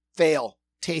 no, fail.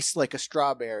 Tastes like a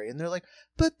strawberry. And they're like,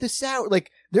 but the sour...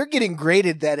 Like, they're getting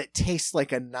graded that it tastes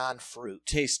like a non-fruit.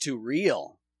 Tastes too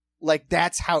real. Like,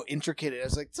 that's how intricate it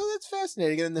is. Like, so that's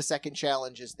fascinating. And then the second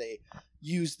challenge is they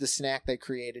use the snack they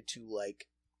created to, like...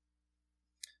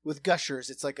 With Gushers,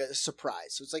 it's like a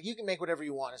surprise. So it's like, you can make whatever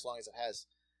you want as long as it has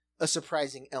a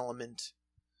surprising element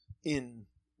in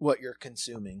what you're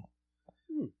consuming.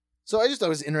 So I just thought it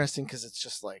was interesting because it's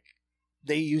just like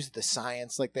they use the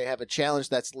science. Like they have a challenge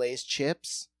that's Lay's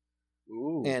chips.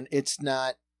 Ooh. And it's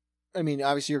not, I mean,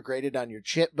 obviously you're graded on your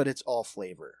chip, but it's all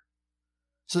flavor.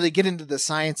 So they get into the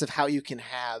science of how you can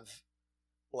have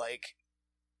like,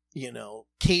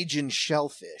 Cajun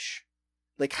shellfish.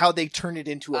 Like how they turn it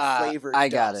into a flavored I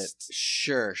dust. got it.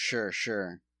 Sure. So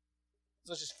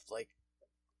it's just like,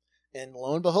 and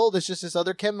lo and behold, it's just this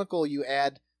other chemical you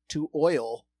add to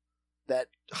oil that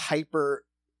hyper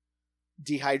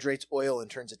dehydrates oil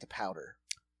and turns it to powder.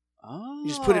 Oh. You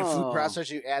just put it in food processor,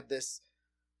 you add this,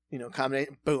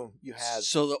 combination, boom, you have.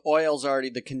 So the oil's already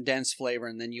the condensed flavor,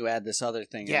 and then you add this other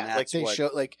thing. Yeah, and that's like they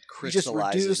show, like you just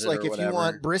reduce, like if you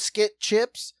want brisket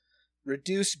chips,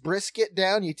 reduce brisket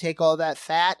down. You take all that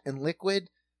fat and liquid,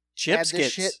 add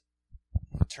this shit.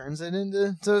 Turns it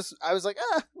into. So I was like,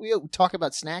 we talk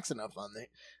about snacks enough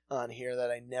on here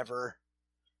that I never,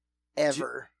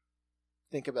 ever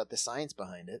think about the science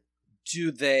behind it.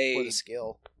 Or the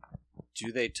skill?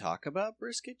 Do they talk about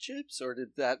brisket chips, or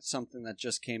did that something that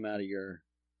just came out of your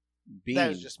bean? That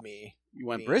was just me. You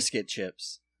went brisket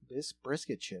chips.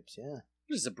 Brisket chips, yeah.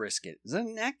 What is a brisket? Is that a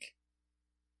neck?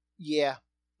 Yeah.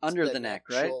 Under the neck,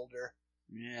 right? Shoulder.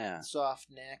 Yeah. Soft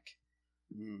neck.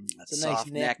 That's a soft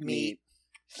nice neck meat.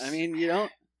 I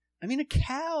mean, a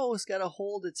cow's got to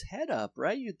hold its head up,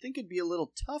 right? You'd think it'd be a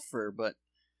little tougher, but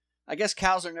I guess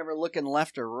cows are never looking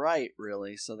left or right,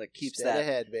 really. So that keeps Stay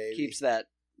ahead, baby. Keeps that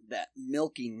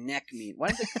milky neck meat. Why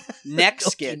is it neck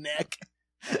skin? Neck.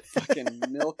 Fucking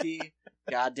milky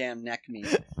goddamn neck meat.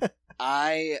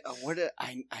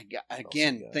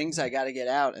 Things I got to get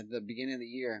out at the beginning of the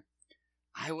year.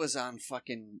 I was on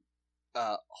fucking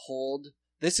hold.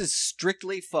 This is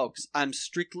strictly, folks, I'm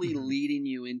strictly leading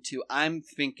you into, I'm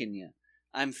finking you.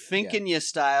 I'm finking you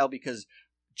style because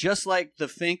just like the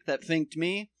fink that finked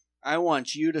me, I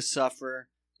want you to suffer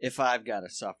if I've got to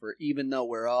suffer, even though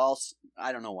we're all,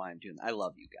 I don't know why I'm doing that. I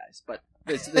love you guys, but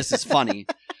this is funny.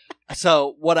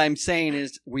 So what I'm saying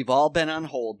is we've all been on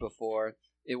hold before.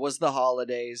 It was the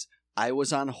holidays. I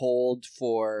was on hold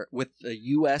with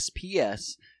the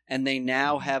USPS, and they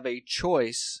now have a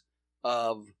choice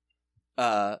of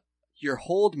your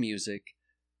hold music,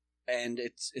 and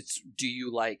it's do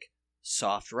you like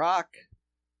soft rock,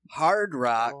 hard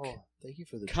rock, thank you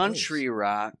for the country choice.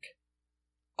 rock,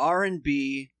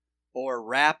 R&B, or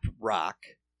rap rock.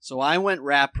 So I went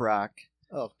rap rock.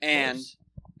 Oh, and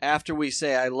after we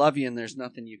say I love you and there's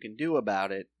nothing you can do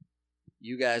about it,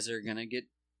 you guys are going to get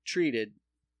treated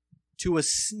to a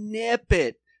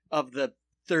snippet of the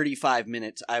 35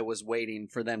 minutes I was waiting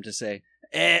for them to say,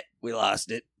 we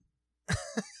lost it.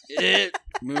 I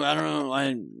don't know why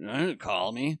didn't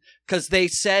call me. Because they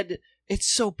said, it's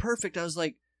so perfect. I was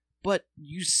like, but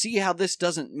you see how this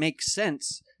doesn't make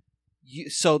sense.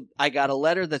 So I got a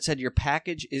letter that said your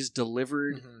package is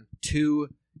delivered to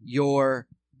your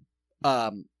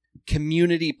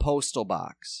community postal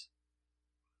box.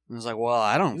 I was like, well,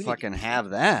 I don't fucking have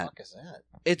that. What the fuck is that?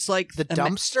 It's like the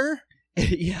dumpster?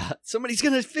 Yeah, somebody's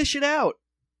going to fish it out.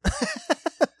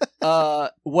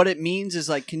 What it means is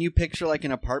like, can you picture like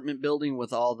an apartment building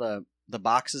with all the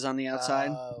boxes on the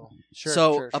outside? Sure.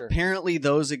 So apparently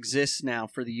those exist now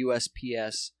for the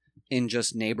USPS in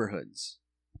just neighborhoods.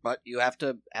 But you have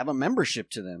to have a membership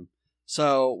to them.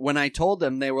 So when I told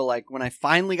them, they were like, when I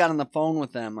finally got on the phone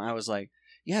with them, I was like,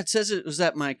 yeah, it says it was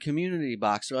at my community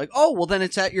box. They're like, oh, well, then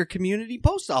it's at your community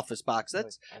post office box. I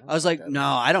was like, no,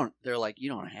 I don't. They're like, you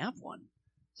don't have one.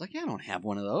 I was like, yeah, I don't have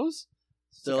one of those.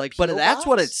 They're like, but that's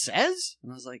what it says?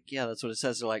 And I was like, yeah, that's what it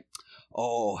says. They're like,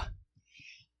 oh,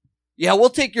 yeah,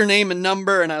 we'll take your name and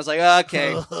number. And I was like,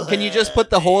 okay, can you just put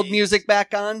the hold music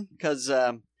back on? Because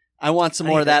I want some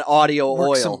more of that audio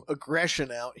oil. Some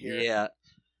aggression out here. Yeah.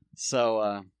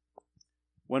 So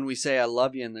when we say I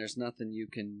love you and there's nothing you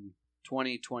can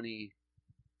 2020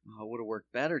 would have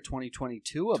worked better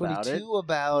 2022 about it.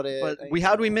 But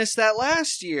how'd we miss that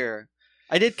last year?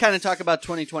 I did kind of talk about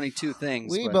 2022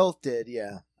 things. We both did,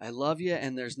 yeah. I love you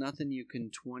and there's nothing you can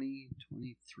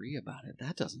 2023 about it.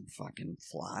 That doesn't fucking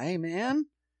fly, man.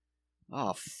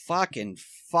 Oh, fucking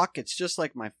fuck. It's just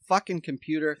like my fucking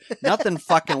computer. Nothing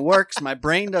fucking works. My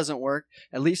brain doesn't work.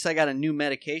 At least I got a new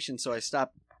medication, so I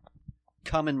stopped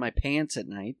cumming my pants at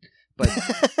night. But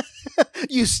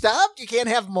you stopped? You can't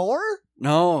have more?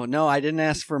 No, I didn't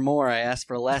ask for more. I asked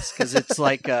for less because it's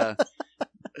like to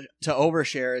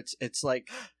overshare. It's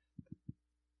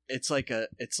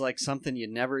like something you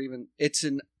never even. It's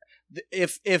an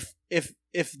if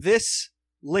this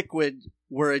liquid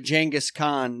were a Genghis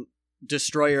Khan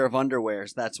destroyer of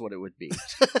underwears, that's what it would be.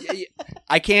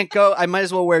 I can't go. I might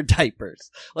as well wear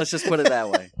diapers. Let's just put it that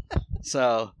way.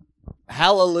 So,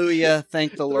 hallelujah.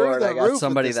 Thank the Lord. I got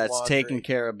somebody that's taking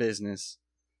care of business.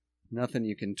 Nothing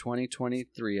you can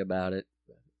 2023 about it.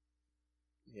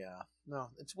 Yeah. No,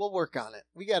 we'll work on it.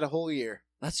 We got a whole year.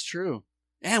 That's true.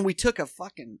 And we took a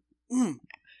fucking...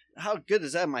 how good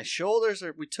is that? My shoulders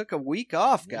we took a week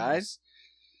off, guys.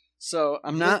 So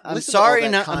I'm sorry,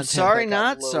 not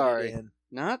sorry.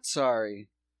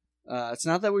 It's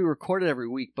not that we record it every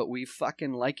week, but we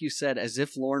fucking, like you said, as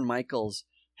if Lorne Michaels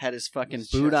had his fucking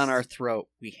boot on our throat.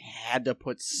 We had to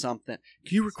put something.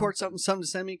 Can you record something to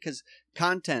send me? Because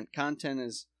content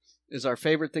is our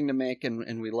favorite thing to make,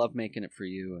 and we love making it for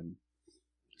you. And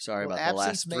sorry about the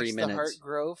last 3 minutes. The heart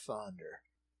grow fonder.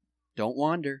 Don't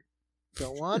wander.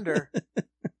 Don't wander.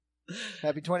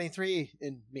 Happy 23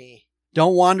 in me.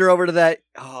 Don't wander over to that.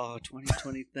 Oh,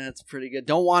 2020. That's pretty good.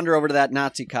 Don't wander over to that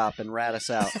Nazi cop and rat us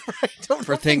out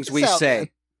for things we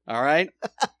say. Man. All right.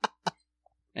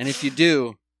 And if you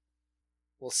do,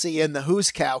 we'll see you in the Who's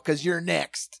Cow because you're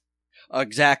next.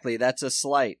 Exactly. That's a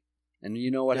slight. And you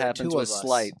know what happens with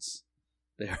slights.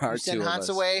 There are two of us. You send Hans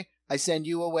away, I send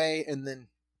you away, and then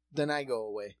I go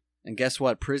away. And guess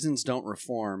what? Prisons don't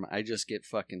reform. I just get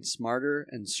fucking smarter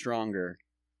and stronger.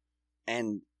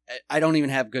 And I don't even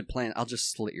have good plan. I'll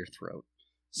just slit your throat.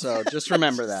 So just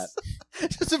remember that.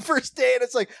 Just the first day, and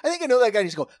it's like, I think I know that guy. And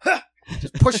he's go, ha!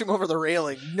 Just push him over the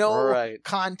railing. No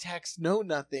context, no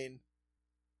nothing.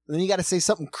 And then you got to say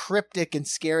something cryptic and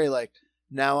scary like,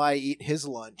 now I eat his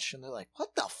lunch. And they're like,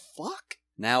 what the fuck?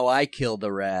 Now I kill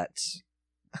the rats.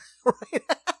 Right?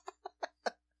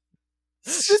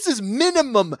 This is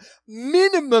minimum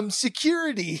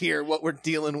security here, what we're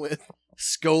dealing with.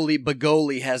 Scully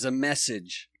Bagoli has a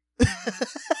message.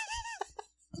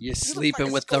 You're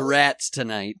sleeping with the rats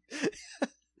tonight.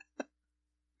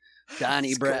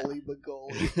 Donnie Brad. Scully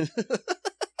Bagoli.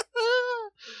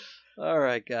 All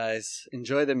right, guys.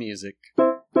 Enjoy the music.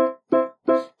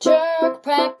 Jerk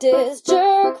practice.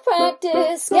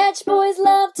 Sketch boys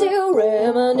love to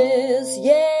reminisce,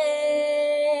 yeah.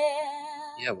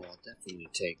 Yeah, well, definitely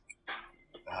take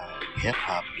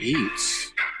hip-hop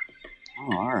beats.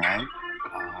 Oh, all right.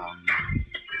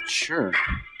 Sure.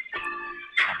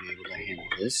 I'll be able to handle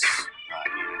this.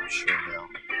 I'm sure they'll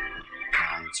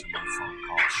answer my phone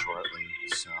call shortly,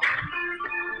 so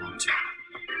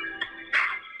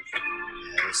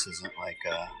yeah, this isn't like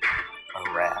a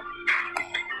rat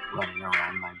running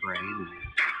on my brain and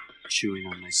chewing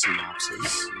on my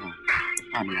synopsis. Yeah.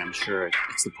 I mean, I'm sure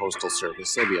it's the Postal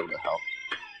Service. They'll be able to help.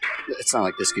 It's not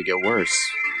like this could get worse.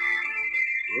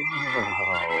 Whoa.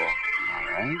 All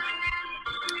right.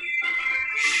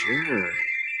 Sure.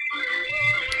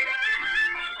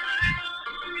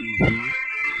 Mm-hmm.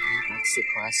 That's the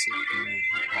classic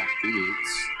hip-hop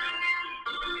beats.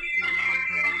 And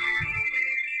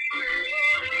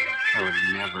I would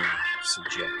never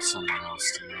subject someone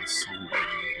else to this. Somebody.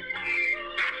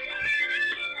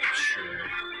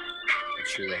 I'm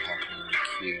sure they have me in the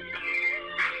queue.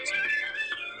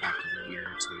 Not to be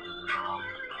irritated at all.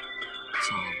 It's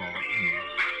all about,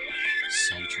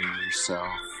 centering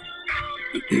yourself,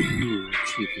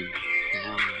 keeping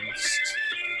balanced.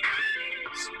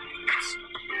 So let's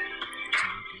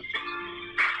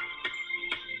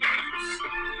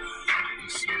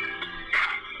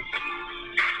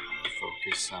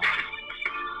focus on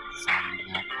finding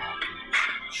that package.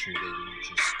 I'm sure they didn't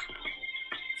just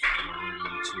throw it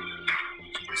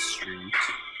into the street,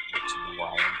 to the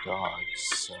wild dogs.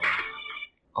 So,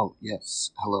 oh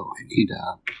yes, hello. I need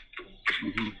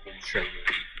sure,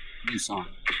 new song.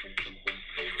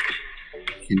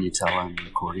 Can you tell I'm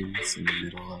recording this in the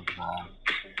middle of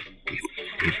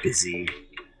a busy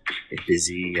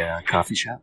coffee shop?